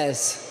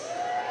Lopez.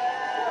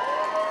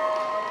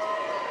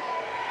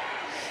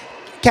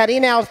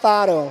 Karina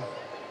Alfaro.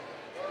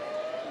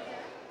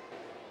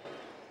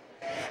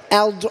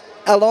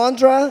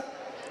 Alondra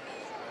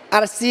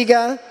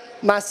Arciga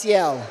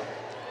Maciel.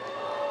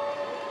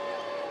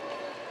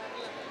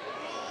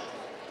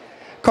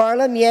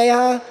 Carla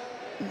Mieja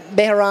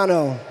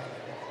Bejarano.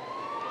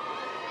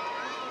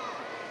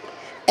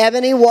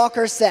 Ebony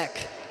Walker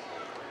Seck.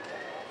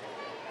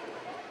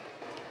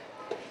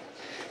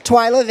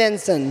 Twyla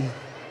Vinson.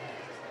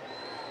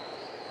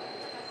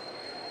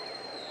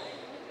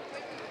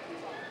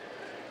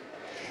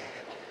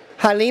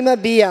 Halima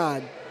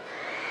Biad.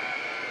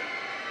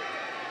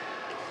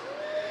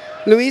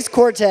 Luis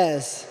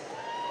Cortez.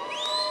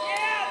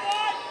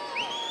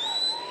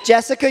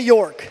 Jessica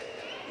York.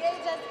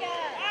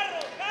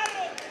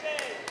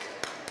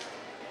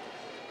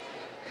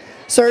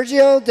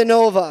 Sergio De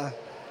Nova.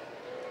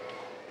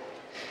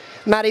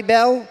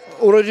 Maribel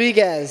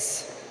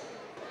Rodriguez.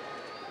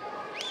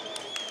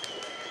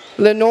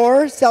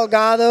 Lenore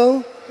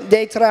Salgado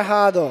de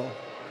Trajado.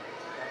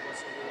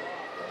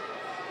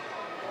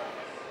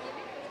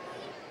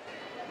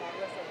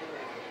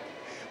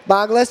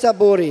 Bagla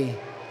Saburi.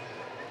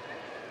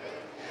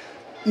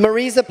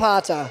 Marie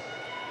Zapata.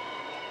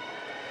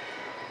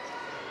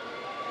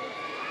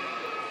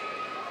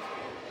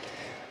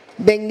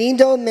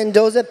 Benigno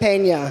Mendoza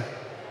Peña.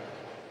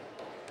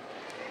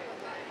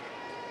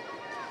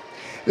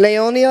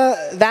 Leonia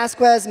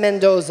Vasquez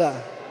Mendoza.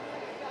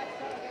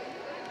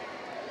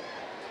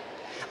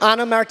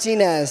 Ana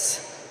Martinez.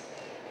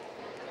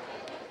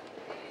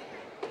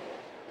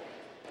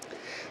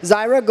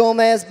 Zaira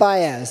Gomez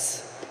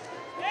Baez.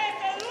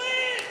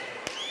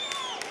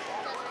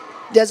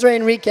 Desiree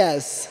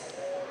Enriquez.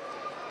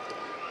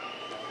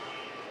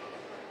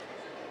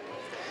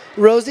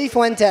 Rosie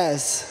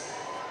Fuentes.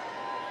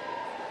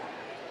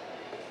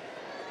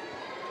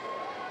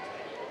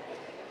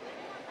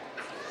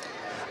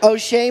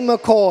 O'Shea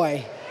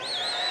McCoy.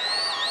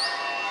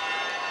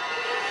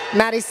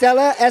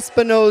 Maricela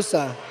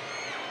Espinosa.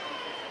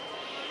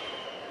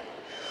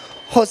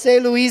 Jose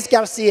Luis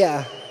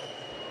Garcia.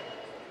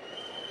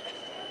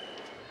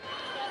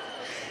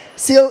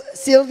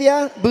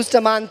 Silvia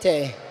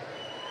Bustamante.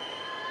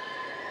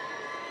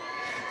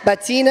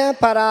 Batina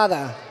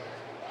Parada.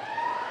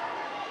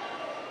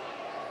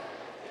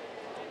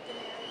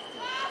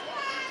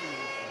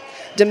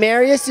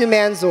 Demarius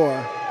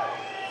Umanzor.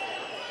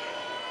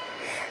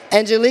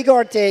 Angelica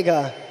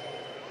Ortega.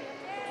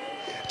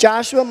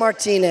 Joshua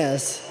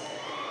Martinez.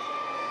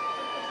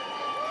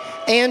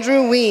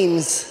 Andrew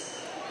Weems.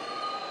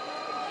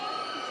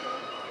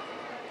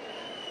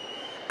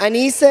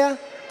 Anissa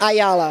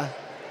Ayala.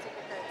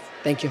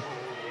 Thank you.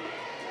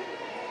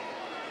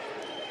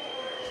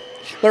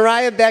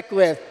 Mariah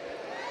Beckwith.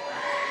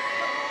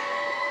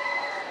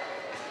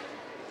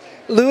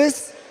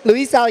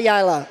 Luis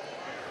Ayala.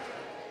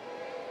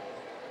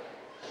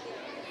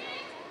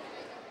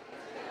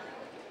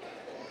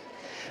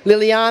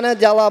 Liliana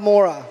De La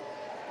Mora.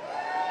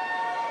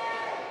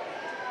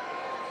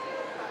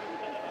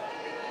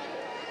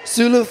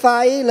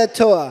 Sulufai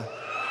Latoa.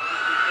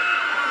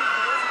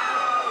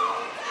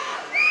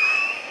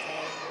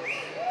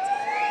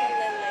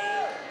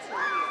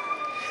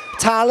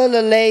 Tala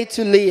Lele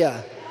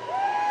Tulia.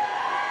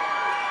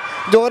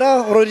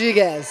 Dora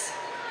Rodriguez.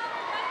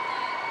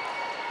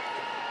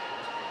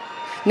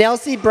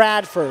 Nelsie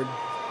Bradford.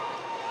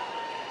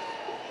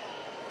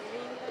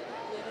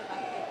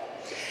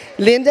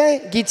 Linda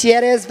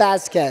Gutierrez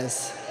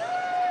Vasquez.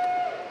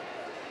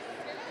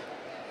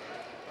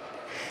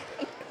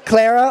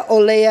 Clara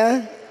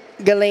Olea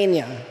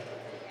Galeana.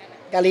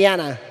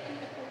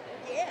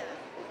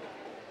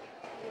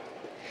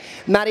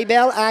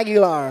 Maribel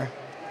Aguilar.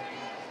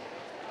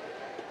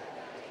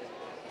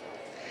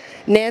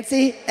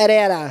 Nancy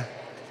Herrera.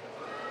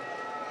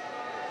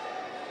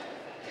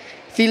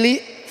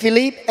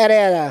 Philippe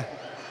Herrera.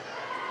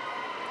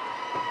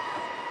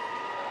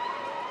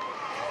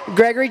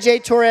 Gregory J.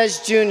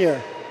 Torres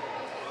Jr.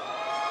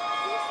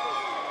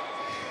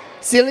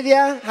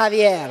 Sylvia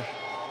Javier.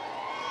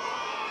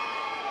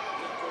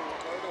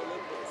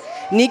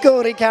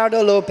 Nico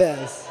Ricardo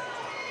Lopez.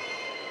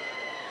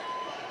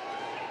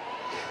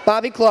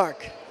 Bobby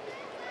Clark.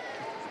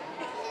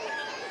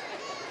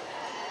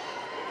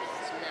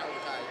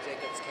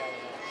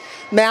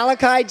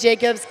 Malachi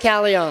Jacobs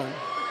Callion.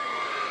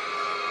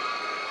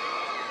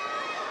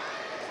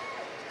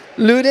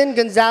 Luden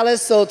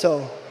Gonzalez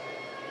Soto.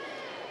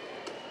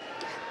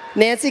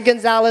 Nancy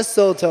Gonzalez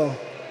Soto.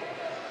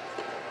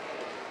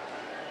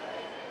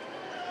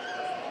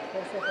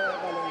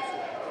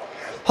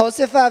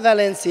 Josefa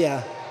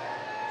Valencia.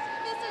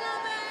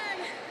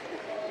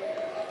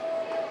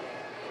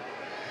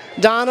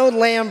 Donald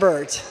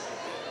Lambert.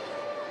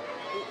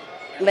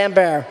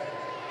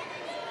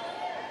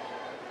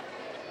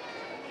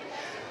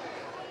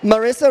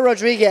 Marissa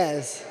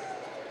Rodriguez.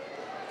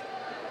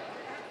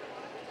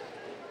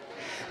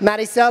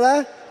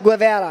 Maricela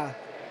Guevara.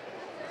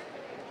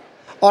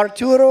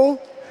 Arturo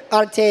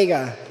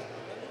Arteaga.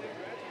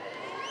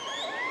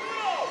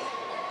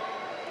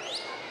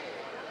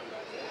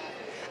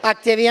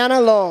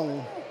 Octaviana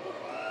Long.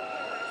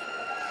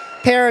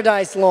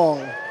 Paradise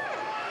Long.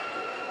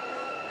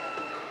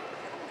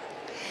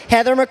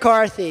 Heather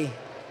McCarthy.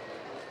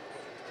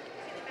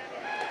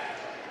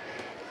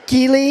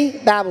 Keely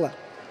Babla.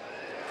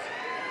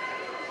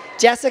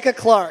 Jessica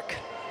Clark.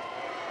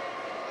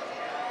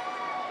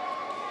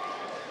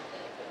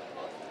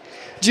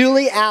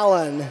 Julie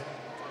Allen.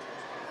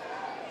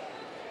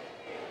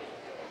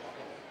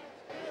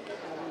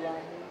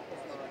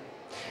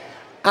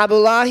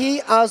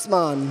 Abulahi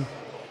Osman.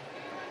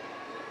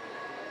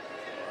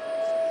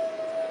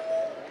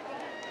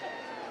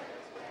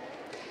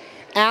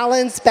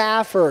 Alan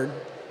Spafford.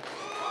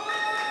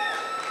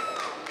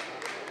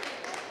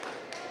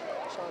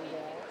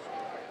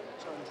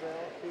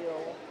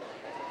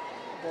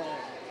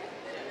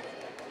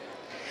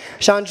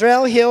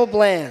 Chandrell Hill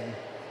Bland.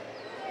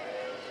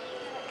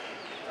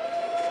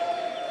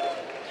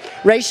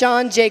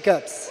 Rayshawn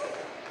Jacobs.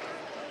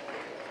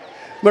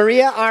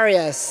 Maria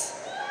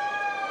Arias.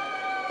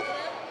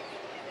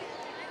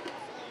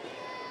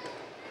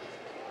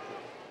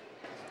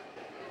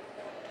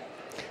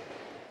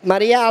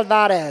 Maria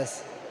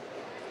Alvarez.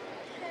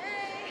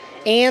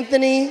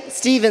 Anthony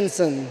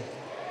Stevenson.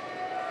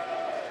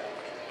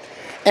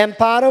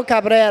 Amparo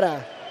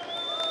Cabrera.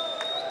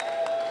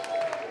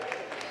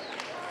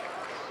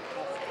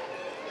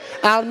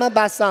 Alma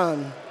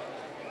Bassan.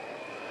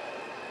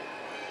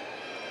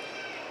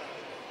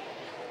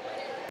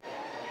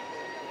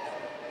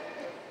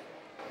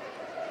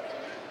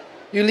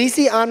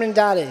 Ulysses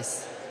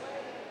Armendariz.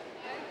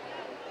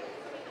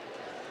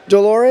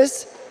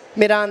 Dolores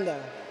Miranda.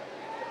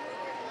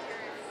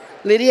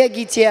 Lydia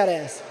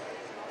Gutierrez.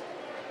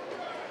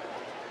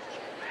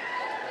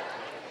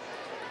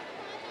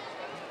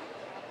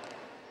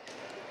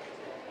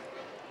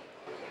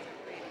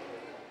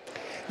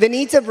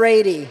 Venita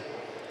Brady.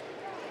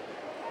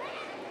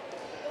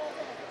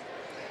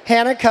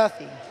 Hannah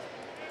Cuffey.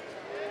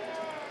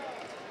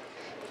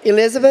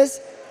 Elizabeth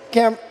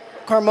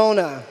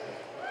Carmona.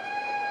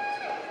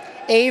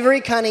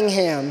 Avery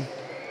Cunningham.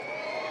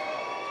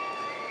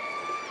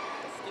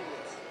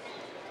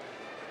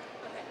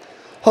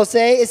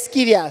 Jose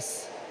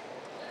Esquivias.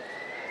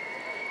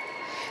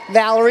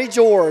 Valerie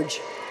George.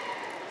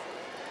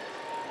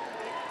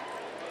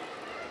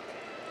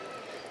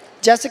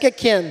 Jessica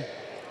Kim.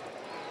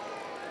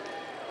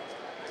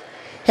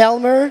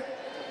 Helmer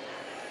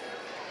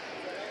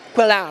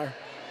Quillar.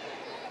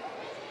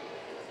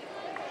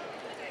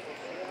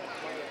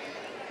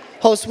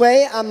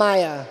 Josue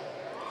Amaya.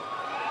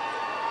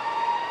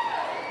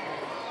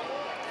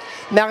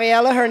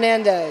 Mariela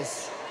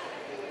Hernandez.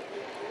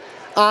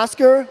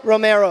 Oscar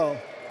Romero.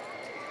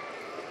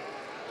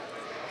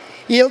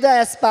 Hilda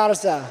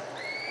Esparza.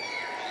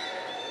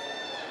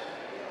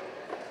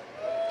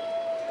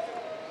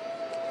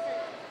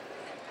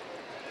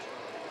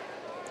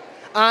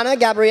 Ana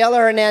Gabriela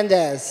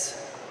Hernandez.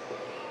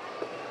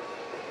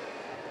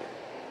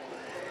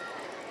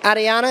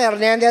 Ariana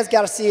Hernandez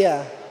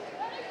Garcia.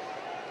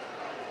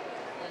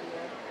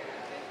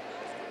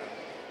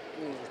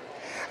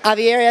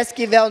 Javier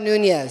Esquivel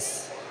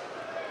Nunez.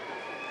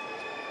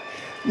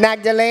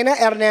 Magdalena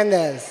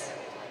Hernandez.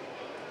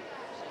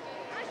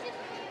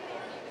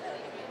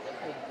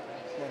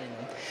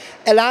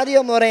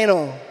 Eladio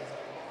Moreno.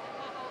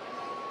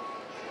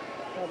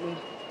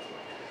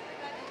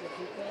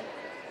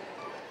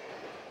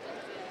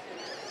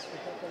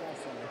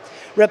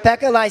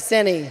 Rebecca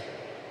Lyseni.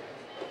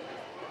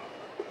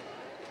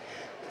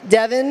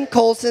 Devin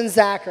Colson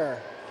Zacher.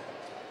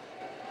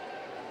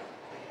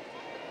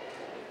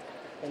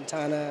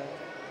 Quintana.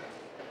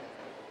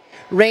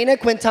 Reina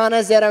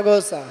Quintana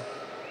Zaragoza.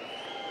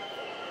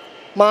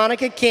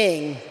 Monica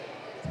King.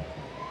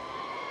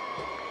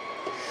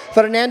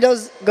 Fernando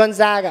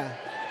Gonzaga.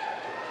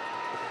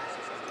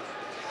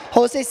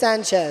 Jose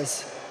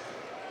Sanchez.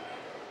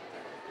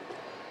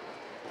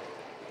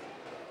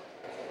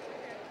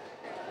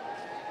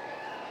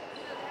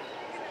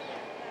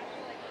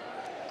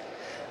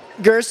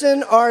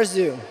 Gerson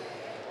Arzu.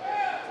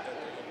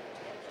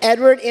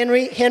 Edward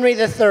Henry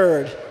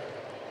III.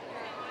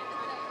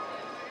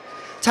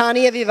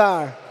 Tania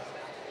Vivar.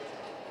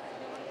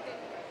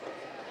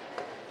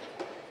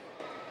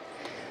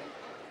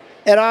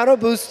 Eraro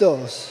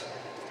Bustos.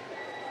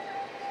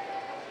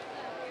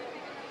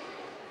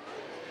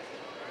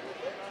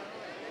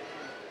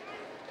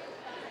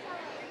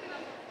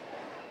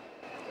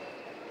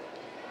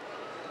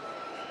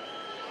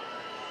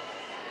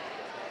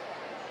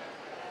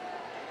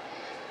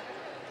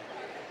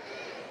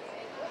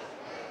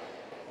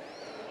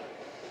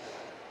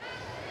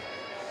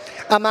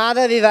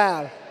 Amada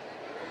Vivar.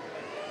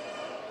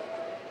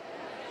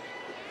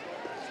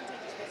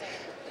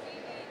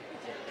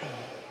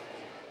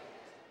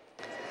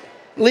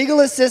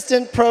 Legal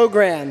Assistant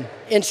Program.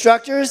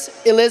 Instructors,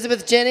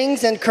 Elizabeth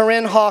Jennings and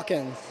Corinne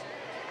Hawkins.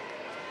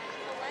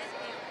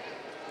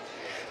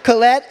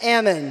 Colette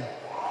Ammon.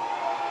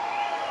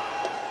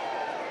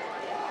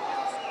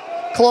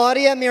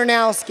 Claudia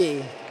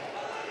Mirnowski.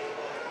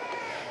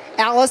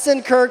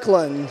 Allison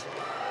Kirkland.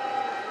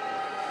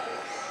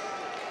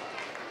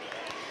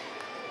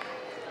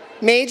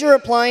 Major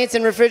Appliance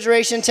and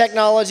Refrigeration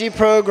Technology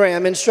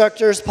Program.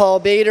 Instructors Paul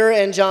Bader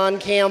and John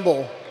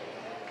Campbell.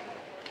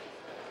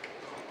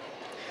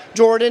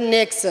 Jordan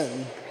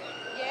Nixon.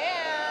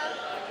 Yeah.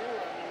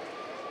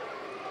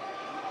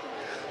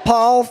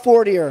 Paul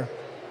Fortier.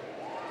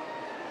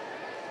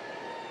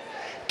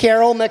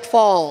 Carol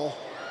McFall.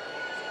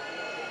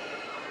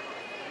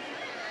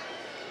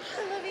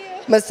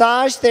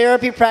 Massage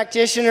Therapy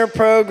Practitioner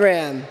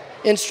Program.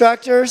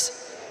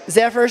 Instructors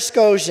Zephyr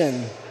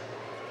Scotian.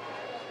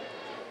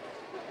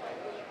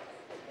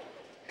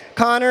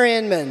 Connor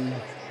Inman.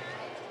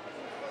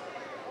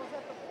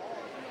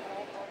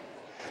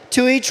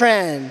 Tui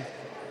Tran.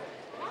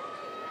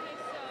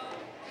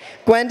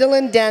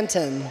 Gwendolyn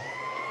Denton.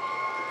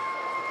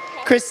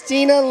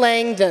 Christina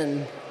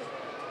Langdon.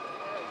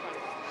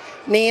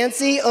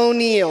 Nancy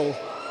O'Neill.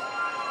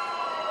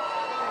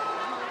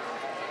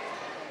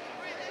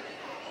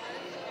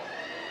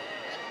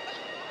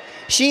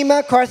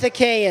 Shima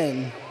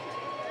Karthikeyan.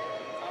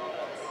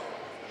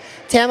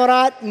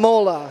 Tamarat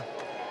Mola.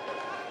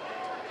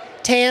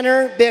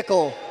 Tanner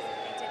Bickle.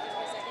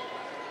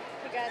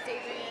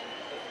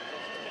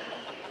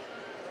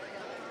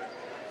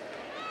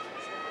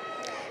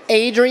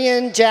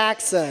 Adrian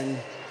Jackson.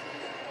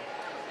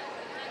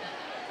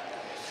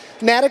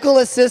 Medical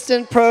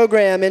Assistant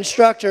Program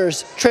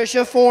instructors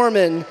Tricia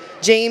Foreman,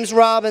 James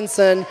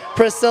Robinson,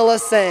 Priscilla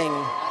Singh.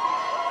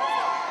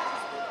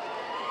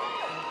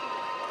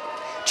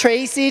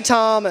 Tracy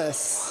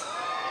Thomas.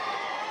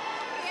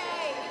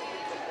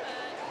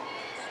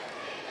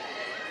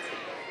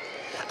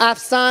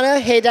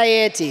 Afsana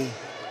Hedayeti.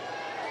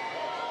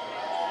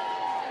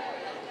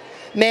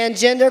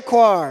 Manjinder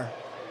Kaur.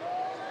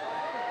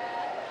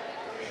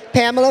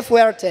 Pamela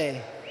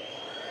Fuerte.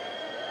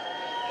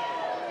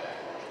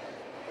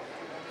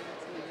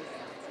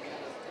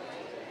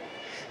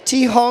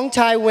 T. Hong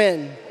Tai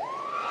Win.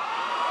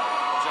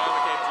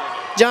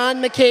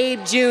 John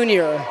McCabe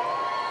Jr.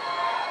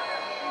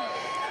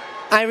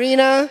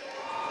 Irina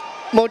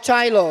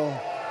Mochailo.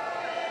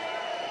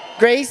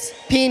 Grace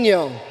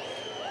Pino.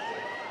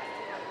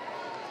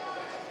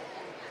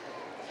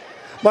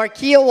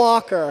 Markia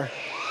Walker.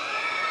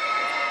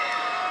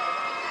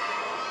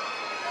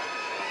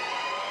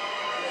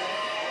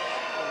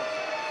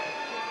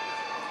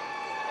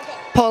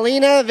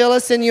 Paulina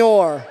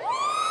Villasenor.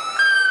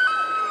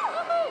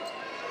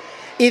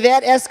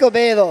 Yvette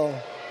Escobedo.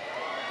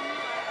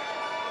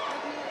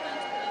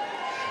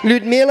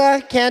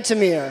 Ludmila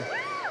Cantemir.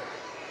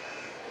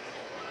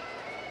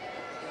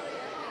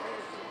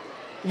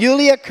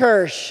 Yulia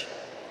Kirsch.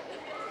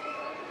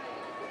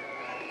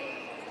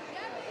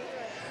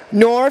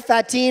 Noor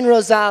Fatin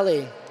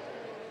Rosali.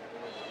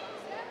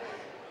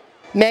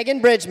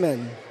 Megan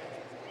Bridgman.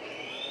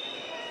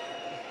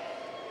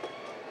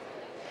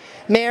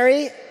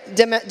 Mary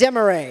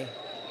Demaray.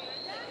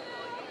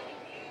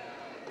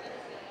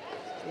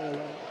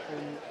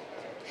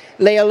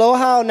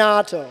 Lealoha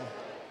Onato.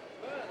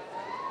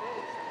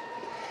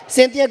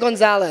 Cynthia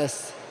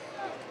Gonzalez.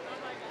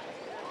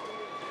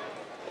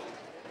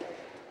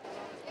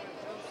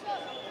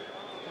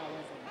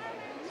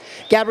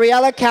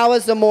 Gabriela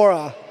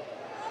Kawazamora.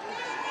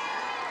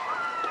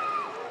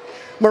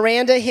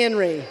 Miranda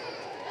Henry.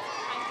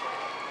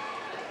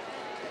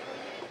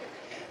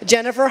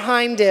 Jennifer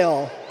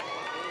Heimdale.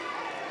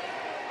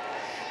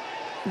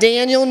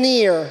 Daniel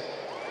Neer.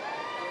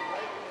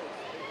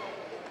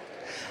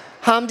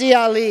 Hamdi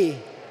Ali.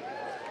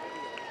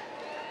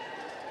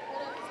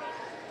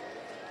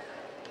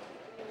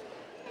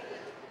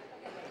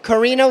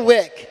 Karina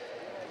Wick.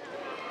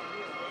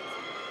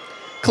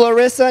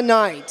 Clarissa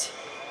Knight.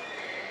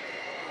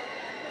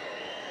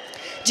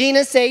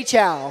 Gina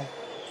Seychow.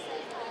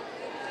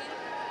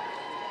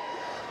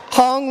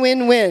 Hong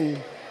Win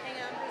Win.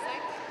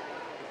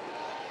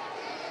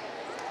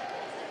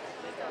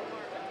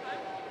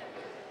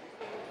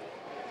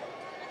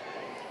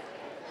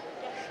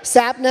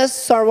 Sapna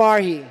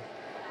Sarwahi.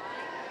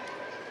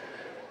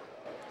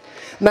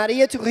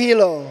 Maria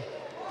Trujillo.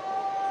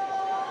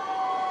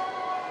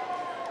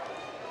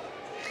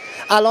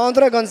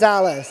 Alondra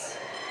Gonzalez.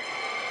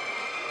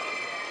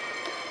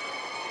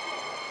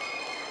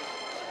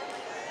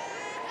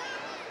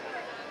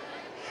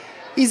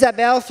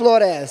 Isabel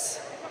Flores.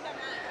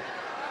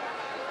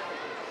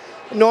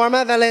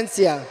 Norma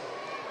Valencia.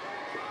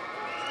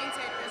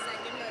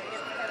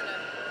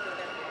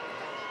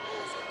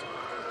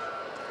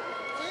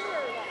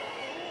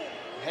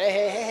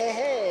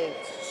 Hey.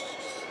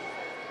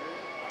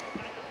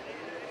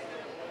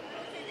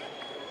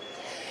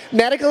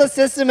 Medical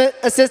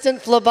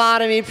Assistant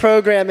Phlebotomy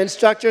Program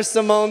instructor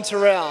Simone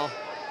Terrell.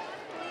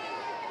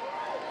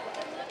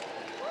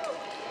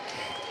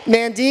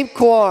 Mandeep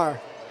Kaur.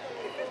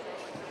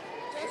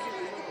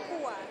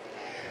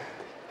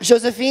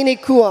 Josephine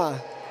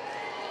Kua.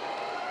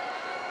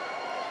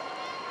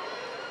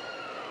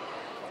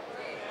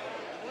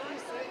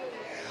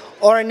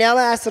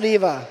 Ornella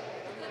Asriva.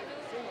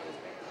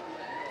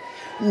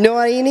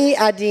 Noaini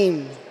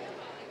Adim.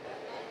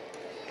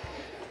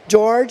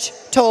 George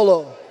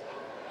Tolo.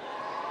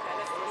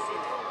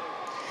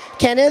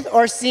 Kenneth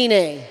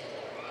Orsine.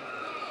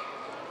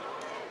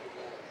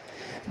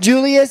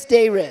 Julius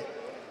Dayrit.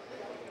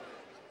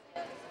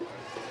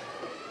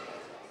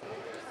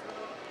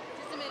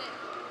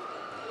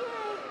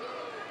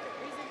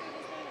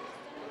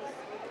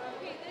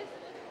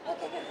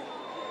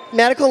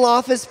 Medical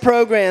Office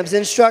Programs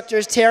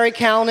instructors Terry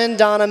Calnan,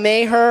 Donna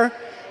Maher,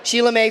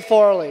 Sheila Mae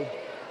Forley.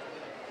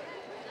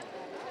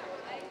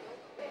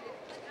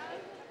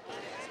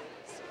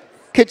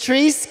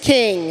 Catrice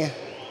King.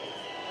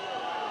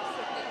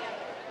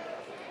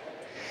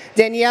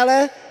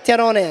 Daniela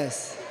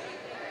Terrones.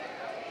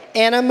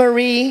 Anna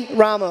Marie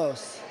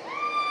Ramos.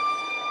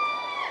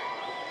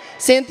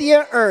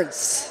 Cynthia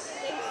Ernst.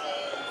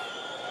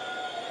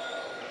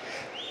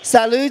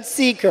 Salud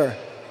Seeker.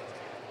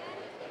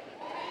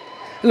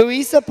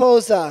 Luisa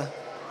Poza.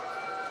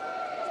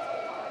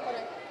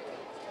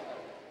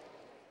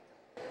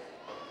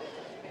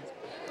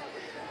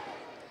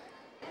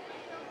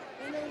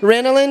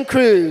 Renalyn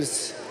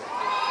Cruz.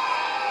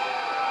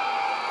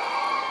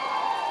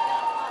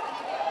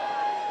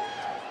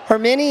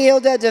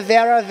 Hermenegilda de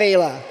Vera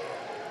Vela.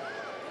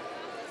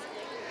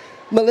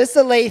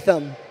 Melissa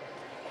Latham.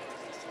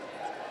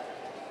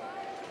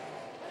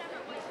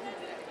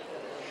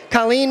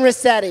 Colleen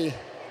Rossetti.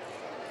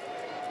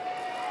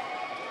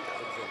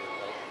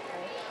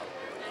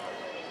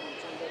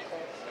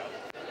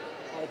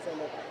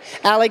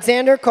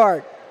 Alexander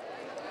Cart.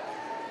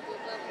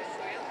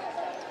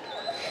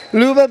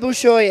 Luba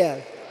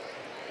Bushoyev.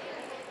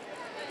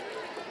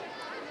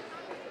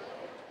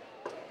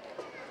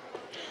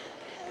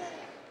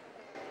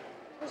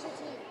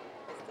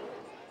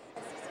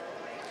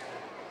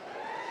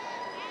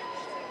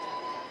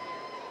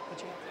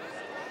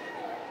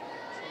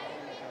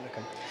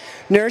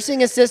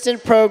 Nursing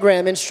Assistant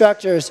Program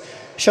Instructors,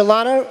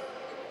 Shalana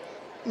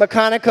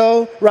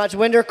Mechanico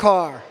Rajwinder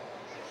Kaur.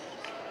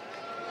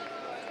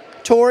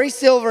 Tori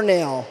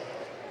Silvernail.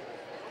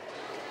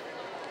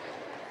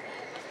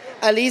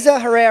 Aliza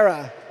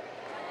Herrera.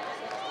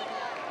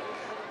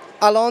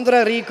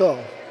 Alondra Rico.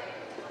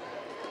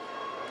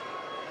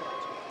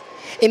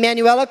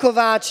 Emanuela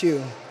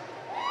Kovaciu.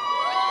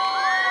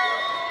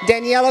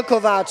 Daniela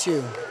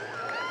Kovaciu.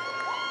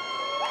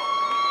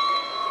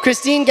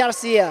 Christine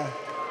Garcia.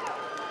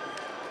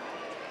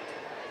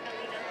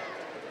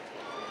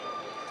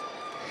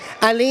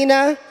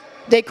 Alina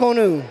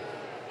Deconu.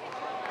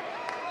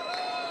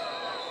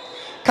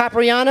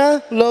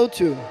 Capriana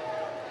Lotu.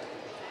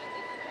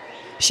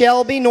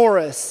 Shelby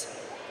Norris.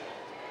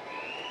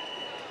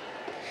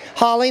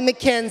 Holly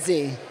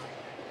McKenzie.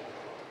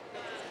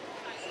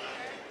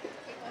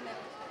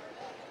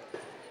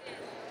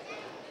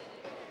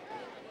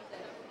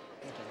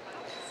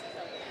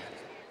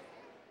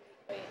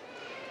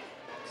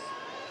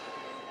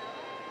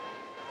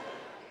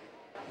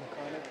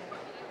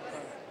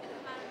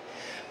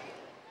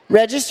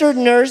 Registered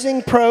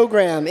Nursing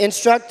Program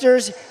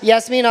Instructors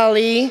Yasmin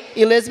Ali,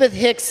 Elizabeth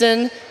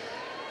Hickson,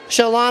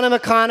 Shalana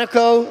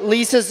Mechanico,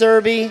 Lisa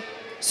Zerby,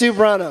 Sue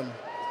Brunham.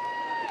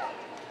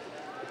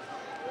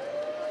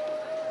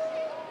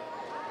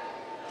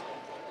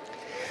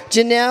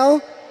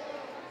 Janelle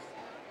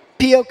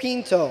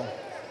Pioquinto.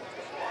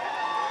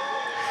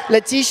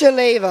 Leticia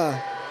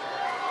Leva.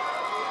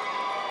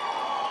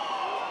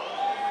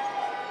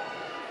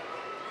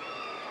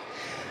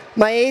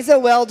 Maeza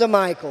Welda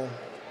Michael.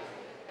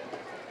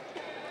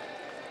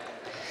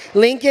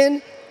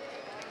 Lincoln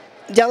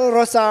Del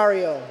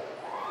Rosario.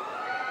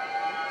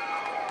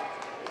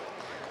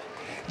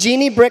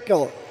 Jeannie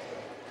Brickle.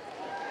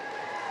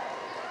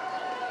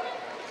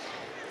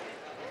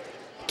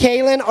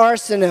 Kaylin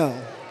Arsenault.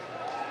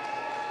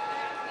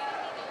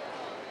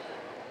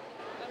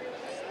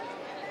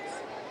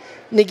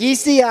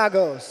 Nagisi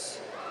Agos.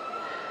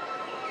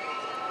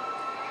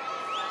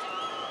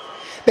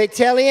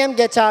 Beteliam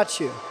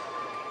Getachew.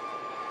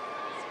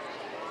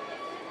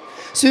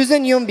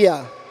 Susan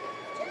Yumbia.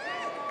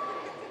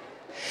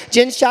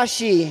 Jin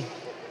Shashi.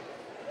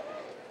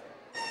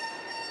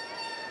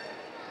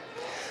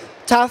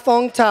 Ta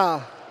Fong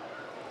Ta.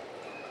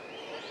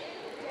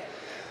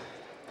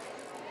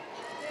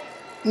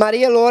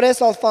 Maria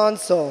Lourdes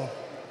Alfonso.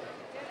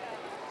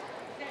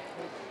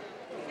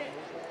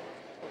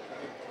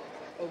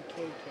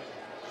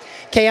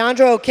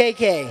 Keandra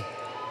Okeke.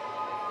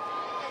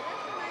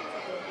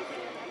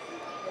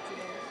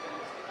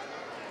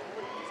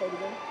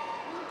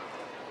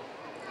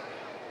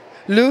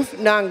 Luf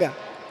Nanga.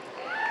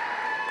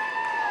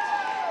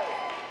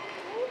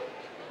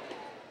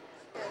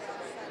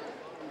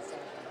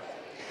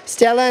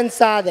 Stella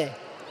Nsade.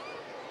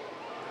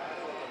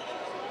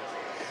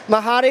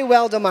 Mahari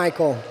Welda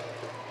Michael.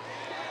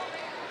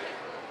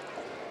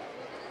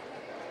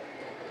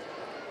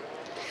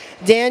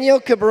 Daniel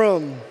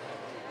Kabrum.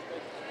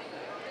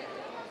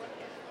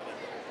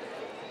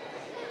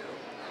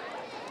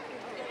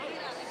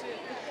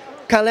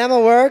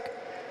 Kalema Work.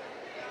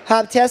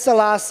 Habtesa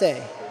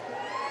Lasse.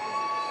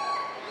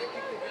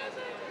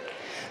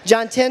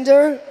 John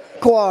Tinder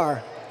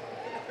Kowar.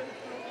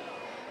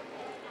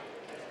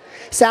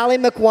 Sally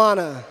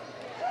McWana.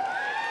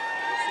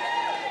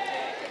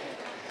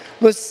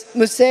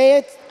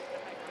 Musea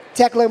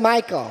Tekler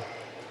Michael.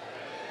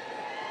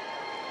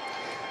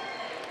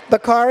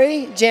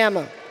 Bakari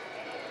Jama.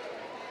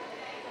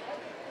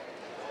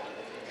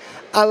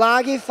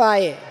 Alagi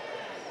Faye.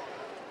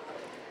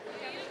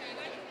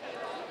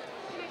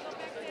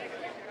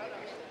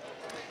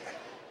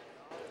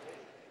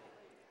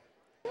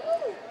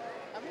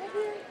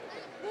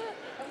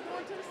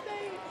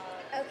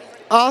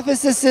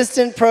 Office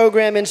Assistant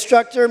Program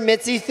Instructor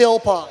Mitzi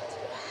Philpott.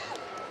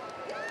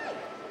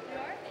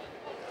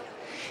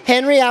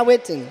 Henry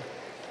Awitten.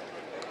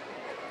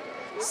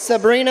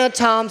 Sabrina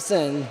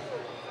Thompson.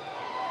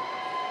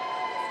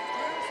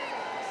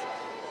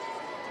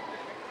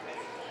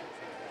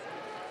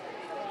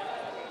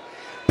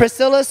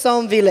 Priscilla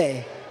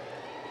Somville.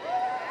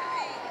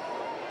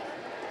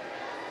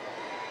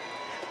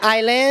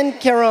 Aileen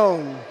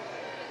Caron.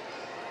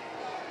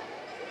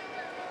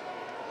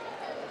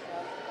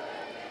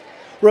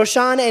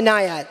 Roshan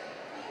Enayat.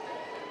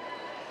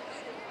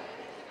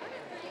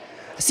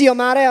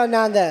 Xiomara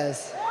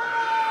Hernandez.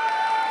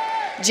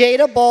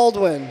 Jada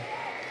Baldwin.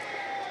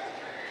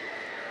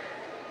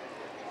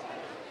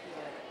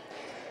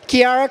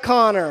 Kiara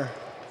Connor.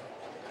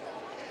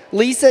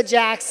 Lisa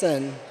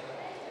Jackson.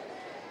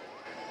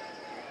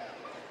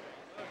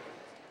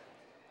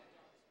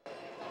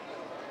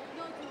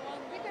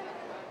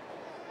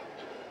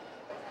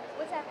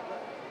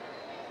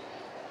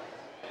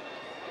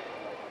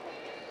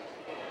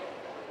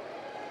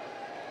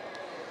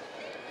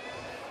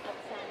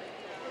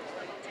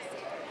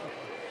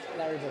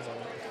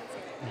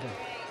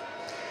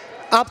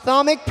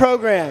 Ophthalmic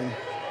program.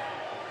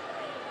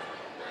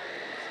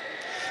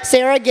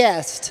 Sarah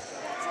Guest.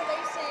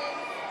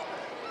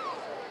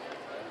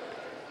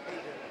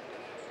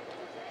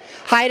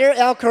 Haider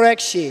El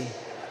Korekshi.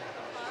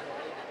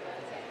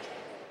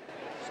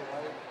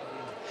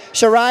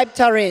 Sharaib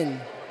Tarin.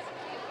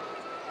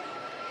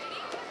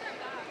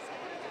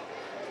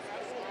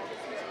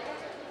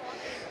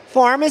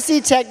 Pharmacy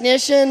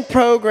Technician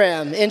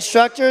Program.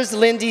 Instructors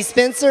Lindy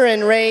Spencer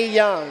and Ray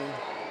Young.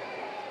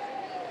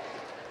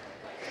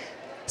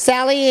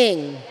 Sally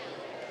Ng.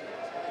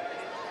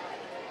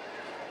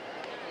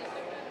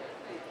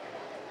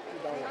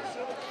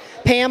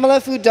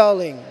 Pamela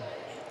Fudoling.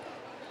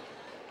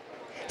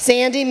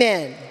 Sandy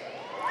Men.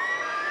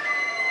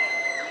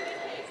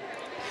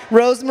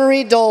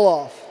 Rosemary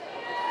Doloff.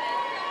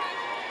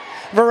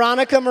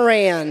 Veronica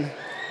Moran.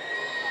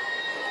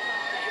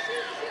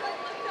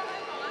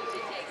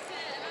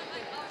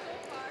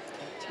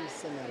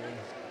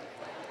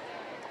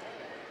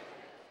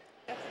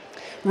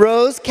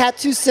 Rose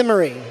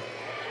Katusimari.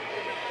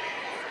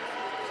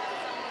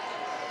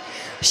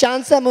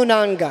 Shansa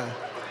Munanga.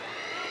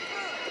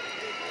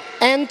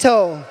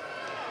 Anto. I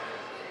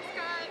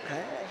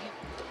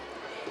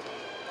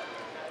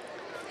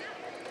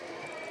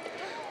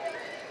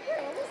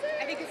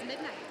think it's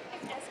midnight.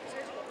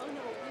 Oh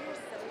no, we're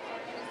so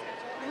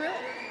far. Really?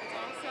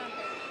 Awesome.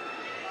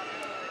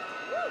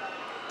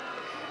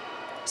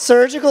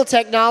 Surgical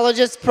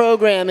Technologist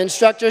Program.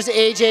 Instructors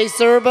AJ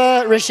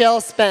Serba,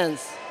 Rochelle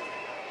Spence.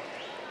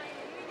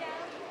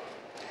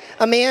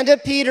 Amanda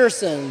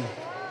Peterson.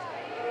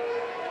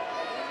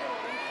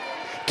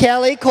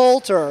 Kelly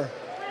Coulter.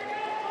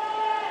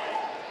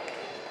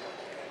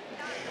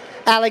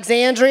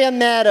 Alexandria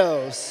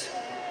Meadows.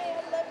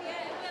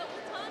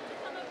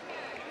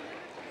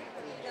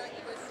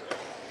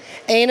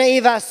 Aina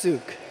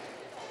Ivasuk.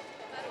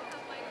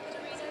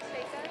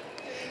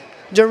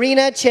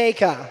 Darina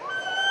Cheka.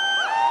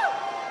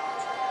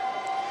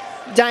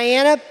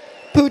 Diana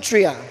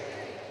Putria.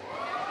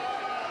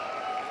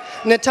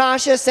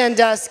 Natasha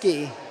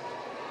Sandusky.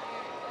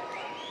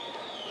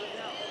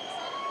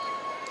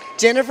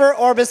 Jennifer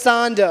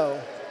Orbisando.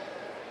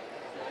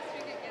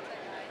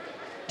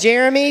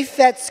 Jeremy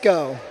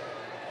Fetzko.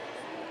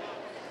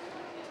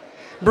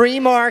 Bree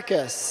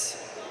Marcus.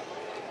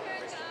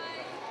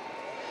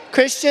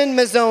 Christian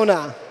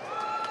Mazzona.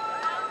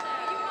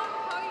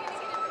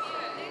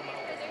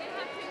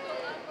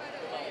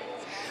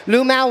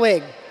 Lou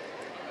Malwig.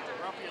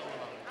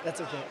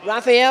 That's okay.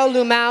 Raphael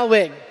Lou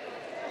Malwig.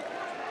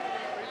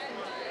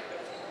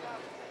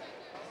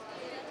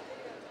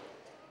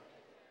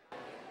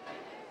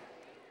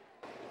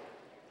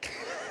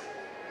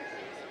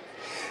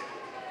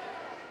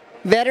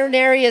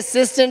 Veterinary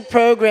Assistant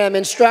Program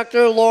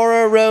Instructor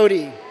Laura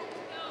Rohde.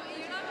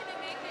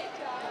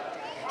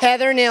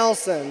 Heather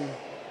Nelson.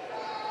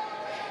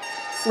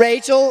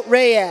 Rachel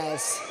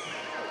Reyes.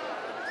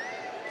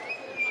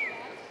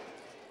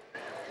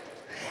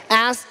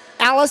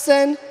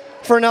 Allison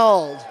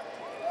Fernald.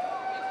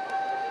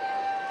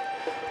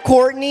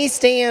 Courtney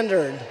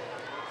Standard.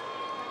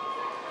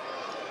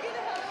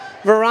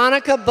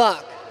 Veronica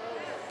Buck.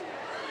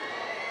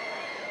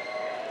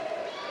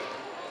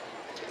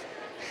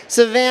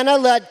 Savannah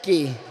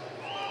Lutke.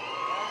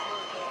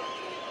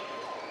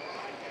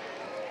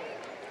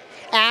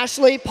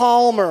 Ashley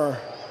Palmer.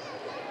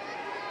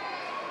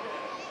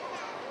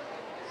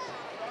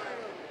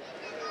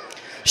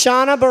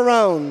 Shauna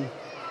Barone.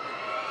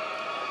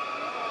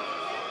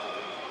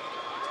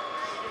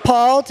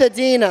 Paul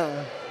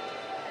Tadina.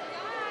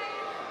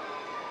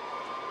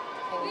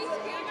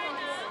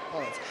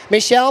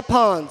 Michelle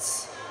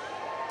Ponce.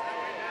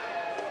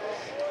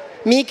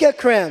 Mika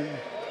Krim.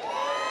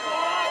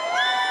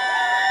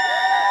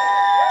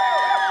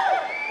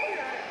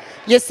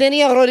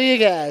 Yesenia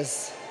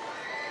Rodriguez.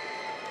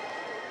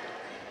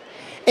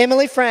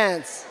 Emily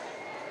France.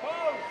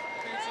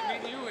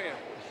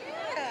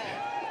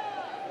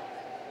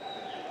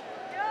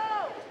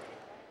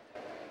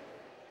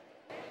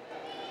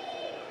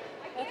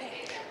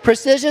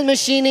 Precision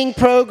Machining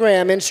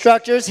Program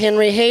Instructors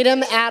Henry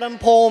Hayden, Adam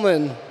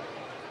Pullman.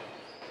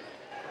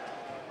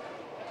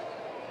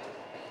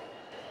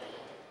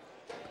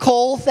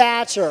 Cole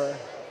Thatcher.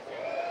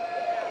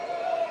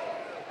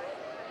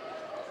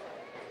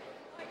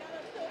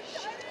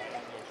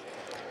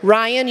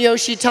 Ryan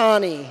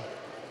Yoshitani.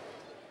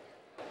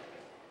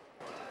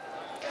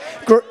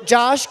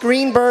 Josh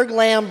Greenberg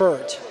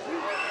Lambert.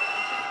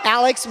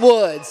 Alex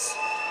Woods.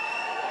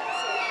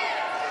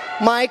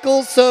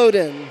 Michael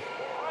Soden.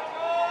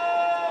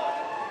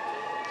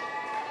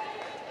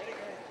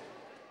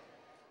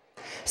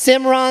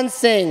 Simran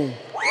Singh.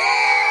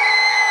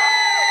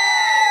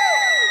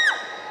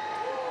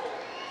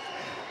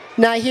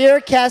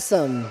 Nahir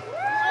Kesem.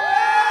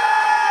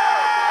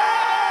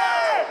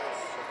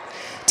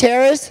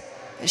 Taras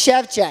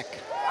Shevchek.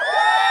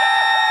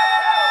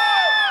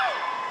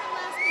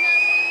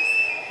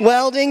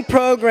 Welding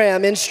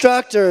program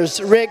instructors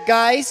Rick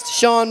Geist,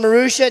 Sean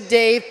Marusha,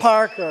 Dave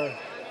Parker.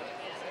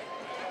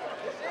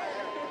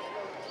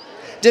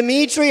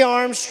 Dimitri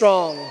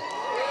Armstrong.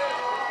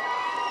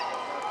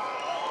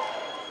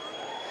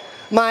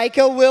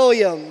 Micah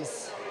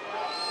Williams.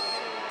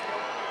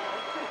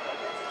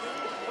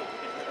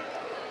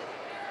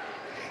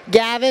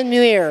 Gavin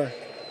Muir.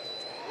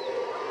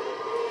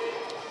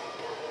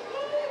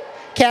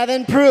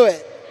 Kevin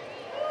Pruitt.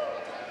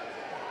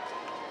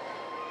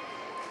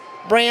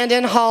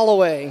 Brandon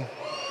Holloway.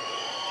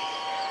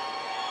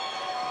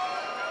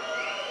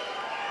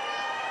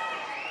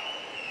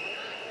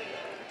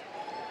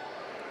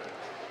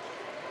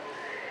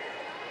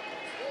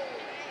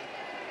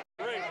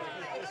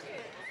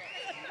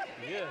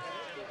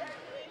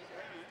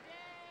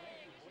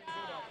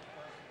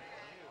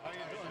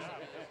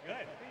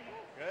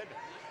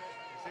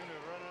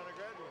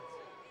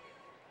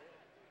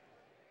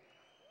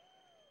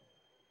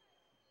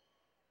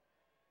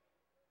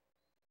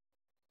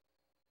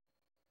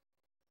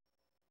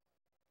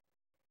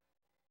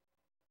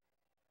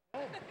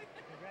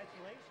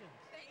 Congratulations.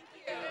 Thank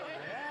you.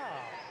 Yeah.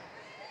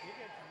 You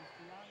get to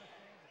be on the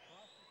stage,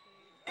 across the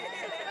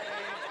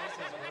stage. This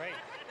is great.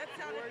 That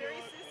sounded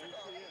very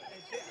physical.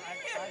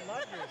 I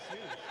love your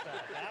suit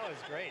stuff. That was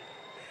great.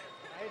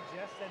 I had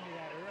just sent you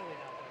that early.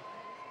 I was like,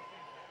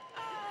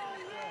 oh,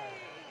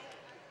 yay.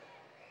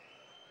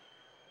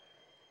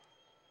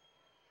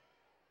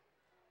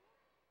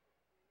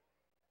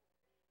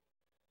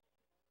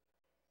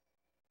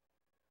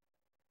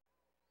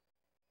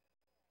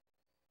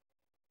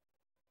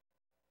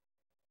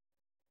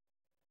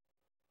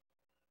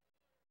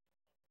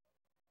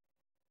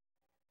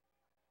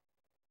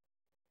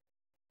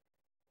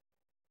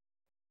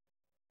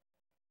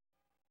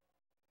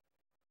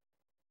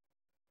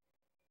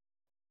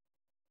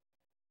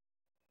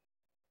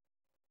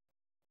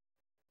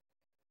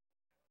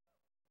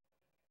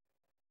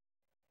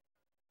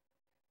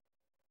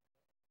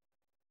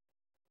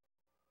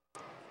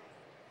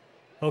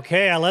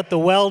 Okay, I let the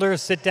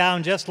welders sit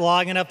down just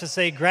long enough to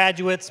say,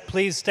 graduates,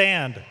 please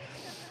stand.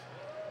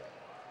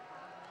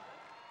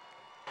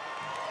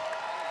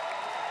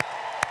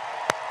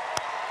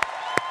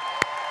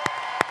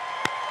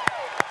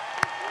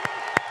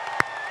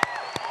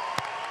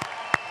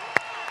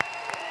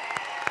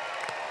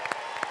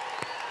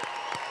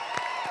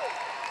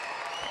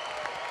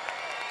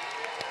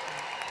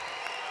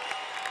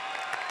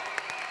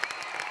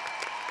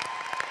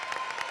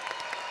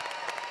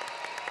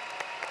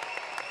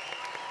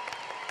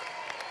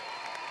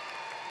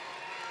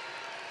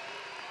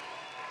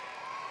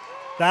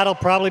 That'll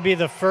probably be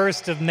the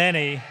first of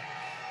many.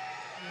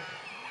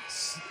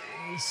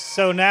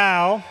 So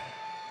now,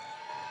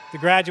 the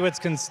graduates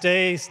can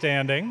stay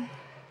standing,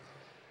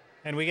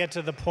 and we get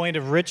to the point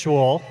of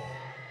ritual.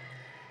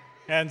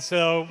 And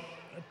so,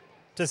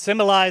 to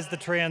symbolize the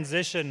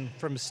transition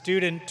from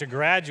student to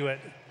graduate,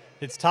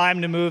 it's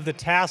time to move the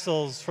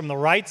tassels from the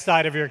right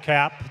side of your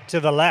cap to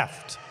the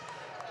left.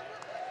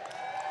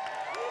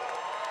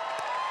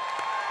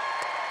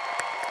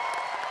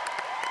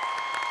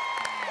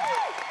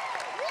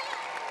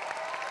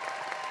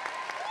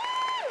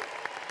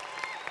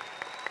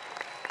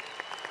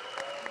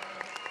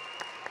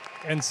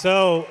 And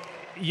so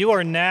you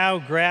are now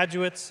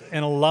graduates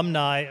and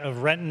alumni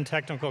of Renton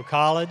Technical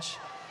College.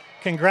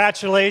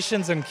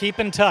 Congratulations and keep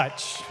in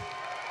touch.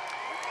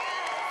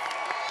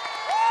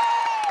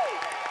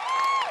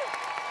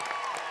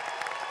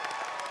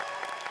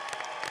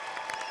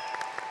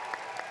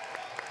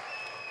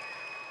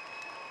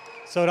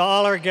 So to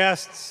all our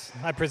guests,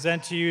 I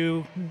present to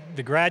you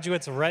the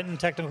graduates of Renton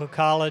Technical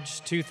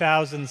College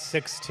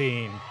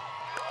 2016.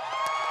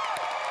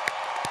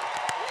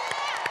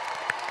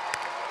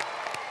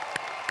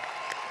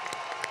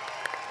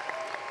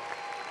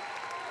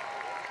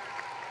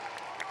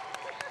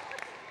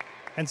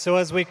 And so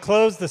as we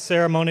close the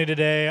ceremony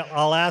today,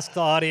 I'll ask the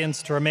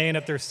audience to remain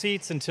at their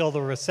seats until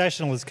the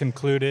recessional is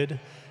concluded.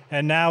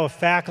 And now if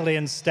faculty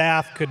and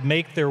staff could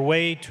make their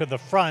way to the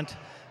front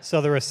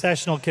so the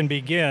recessional can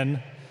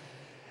begin.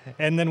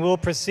 And then we'll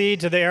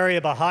proceed to the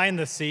area behind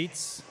the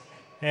seats,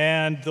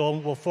 and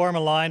we'll form a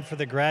line for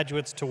the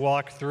graduates to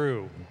walk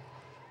through.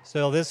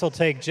 So this will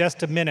take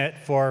just a minute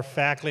for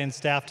faculty and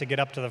staff to get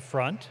up to the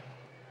front.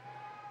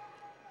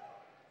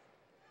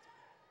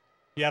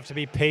 You have to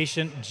be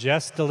patient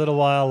just a little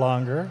while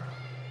longer.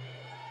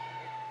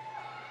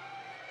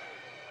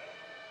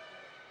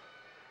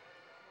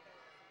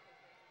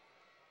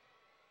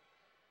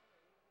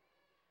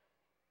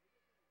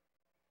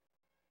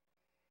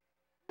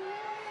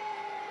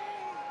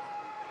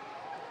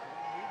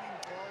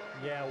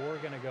 Yeah, we're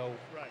going to go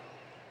right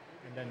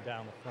and then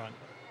down the front.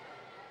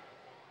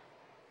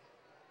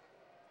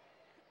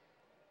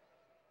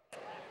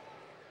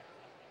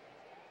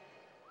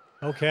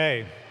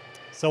 Okay,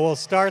 so we'll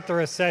start the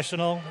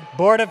recessional.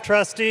 Board of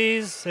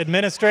Trustees,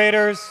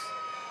 administrators,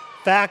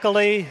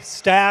 faculty,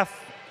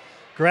 staff,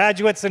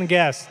 graduates, and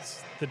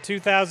guests. The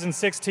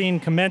 2016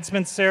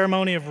 commencement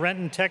ceremony of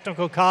Renton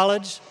Technical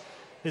College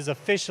is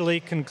officially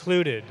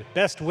concluded.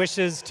 Best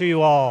wishes to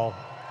you all.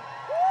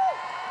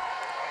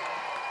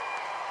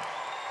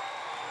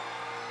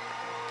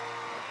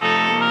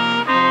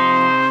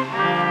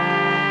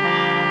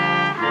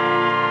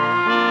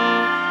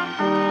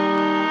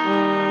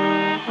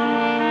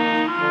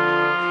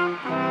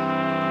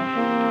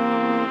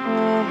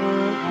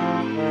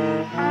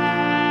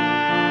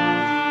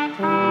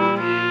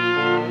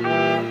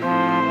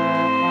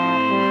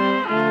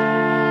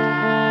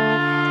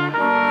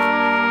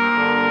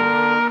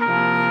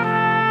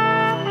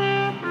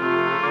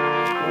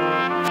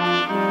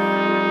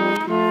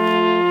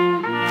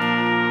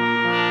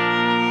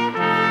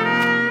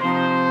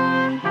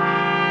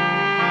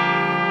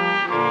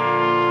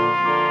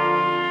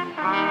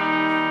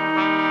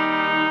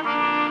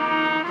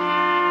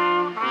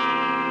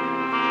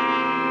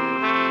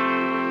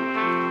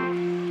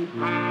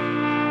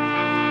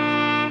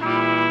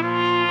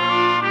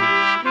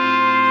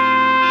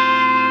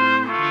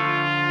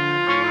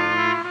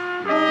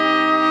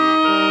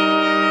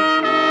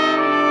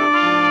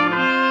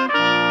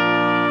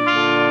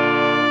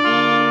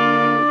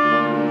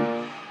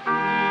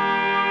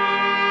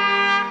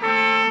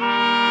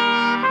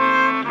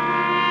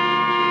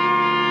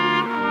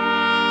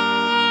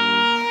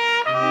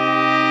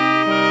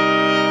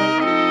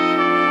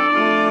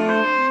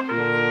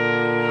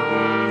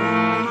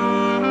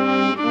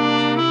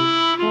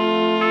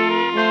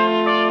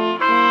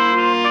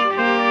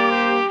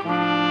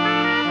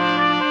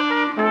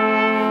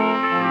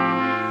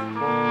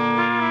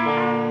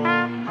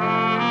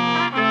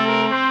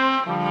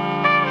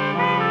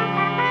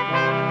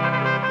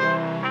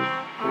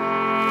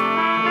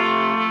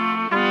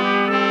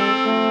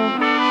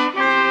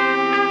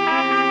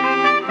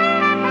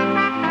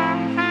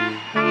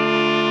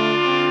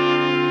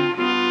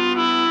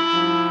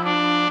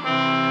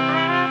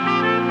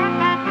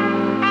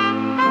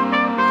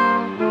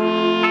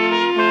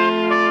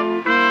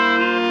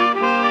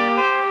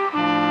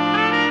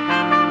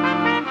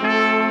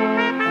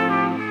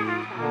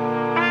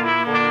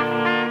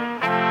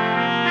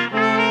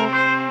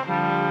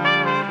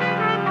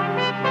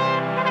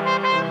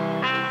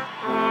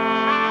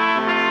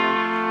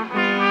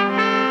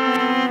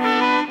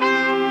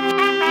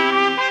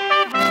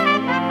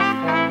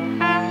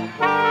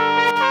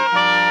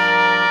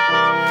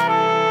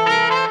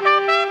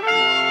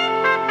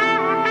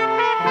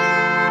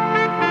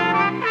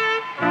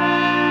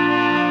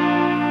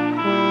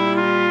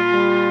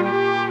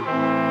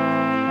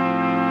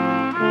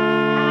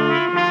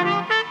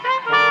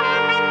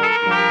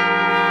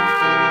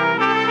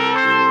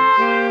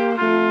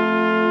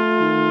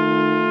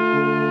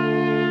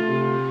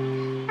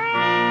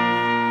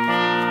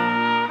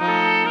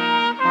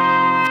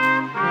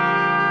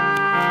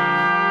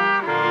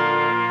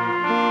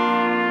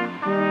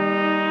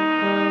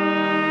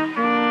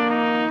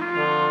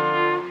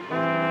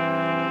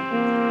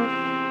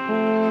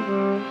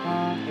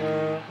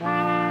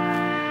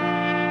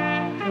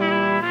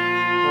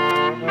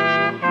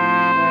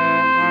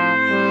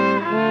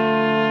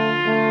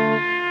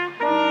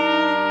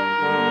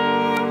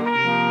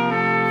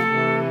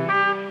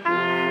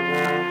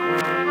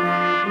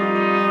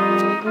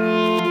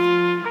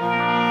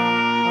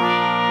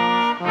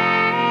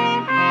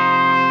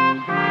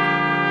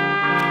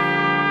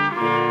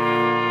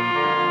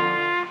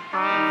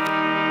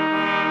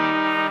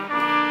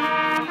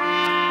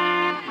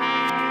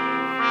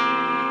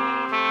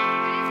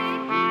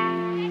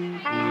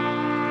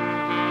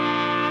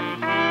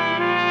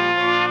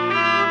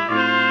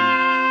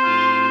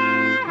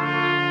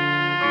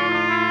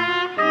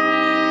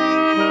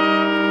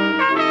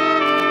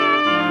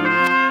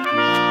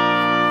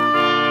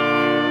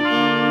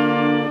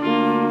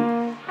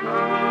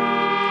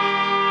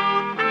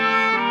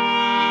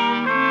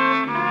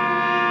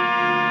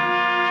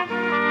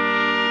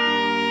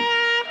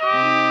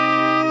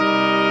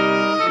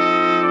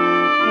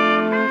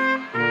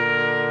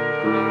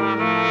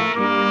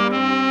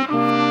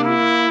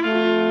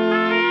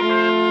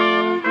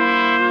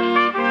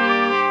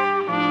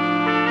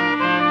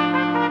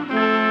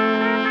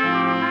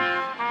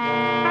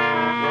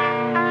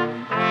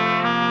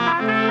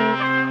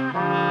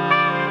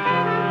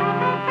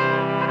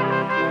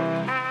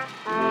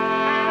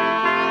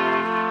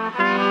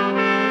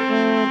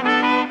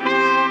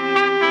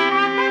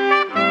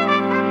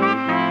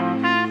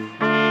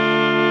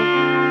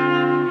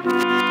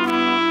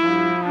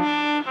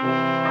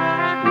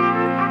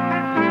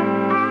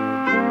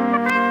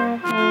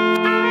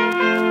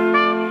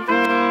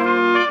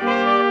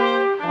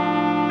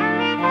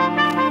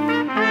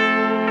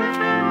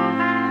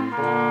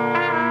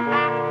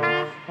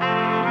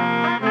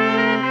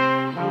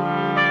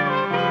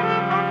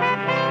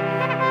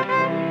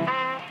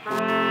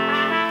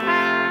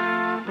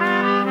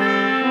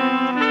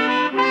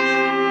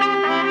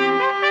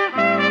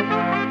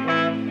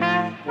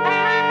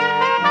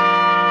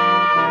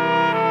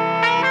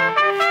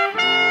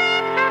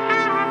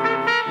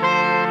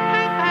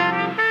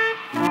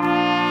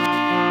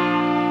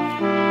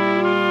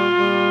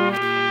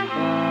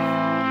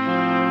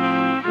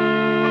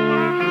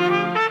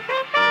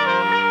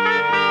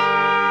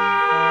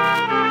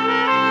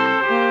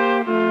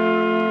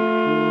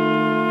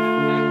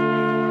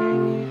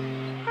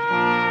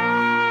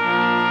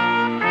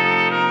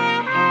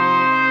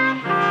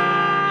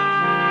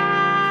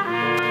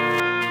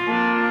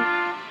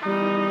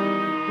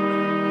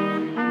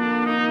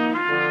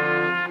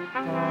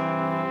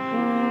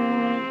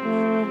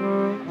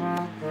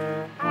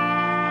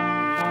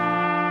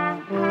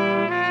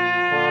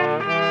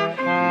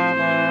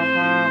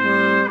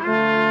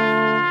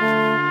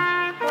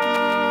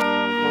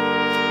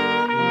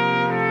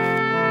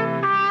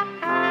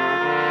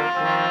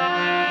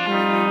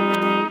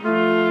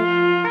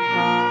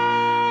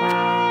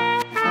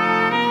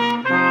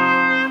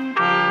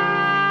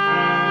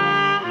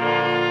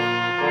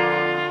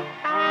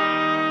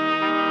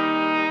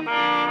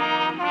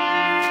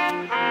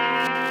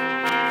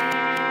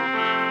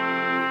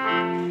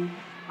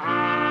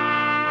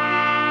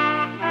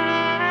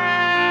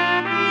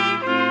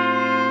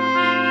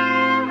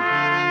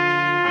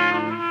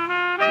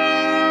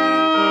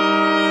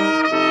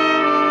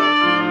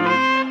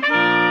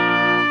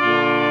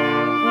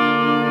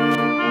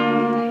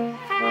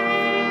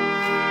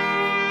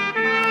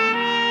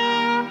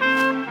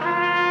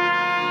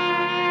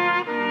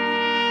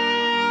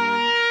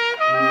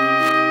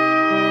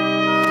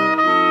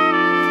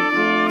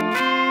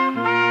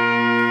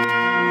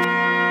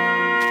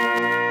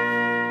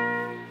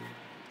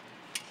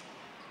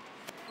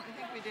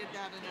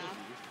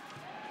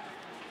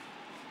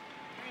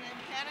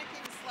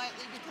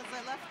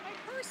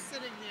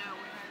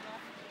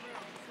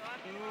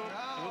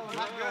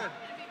 good.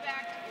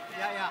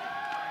 Yeah, yeah.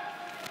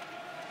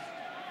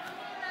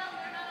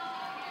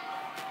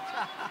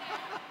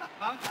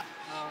 Huh?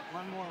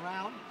 One more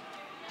round.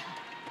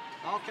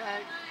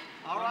 Okay.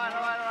 All right.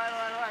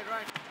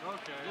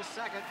 Okay. Just a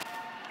second.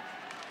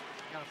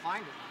 Gotta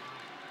find it.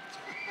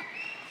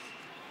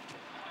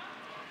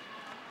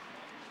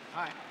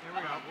 All right, here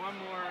we go. One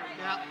more.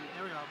 Yeah,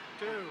 here we go.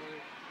 2.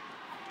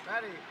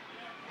 Ready.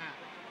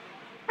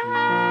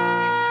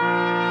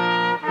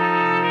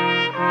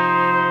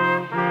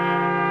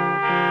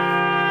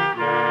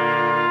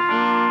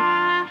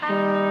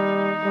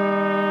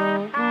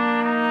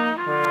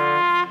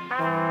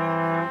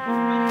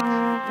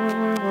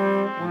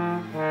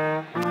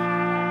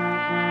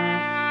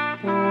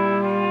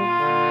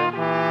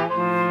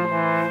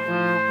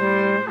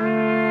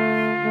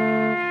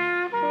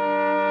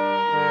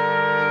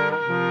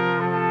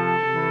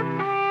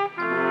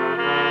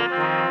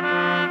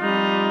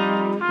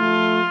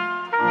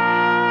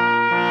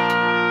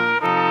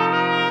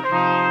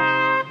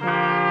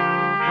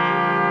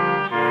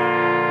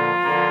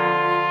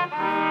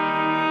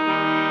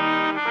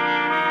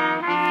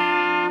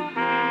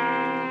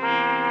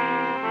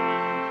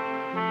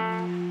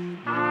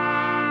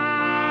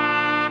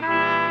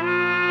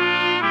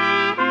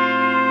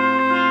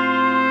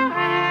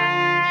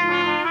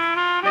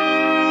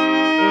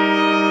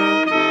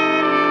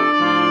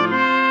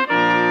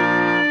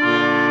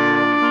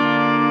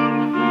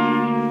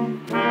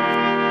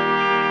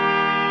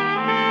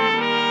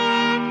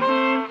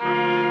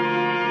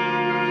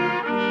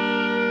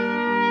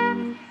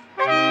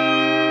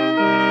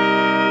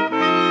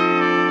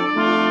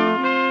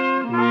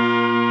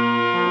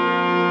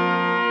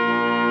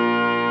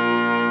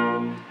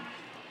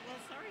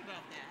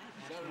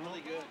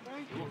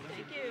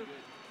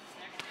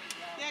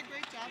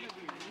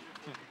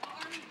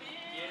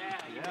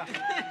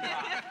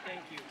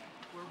 Thank you.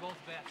 We're both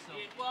vets, so.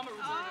 Well, I'm a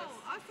reservist.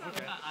 Oh,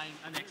 awesome. Okay.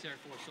 I'm ex-Air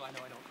Force, so I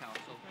know I don't count.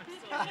 So.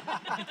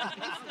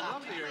 I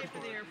love the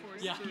Air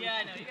Force. Yeah,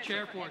 I know.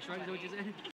 Chair Force, right? Is that what you said?